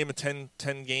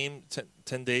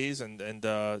 10 days and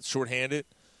shorthanded.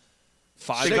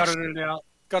 They got it out.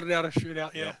 Got it out of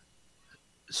shootout. Yeah.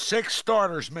 6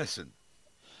 starters missing.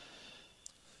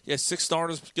 Yeah, 6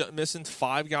 starters missing.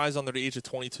 5 guys under the age of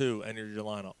 22 entered your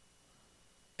lineup,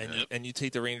 and you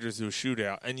take the Rangers to a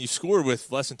shootout, and you scored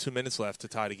with less than 2 minutes left to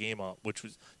tie the game up, which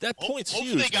was point's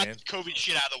hopefully huge, they got man. the COVID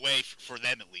shit out of the way for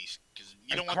them at least, because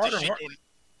you don't want Carter this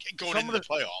shit going into the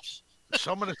playoffs.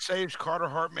 Some of the saves Carter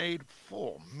Hart made.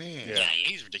 Oh man. Yeah,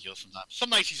 he's ridiculous sometimes. Some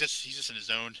nights he's just in his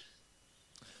zone.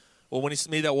 Well, when he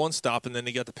made that one stop, and then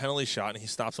he got the penalty shot, and he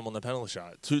stops him on the penalty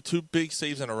shot. Two big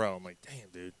saves in a row. I'm like, damn,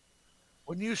 dude.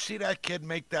 When you see that kid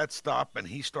make that stop and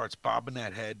he starts bobbing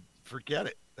that head, forget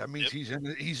it. That means he's in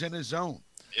his zone.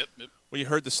 Yep. Well, you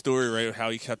heard the story, right? How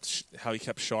he kept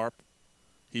sharp.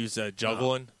 He was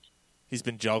juggling. He's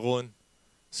been juggling.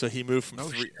 So he moved from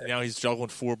 3. Shit. Now he's juggling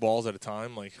 4 balls at a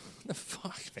time. Like, what the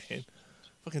fuck, man?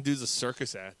 Fucking dude's a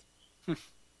circus act.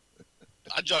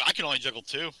 I can only juggle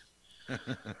 2.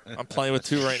 I'm playing with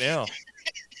 2 right now.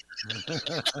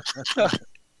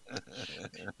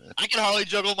 I can hardly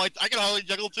juggle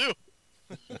 2.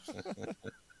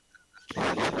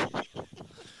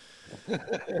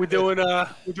 We're doing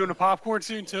a popcorn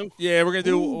soon too. Yeah, we're gonna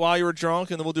do While You Were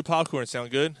Drunk, and then we'll do popcorn.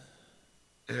 Sound good?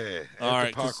 Yeah. All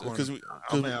right. Because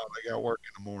I'm out. I got work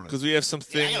in the morning. Because we have some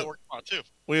things. I got work tomorrow too.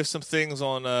 We have some things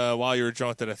on While You Were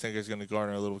Drunk that I think is going to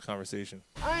garner a little conversation.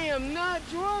 I am not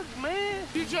drunk, man.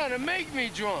 You're trying to make me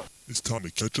drunk. It's time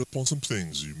to catch up on some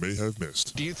things you may have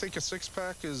missed. Do you think a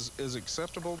 6-pack is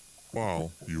acceptable?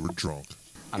 While you were drunk.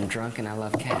 I'm drunk and I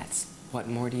love cats. What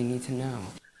more do you need to know?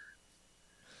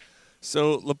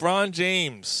 So LeBron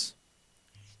James,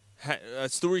 a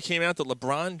story came out that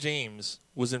LeBron James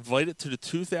was invited to the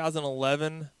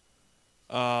 2011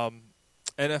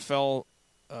 NFL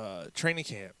training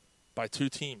camp by 2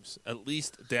 teams. At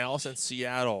least Dallas and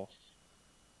Seattle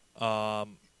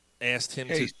asked him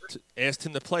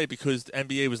to play because the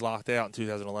NBA was locked out in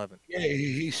 2011. Yeah,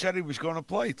 he said he was going to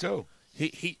play too.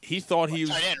 He thought he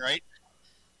was tight end, right?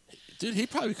 Dude, he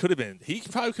probably could have been. He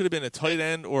probably could have been a tight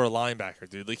end or a linebacker,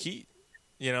 dude. Like he's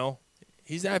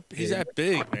that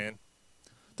big, man.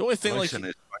 The only thing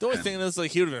is like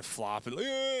he would have been flopping. Like,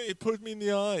 he put me in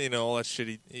the eye, all that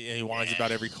shit. He whines about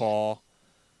every call.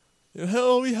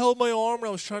 Hell, he held my arm when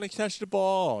I was trying to catch the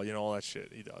ball. All that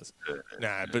shit he does.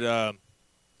 Nah, but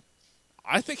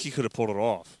I think he could have pulled it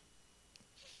off.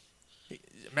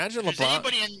 Imagine If LeBron. there's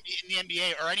anybody in the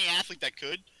NBA or any athlete that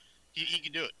could, he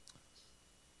could do it.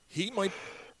 He might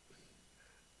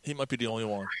be the only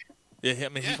one. Yeah, he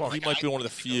might be one of the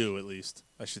few, at least,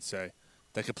 I should say,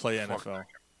 that could play NFL.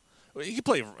 He could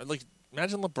play, like,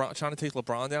 imagine LeBron trying to take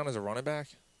LeBron down as a running back.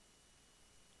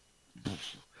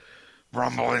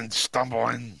 Rumbling,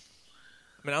 stumbling.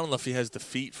 I mean, I don't know if he has the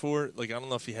feet for it. Like, I don't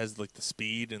know if he has, like, the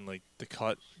speed and, like, the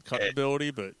cut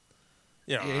ability, but,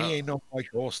 he ain't no Mike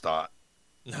Olstott.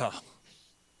 No.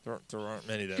 There aren't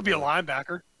many that He could be a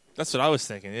linebacker. That's what I was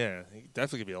thinking, yeah. He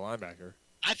definitely could be a linebacker.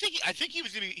 I think he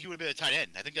would have been a tight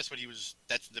end. I think that's what he was.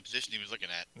 That's the position he was looking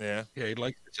at. Yeah. Yeah, he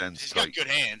likes his ends. He's got good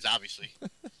hands, obviously.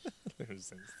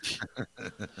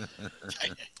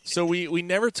 So we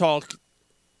never talk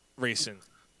racing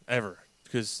ever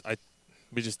because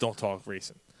we just don't talk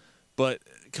racing. But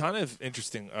kind of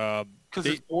interesting. Because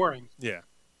it's boring. Yeah.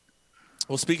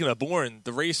 Well, speaking of boring,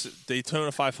 the race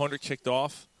Daytona 500 kicked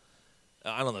off.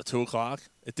 I don't know, 2 o'clock.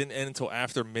 It didn't end until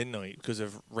after midnight because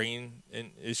of rain and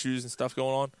issues and stuff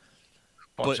going on.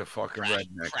 Bunch of fucking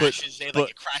rednecks. Crashes. They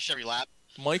like crash every lap.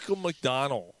 Michael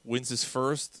McDonald wins his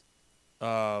first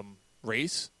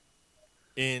race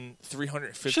in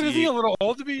 350. Shouldn't he be a little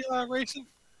old to be racing?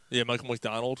 Yeah, Michael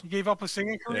McDonald. He gave up a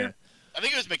singing career? Yeah. I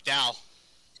think it was McDowell.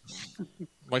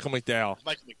 Michael McDowell.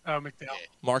 McDowell.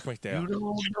 Mark McDowell. You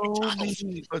don't know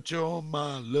me, but you're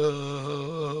my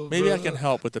love. Maybe I can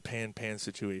help with the pan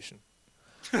situation.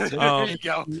 There you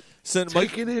go. So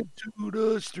Taking it to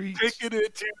the streets. Taking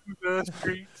it to the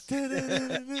streets.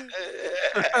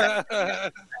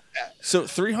 So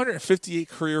 358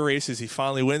 career races, he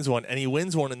finally wins one, and he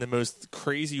wins one in the most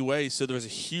crazy way. So there was a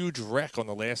huge wreck on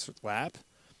the last lap,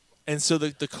 and so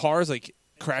the cars like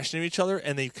crashed into each other,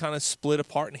 and they kind of split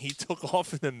apart, and he took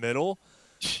off in the middle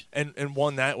and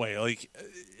won that way. Like,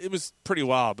 it was pretty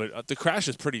wild, but the crash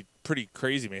is pretty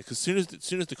crazy, man, because as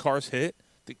soon as the cars hit,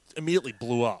 they immediately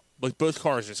blew up. Like, both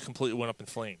cars just completely went up in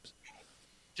flames.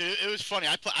 Dude, it was funny.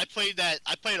 I played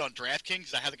it on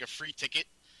DraftKings. I had like a free ticket.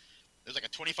 It was like a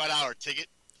 $25 ticket.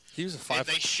 He was a And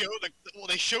they show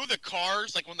the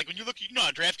cars like when you look, you know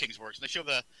how DraftKings works. And they show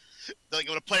the like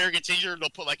when a player gets injured, they'll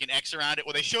put like an X around it.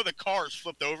 Well, they show the cars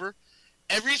flipped over.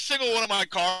 Every single one of my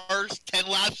cars, 10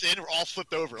 laps in, were all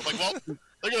flipped over. I'm like, well,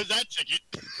 there goes that ticket.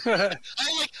 I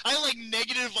had like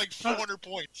negative like 400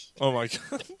 points. Oh my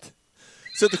god!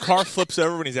 So the car flips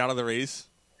over when he's out of the race.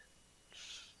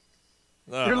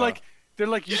 They're like you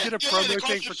did a promo the car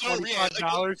thing for flips over,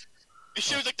 $25. It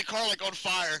shows like the car like on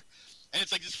fire, and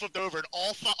it's like just flipped over, and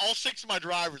all 6 of my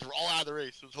drivers were all out of the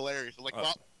race. It was hilarious. I'm like,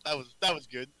 well, that was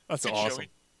good. That's good awesome. showing.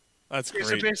 That's great.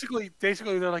 So basically,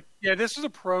 they're like, yeah, this is a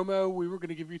promo. We were going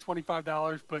to give you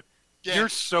 $25, but you're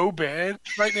so bad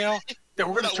right now that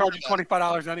we're going to charge you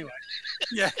 $25 anyway.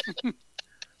 Yeah.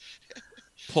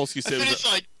 Polsky said, I finished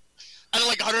like out of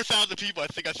like 100,000 people. I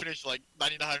think I finished like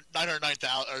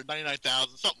 909,000 or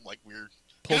 99,000, something like weird.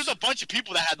 There's a bunch of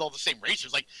people that had all the same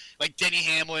racers, like Denny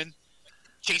Hamlin,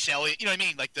 Chase Elliott. You know what I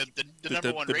mean? Like the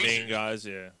number one racers. The main guys,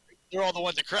 yeah. They're all the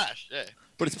ones that crashed. Yeah.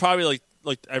 But it's probably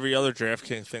like every other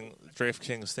DraftKings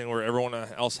thing where everyone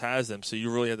else has them. So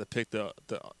you really had to pick the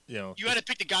you know. You had to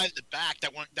pick the guys at the back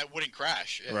that wouldn't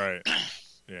crash. Yeah. Right.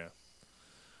 Yeah.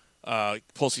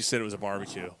 Polsky said it was a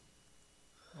barbecue,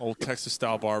 old Texas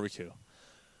style barbecue.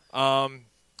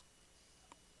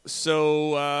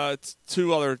 So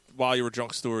two other while you were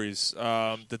drunk stories.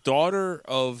 The daughter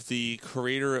of the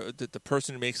creator, the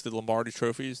person who makes the Lombardi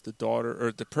trophies,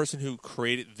 the person who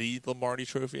created the Lombardi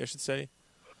trophy, I should say.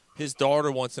 His daughter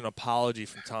wants an apology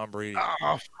from Tom Brady.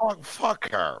 Oh,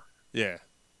 fuck her. Yeah,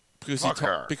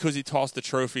 because he tossed the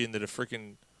trophy into the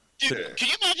freaking. Dude, can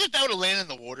you imagine if that would have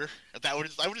landed in the water? If I would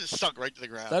have just sunk right to the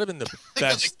ground. That'd have been the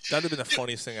best. That'd have been the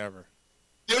funniest thing ever.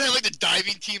 They would have like the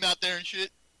diving team out there and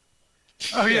shit.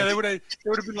 Oh yeah, they would have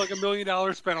been like $1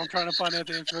 million spent on trying to find that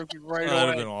damn trophy right away. That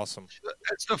would have been awesome.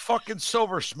 It's the fucking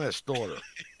Silversmith's daughter.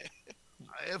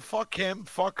 Fuck him,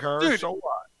 fuck her. Dude. So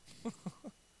what?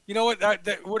 You know what?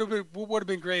 That would have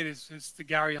been great. Is the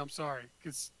Gary? I'm sorry,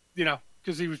 because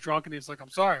he was drunk and he's like, I'm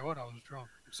sorry. What? I was drunk.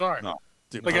 I'm sorry. No.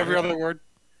 Dude, like every other word.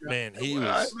 Man, he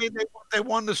was. I mean, they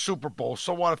won the Super Bowl.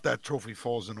 So what if that trophy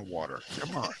falls in the water?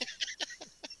 Come on.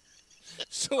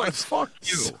 So like, fuck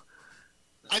you.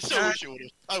 I still wish it would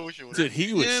have. I wish it would have. Dude,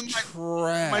 he was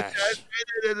trash.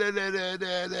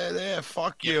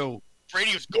 Fuck you.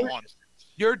 Brady was gone.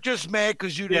 You're just mad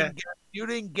because you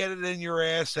didn't get it in your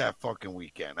ass that fucking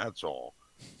weekend. That's all.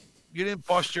 You didn't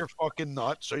bust your fucking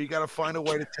nut, so you got to find a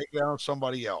way to take it out on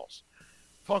somebody else.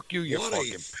 Fuck you, you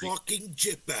fucking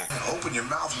jitbag. Open your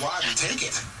mouth wide and take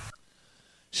it.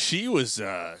 She was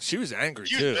angry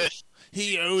too.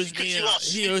 He owes me.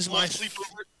 He owes my.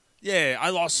 Yeah, I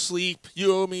lost sleep.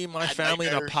 You owe me, my family,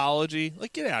 an apology.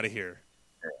 Like, get out of here.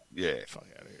 Yeah. Fuck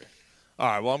out of here. All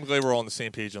right. Well, I'm glad we're all on the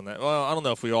same page on that. Well, I don't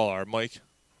know if we all are. Mike,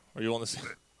 are you on the same?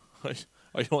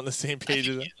 Are you on the same page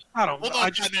as that? I don't know.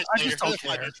 I just don't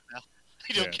care.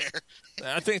 I don't care.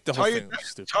 I think the whole thing was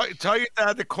stupid. Tell your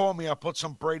dad to call me. I'll put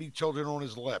some Brady children on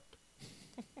his lip.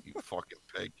 You fucking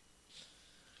pig.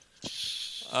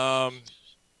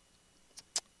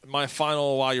 My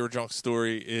final while you were drunk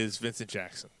story is Vincent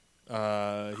Jackson.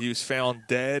 He was found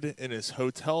dead in his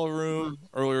hotel room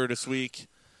earlier this week.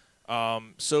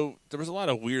 So there was a lot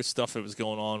of weird stuff that was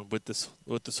going on with this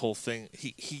whole thing.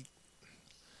 He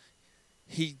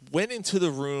went into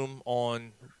the room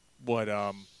on what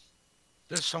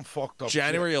there's some fucked up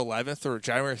January shit. 11th or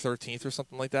January 13th or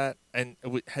something like that, and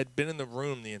had been in the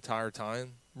room the entire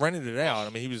time, rented it out. I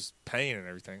mean, he was paying and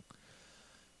everything.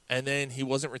 And then he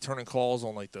wasn't returning calls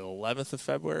on like the 11th of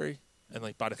February, and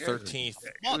like by the 13th,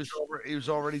 he was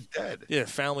already dead. Yeah,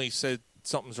 family said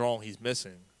something's wrong. He's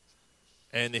missing,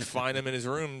 and they find him in his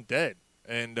room dead.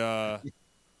 And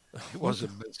he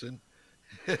wasn't missing.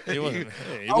 He wasn't.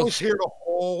 I was here the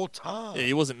whole time. Yeah,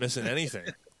 he wasn't missing anything.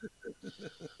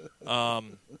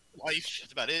 Life.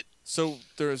 That's about it. So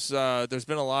there's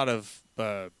been a lot of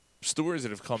stories that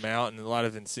have come out and a lot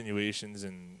of insinuations,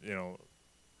 and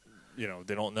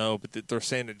they don't know, but they're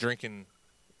saying that drinking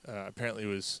apparently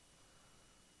was.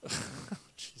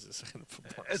 Jesus, I gotta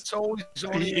put Mark. It's always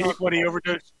what he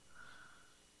overdosed.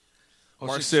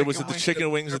 Mark said, was it the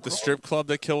chicken wings at the strip club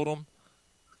that killed him?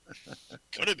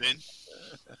 Could have been.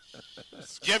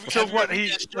 So what?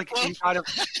 He died of.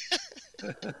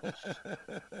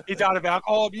 He died of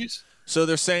alcohol abuse. So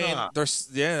they're saying,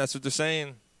 that's what they're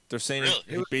saying. They're saying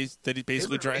that he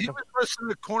basically drank them. He was listening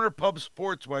to Corner Pub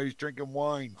Sports while he was drinking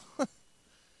wine.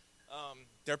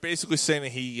 They're basically saying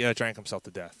that he drank himself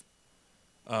to death,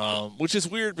 which is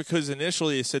weird because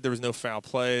initially they said there was no foul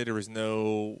play, there was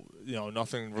no,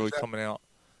 nothing really coming out.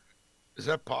 Is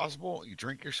that possible? You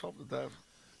drink yourself to death?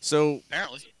 So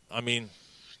apparently, I mean,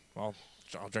 well,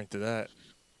 I'll drink to that.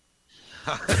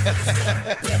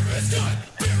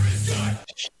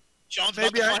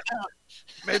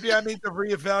 Maybe I need to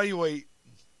reevaluate.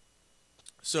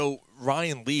 So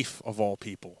Ryan Leaf, of all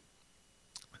people,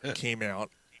 came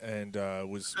out and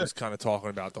was kind of talking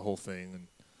about the whole thing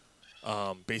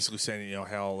and basically saying,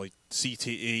 how like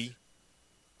CTE,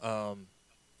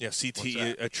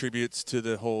 CTE attributes to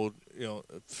the whole,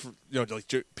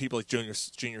 like people like Junior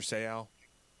Seau,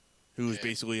 who was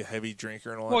basically a heavy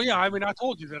drinker and all that. Well, yeah, I mean, I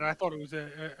told you that. I thought it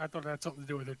had something to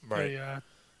do with it. Right.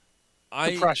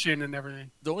 Depression and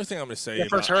everything. The only thing I'm going to say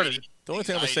The only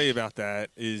thing I'm going to say about that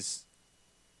is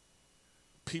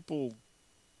people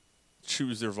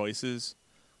choose their vices.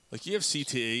 Like, you have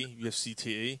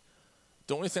CTE.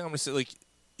 The only thing I'm going to say, like,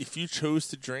 if you chose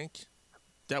to drink,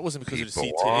 that wasn't because of the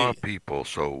People CTE. are people,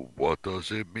 so what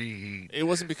does it mean? It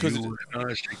wasn't because you and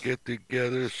I should get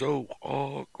together so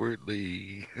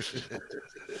awkwardly.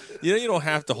 You don't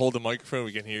have to hold the microphone.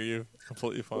 We can hear you. It's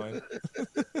completely fine.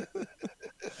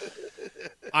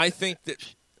 I think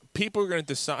that people are going to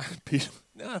decide.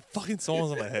 Fucking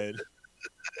songs in my head.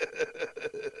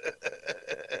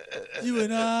 You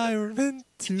and I were meant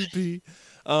to be.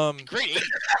 Great.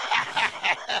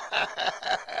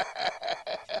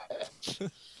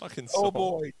 Fucking song. Oh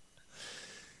boy.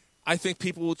 I think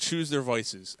people will choose their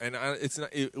vices, and it's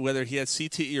not whether he had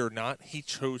CTE or not. He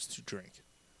chose to drink.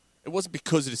 It wasn't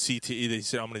because of the CTE that he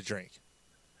said, "I'm going to drink."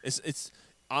 It's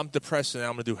I'm depressed and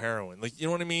I'm going to do heroin. Like, you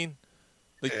know what I mean?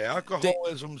 Like,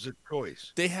 alcoholism's a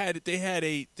choice. They had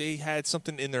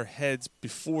something in their heads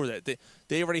before that.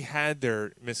 They already had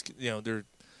their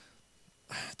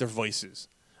vices.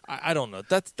 I don't know.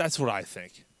 That's what I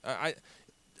think.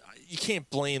 You can't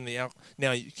blame the alcohol.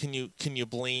 Now, can you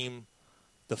blame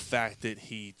the fact that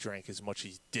he drank as much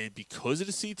as he did because of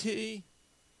the CTE?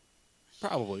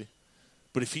 Probably.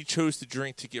 But if he chose to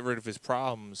drink to get rid of his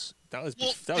problems, that was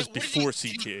before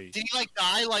CTE. Did he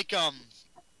die like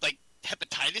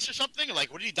hepatitis or something? Or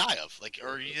what did he die of?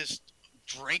 Or he just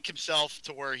drank himself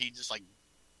to where he just like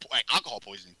alcohol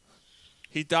poisoning?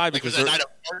 He died because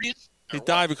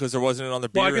because there wasn't it on the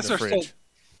beer in the fridge.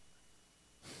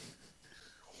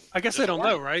 I guess they don't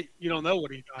know, right? You don't know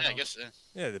what he died. Yeah, I guess.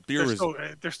 Yeah, the beer was.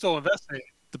 They're still investigating.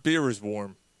 The beer was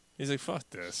warm. He's like, "Fuck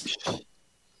this."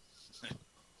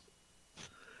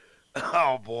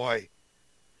 Oh boy.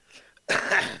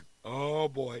 Oh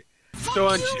boy. So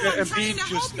Embiid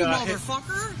just hit,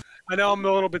 I know I'm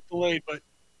a little bit delayed, but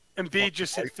Embiid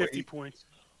just hit 50 points.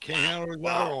 Can't handle it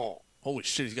at all. Holy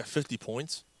shit, he's got 50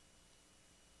 points?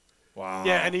 Wow.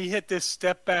 Yeah, and he hit this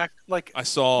step back, I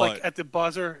saw it. at the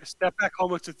buzzer, step back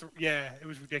almost to yeah, it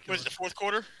was ridiculous. Was it the fourth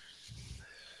quarter?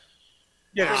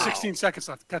 Yeah, there's 16 seconds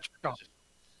left to catch the call.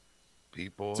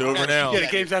 People. It's over now. Yeah, the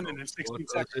game's ending in 16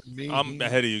 seconds. I'm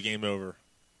ahead of you. Game over.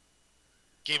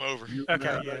 Game over.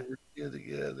 Okay, yeah.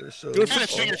 Together, so I kind of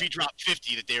figured if he dropped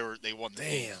 50 that they won the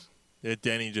game. Yeah,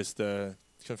 Denny just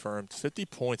confirmed 50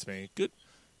 points, man. Good.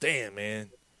 Damn,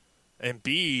 man.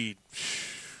 Embiid.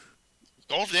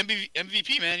 Going for the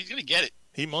MVP, man. He's gonna get it.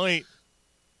 He might.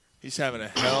 He's having a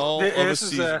hell of a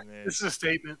season, man. This is a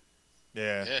statement.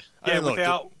 Yeah. Yeah, look,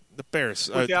 without the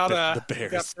Bears. Without the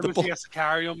Bears. the Bulls, he has to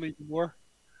carry them even more.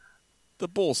 The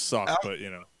Bulls suck, but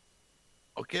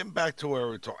Oh, getting back to where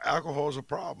we're talking, alcohol is a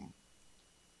problem.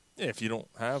 Yeah, if you don't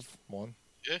have one.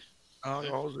 Yeah.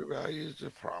 Alcohol is a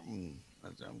problem.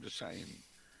 I'm just saying.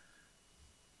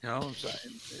 You know what I'm saying?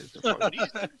 It's a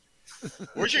problem.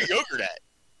 Where's your yogurt at?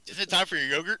 Isn't it time for your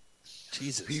yogurt?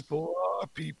 Jesus. People are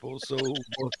people, so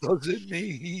what does it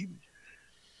mean?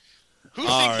 Who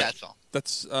sings that song?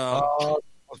 That's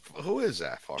who is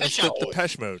that? That's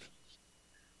Depeche Mode.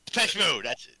 Depeche Mode,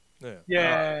 that's it.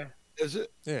 Yeah. Is it?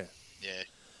 Yeah. Yeah.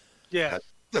 Yeah.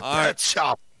 The Pet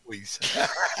Shop Boys.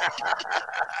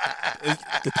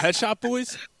 The Pet Shop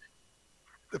Boys?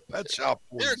 The Pet Shop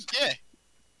Boys. Yeah.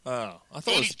 Oh, I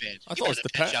thought it was. 80s band. I You thought it was know the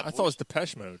Pet Depeche. Shop I thought it was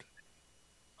Depeche Mode.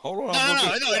 Hold on.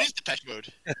 No, it is Depeche Mode.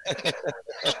 I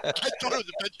thought it was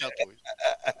the Pet Shop Boys.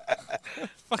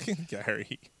 Fucking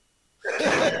Gary.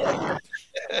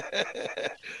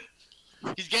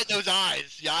 He's getting those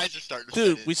eyes. The eyes are starting to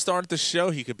Dude, fit we started the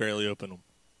show. He could barely open them.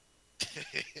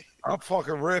 I'm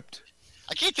fucking ripped.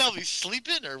 I can't tell if he's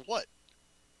sleeping or what.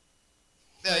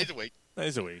 No, he's awake.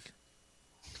 He's awake.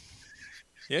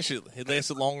 Yeah, he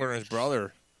lasted longer than his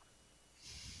brother.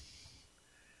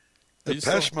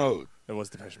 Depeche Mode. It was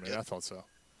Depeche Mode. I thought so.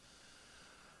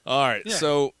 All right, Yeah.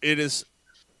 so it is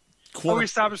We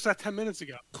established that 10 minutes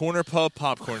ago. Corner Pub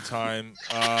popcorn time.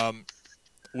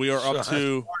 We are up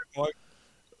to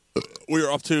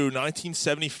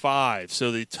 1975.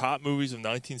 So the top movies of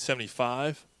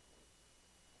 1975.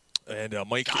 And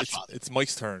Mike, it's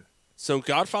Mike's turn. So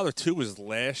Godfather 2 was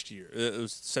last year. It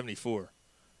was 74.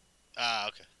 Ah,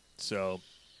 okay. So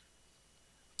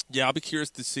yeah, I'll be curious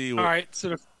to see what All right, so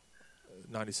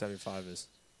 1975 is.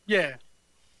 yeah,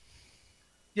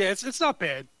 it's not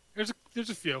bad. There's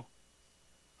a few.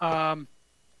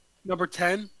 Number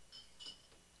 10,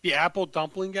 The Apple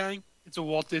Dumpling Gang. It's a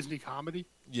Walt Disney comedy.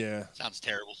 Yeah. Sounds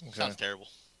terrible. Okay. Sounds terrible.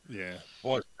 Yeah.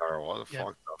 What's terrible? What the Yeah.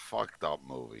 fucked up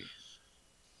movie?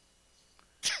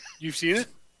 You've seen it?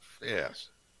 Yes.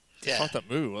 Yeah. Fuck that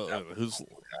movie. Who's He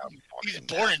was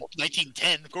born in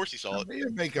 1910. Of course he saw it. You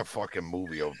make a fucking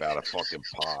movie about a fucking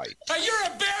pie. Hey,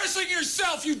 you're embarrassing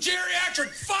yourself, you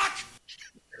geriatric fuck!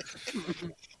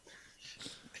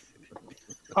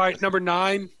 All right, number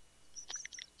 9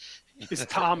 is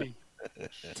Tommy.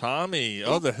 Tommy?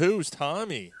 Oh, the Who's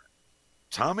Tommy?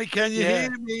 Tommy, can you Yeah.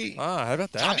 hear me? Ah, how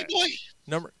about that? Tommy Boy.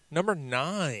 Number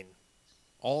 9.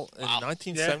 All in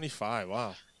 1975.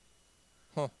 Wow.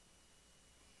 Huh.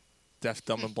 Deaf,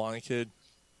 dumb, and blind kid.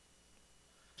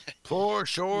 Poor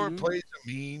Shore plays a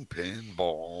mean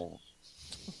pinball.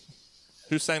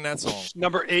 Who sang that song?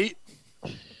 Number 8.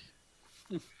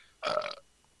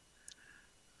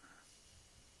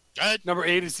 Number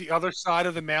 8 is The Other Side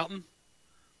of the Mountain.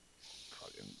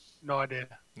 No idea.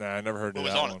 Nah, I never heard of What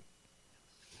was that on one.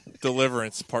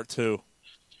 Deliverance, Part 2.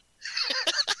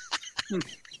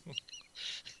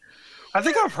 I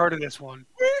think I've heard of this one.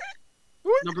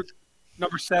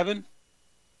 Number 7,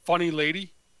 Funny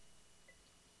Lady.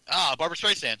 Ah, Barbara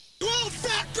Streisand. You old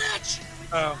fat bitch!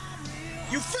 Oh,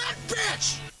 You fat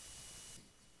bitch!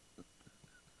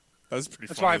 That was pretty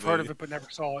that's funny. why I've heard lady. of it, but never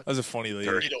saw it. That was a funny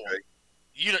lady.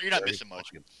 You're not missing much.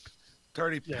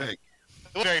 Dirty Yeah. pig.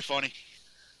 It was very funny.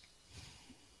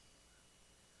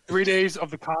 3 Days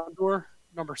of the Condor.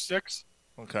 Number 6.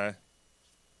 Okay.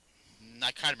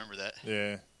 I kind of remember that.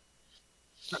 Yeah.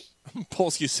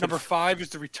 Polsky said Number 5 is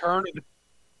the Return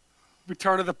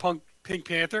of the Pink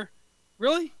Panther.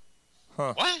 Really?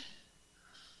 Huh. What?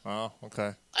 Oh,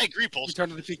 okay. I agree, Pulse.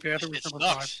 Return of the Pink Panther was It number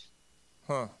sucks.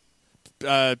 5.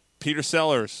 Huh. Peter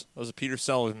Sellers. That was a Peter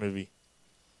Sellers movie.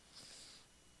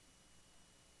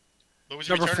 What was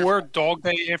your Number return? 4, Dog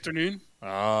Day Afternoon.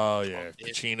 Oh yeah, Don't know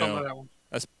Pacino. that one.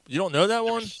 You don't know that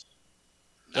one?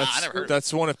 Nah, I never heard of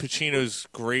That's one of Pacino's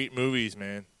great movies,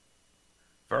 man.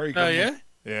 Very good. Oh, yeah?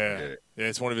 Yeah,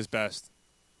 it's one of his best.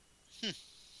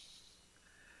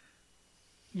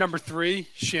 Number 3,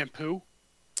 Shampoo.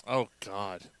 Oh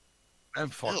God.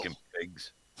 And fucking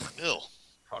pigs. Ew.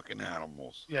 Fucking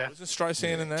animals. Yeah. Wasn't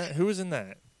Streisand in that? Who was in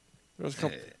that? There was a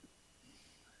couple.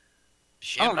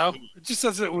 I don't know. It just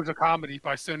says it was a comedy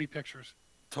by Sony Pictures.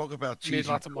 Talk about Made cheesy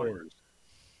lots of money. tours.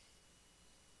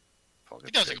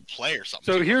 He does like a play or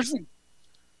something. So here's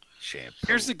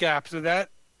Shampoo. the gap. So that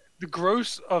the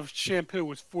gross of Shampoo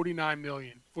was 49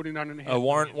 million, 49.5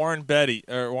 Warren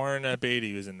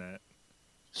Beatty was in that.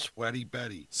 Sweaty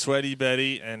Betty. Sweaty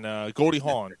Betty and Goldie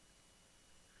Hawn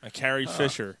and Carrie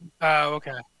Fisher. Oh,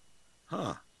 okay.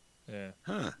 Huh. Yeah.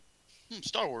 Huh.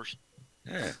 Star Wars.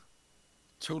 Yeah.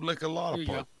 Two lick a lot There of you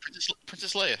go. pop.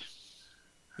 Princess Leia.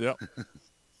 Yep.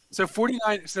 So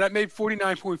 49. So that made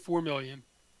 49.4 million.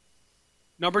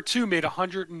 Number 2 made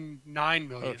 109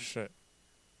 million. Oh shit.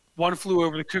 One Flew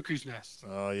Over the Cuckoo's Nest.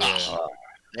 Oh yeah.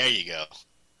 There you go.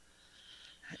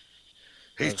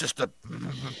 He's just a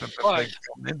Right.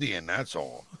 big Indian, that's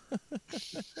all.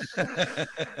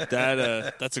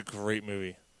 That's a great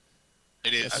movie.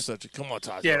 It is. That's such a come on,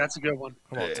 Todd. Yeah, that's a good one.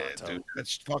 Come on, Yeah, Todd. dude,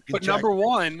 that's fucking But Jack- number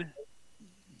 1,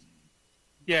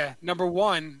 number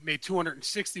 1 made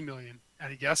 260 million.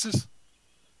 Any guesses?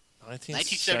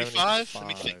 1975? Let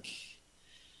me think.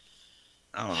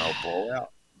 I don't know, blow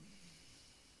out.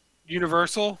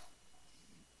 Universal.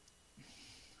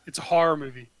 It's a horror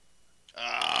movie.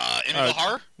 Amityville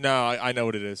Horror? No, I know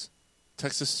what it is.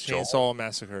 Texas Chainsaw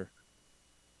Massacre.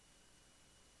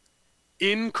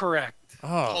 Incorrect.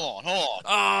 Oh. Hold on.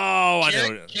 Oh, I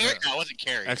know. Carrie? No, it wasn't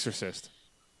Carrie. Exorcist.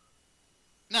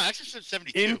 No, Exorcist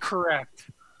 72. Incorrect.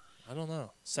 I don't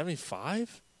know.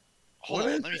 75? Hold on,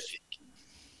 let me see.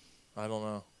 I don't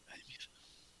know.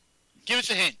 Give us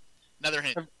a hint. Another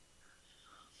hint.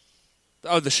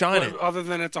 Oh, The Shining. Well, other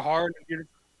than it's a hard.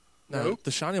 No, Nope.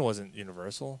 The Shining wasn't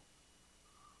Universal.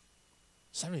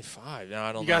 75. No,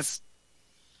 I don't You know. guys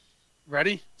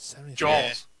ready? 75.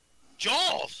 Jaws.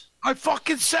 Jaws. I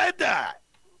fucking said that.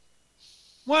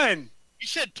 When? You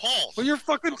said Paul's. Well, you're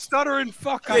fucking stuttering.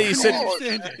 Fuck. Yeah, I you couldn't said.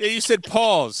 understand it. Yeah, you said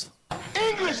pause.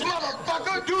 English,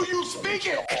 motherfucker, do you speak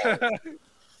it?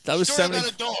 That was Story 70.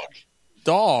 about a dog.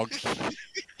 Dog.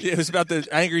 Yeah, it was about the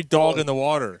angry dog in the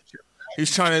water. He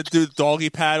was trying to do the doggy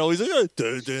paddle. He's like, oh,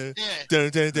 dun, dun, dun,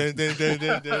 dun, dun, dun, dun,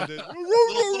 dun, dun, dun.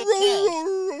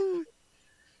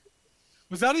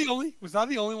 Was that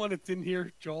the only one that didn't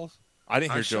hear Jaws? I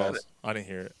didn't hear I said Jaws. it. I didn't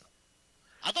hear it.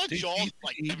 I thought Jaws was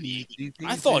like 78.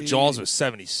 I thought Jaws was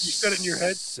 76. You said it in your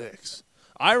head?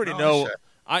 I already No, know.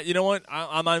 I said- You know what?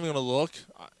 I'm not even gonna look.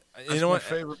 You know my what?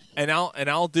 favorite. And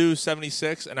I'll do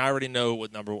 76, and I already know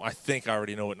what number. I think I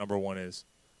already know what number 1 is.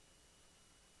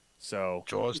 So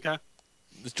Jaws. Okay.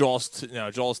 Jaws 2. No,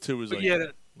 Jaws 2 was But like yeah,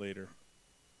 later.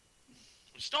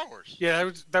 Star Wars. Yeah,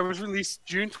 that was released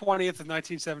June 20th of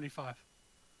 1975.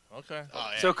 Okay. Oh,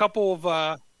 yeah. So a couple of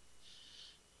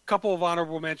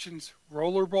honorable mentions.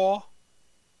 Rollerball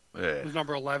Yeah. was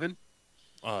number 11.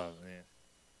 Oh man.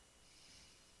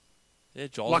 Yeah,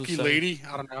 Jaws. Lucky was 70. Lady,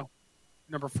 I don't know,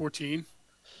 number 14.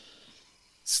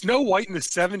 Snow White and the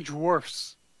Seven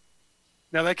Dwarfs.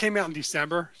 Now that came out in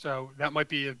December, so that might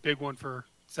be a big one for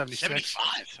 76.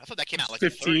 75. I thought that came out like in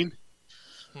 15.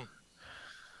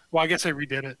 Well, I guess I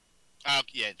redid it. Oh,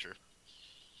 yeah, true.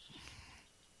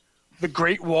 The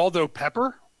Great Waldo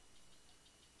Pepper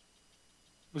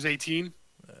was 18.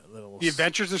 The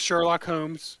Adventures of Sherlock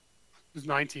Holmes was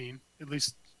 19. At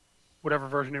least whatever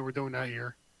version they were doing that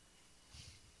year.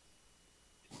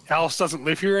 Alice Doesn't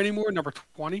Live Here Anymore, number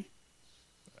 20.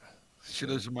 She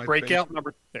lives in my Breakout, basement.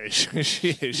 number... Hey,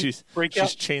 she's Breakout.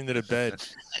 chained to the bed.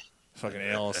 Fucking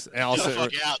Alice. Get the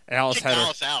fuck out. Alice Kick had her.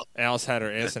 Alice out. Alice had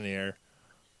her ass in the air.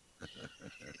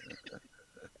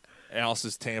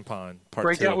 Alice's tampon. Part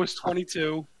Breakout 2. was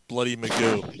 22. Bloody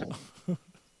Magoo.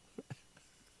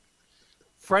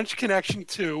 French Connection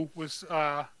 2 was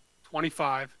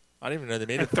 25. I didn't even know they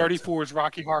made And it. 34 was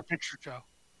Rocky Horror Picture Show.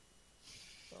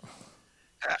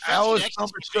 Alice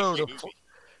Jackson's number a 2. big movie.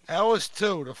 Alice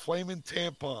 2, the flaming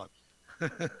tampon.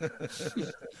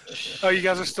 Oh, you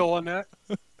guys are still on that?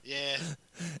 Yeah.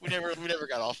 We never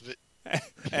got off of it.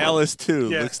 Alice 2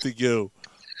 Yeah. looks to go.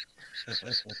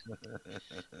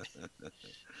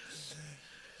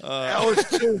 Alice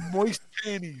 2, moist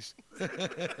panties.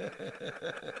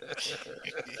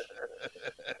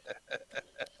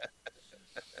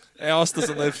 Alice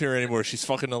doesn't live here anymore. She's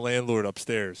fucking the landlord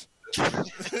upstairs. That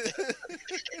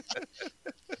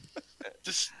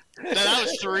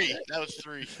was 3. That was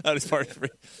 3. That is part 3.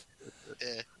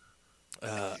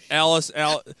 Yeah. Alice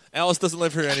doesn't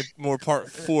live here anymore.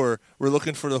 Part 4. We're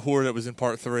looking for the whore that was in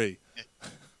part 3.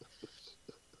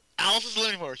 Alice is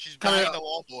living more. She's banging the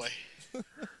wall boy.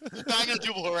 She's banging a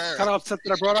Jubal Herrera. Kind of upset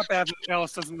that I brought up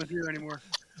Alice Doesn't Live Here Anymore.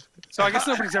 So I guess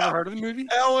nobody's ever heard of the movie?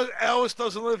 Alice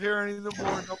doesn't live here anymore.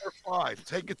 Number 5.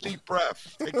 Take a deep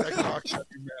breath. Take that cock out of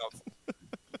your mouth.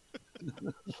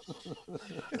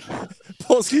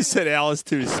 Polsky said Alice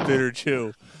 2 is Spitter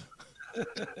Chew.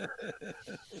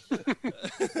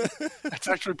 That's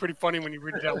actually pretty funny when you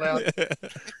read it out loud.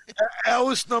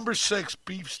 Alice number 6,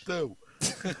 beef stew.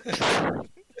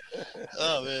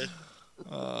 Oh man.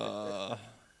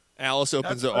 Alice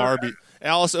opens That's an Arby's.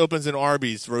 Alice opens an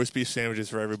Arby's roast beef sandwiches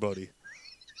for everybody.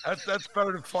 That's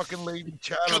better than fucking Lady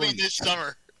Coming Chatterley. this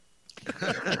summer.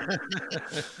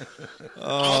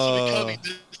 Oh,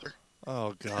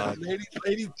 oh God. Lady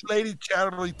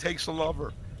Chatterley takes a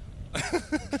lover.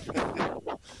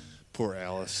 Poor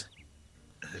Alice.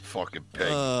 Fucking pig.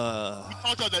 I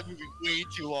talked about that movie way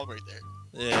too long right there.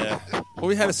 Yeah. Well,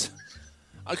 we had a.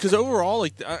 Because overall,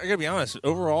 like, I gotta be honest,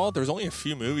 overall, there was only a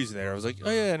few movies in there. I was like, oh,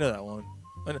 yeah, I know that one.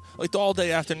 And, like, the All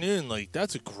Day Afternoon, like,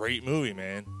 that's a great movie,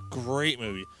 man. Great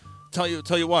movie. Tell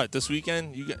you what, this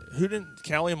weekend,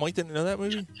 Callie and Mike didn't know that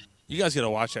movie? You guys gotta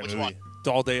watch that Which movie. one?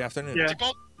 The All Day Afternoon. Yeah. What's it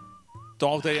called? The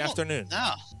All Day Afternoon.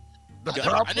 No. The I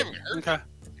problem, never heard. Okay.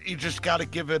 you just got to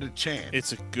give it a chance.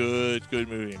 It's a good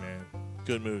movie, man.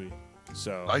 Good movie.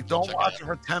 So, Like, don't watch it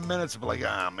for 10 minutes and be like,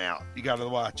 I'm out. You got to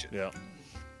watch it. yeah.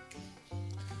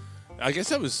 I guess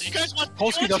that was. You guys watch?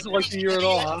 Polsky doesn't like the year at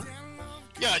all, huh?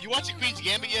 Yeah. You watch the Queen's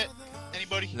Gambit yet?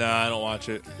 Anybody? Nah, I don't watch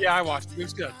it. Yeah, I watched it. It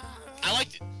was good. I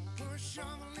liked it.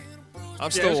 I'm Yeah,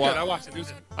 still. it was good. I watched it. It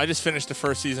was, I just finished the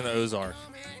first season of Ozark.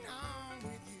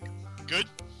 Good.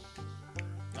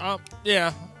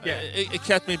 Yeah. Yeah. It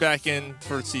kept me back in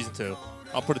for season 2.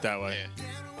 I'll put it that way.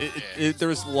 There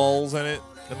was lulls in it,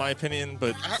 in my opinion,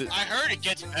 but I heard it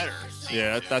gets better.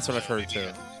 yeah, that's what I've heard too.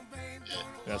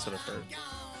 That's what I've heard.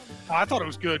 I thought it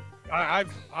was good. I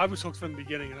was hooked from the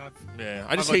beginning, and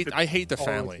I hate the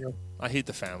family. I hate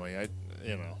the family.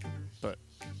 But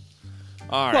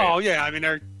all right. Well, yeah, I mean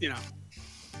they're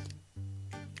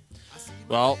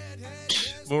Well,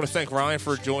 we want to thank Ryan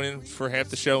for joining for half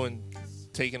the show and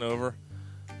taking over.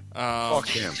 Fuck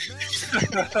him.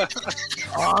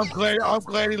 I'm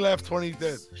glad he left when he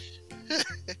did.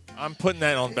 I'm putting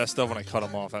that on best of when I cut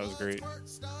him off. That was great.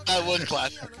 That was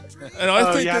classic. And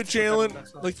I think that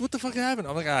Jalen, like, what the fuck happened?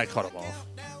 I'm like, I cut him off.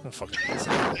 Oh, fucking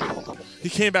he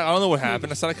came back. I don't know what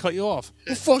happened. I said I cut you off.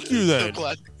 Well, fuck you then.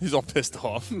 He's all pissed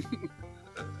off.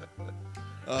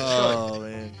 Oh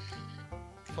man.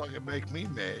 Fucking make me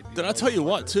mad. Did I tell you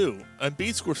what too?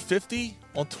 Embiid scored 50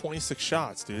 on 26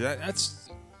 shots, dude. That's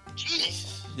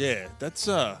Jeez. Yeah, that's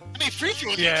How many free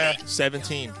throws?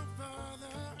 17.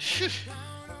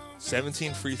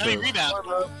 17 free How many throws. rebounds?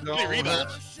 How many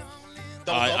rebounds?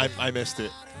 I missed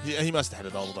it. He must have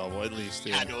had a double at least.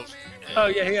 Yeah. Oh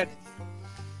yeah,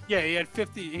 he had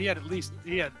 50. He had at least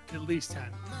 10.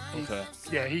 Okay.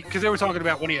 Yeah, because they were talking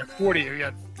about when he had 40. He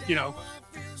had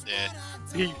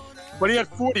when he had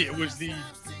 40, it was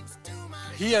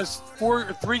he has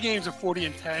 3 games of 40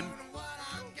 and 10,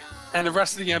 and the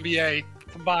rest of the NBA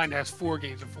combined has 4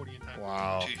 games of 40 and 10.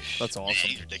 Wow, that's awesome.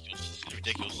 He's ridiculous. He's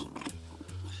ridiculous.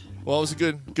 Well, it was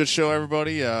a good show,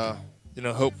 everybody.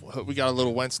 Hope we got a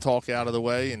little Wentz talk out of the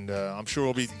way, and I'm sure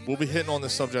we'll be hitting on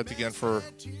this subject again for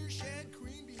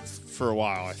a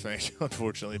while. I think,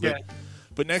 unfortunately,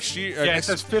 but next year, it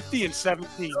says 50 and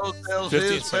 17.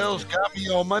 Bills got me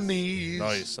on my knees.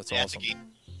 Nice, that's awesome.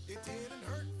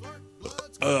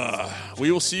 We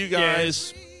will see you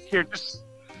guys. Here,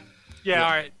 all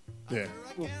right.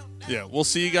 Yeah. We'll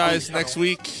see you guys next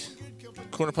week.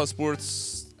 Corner Puff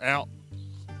Sports out.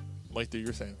 Mike, do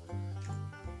your thing.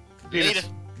 Later.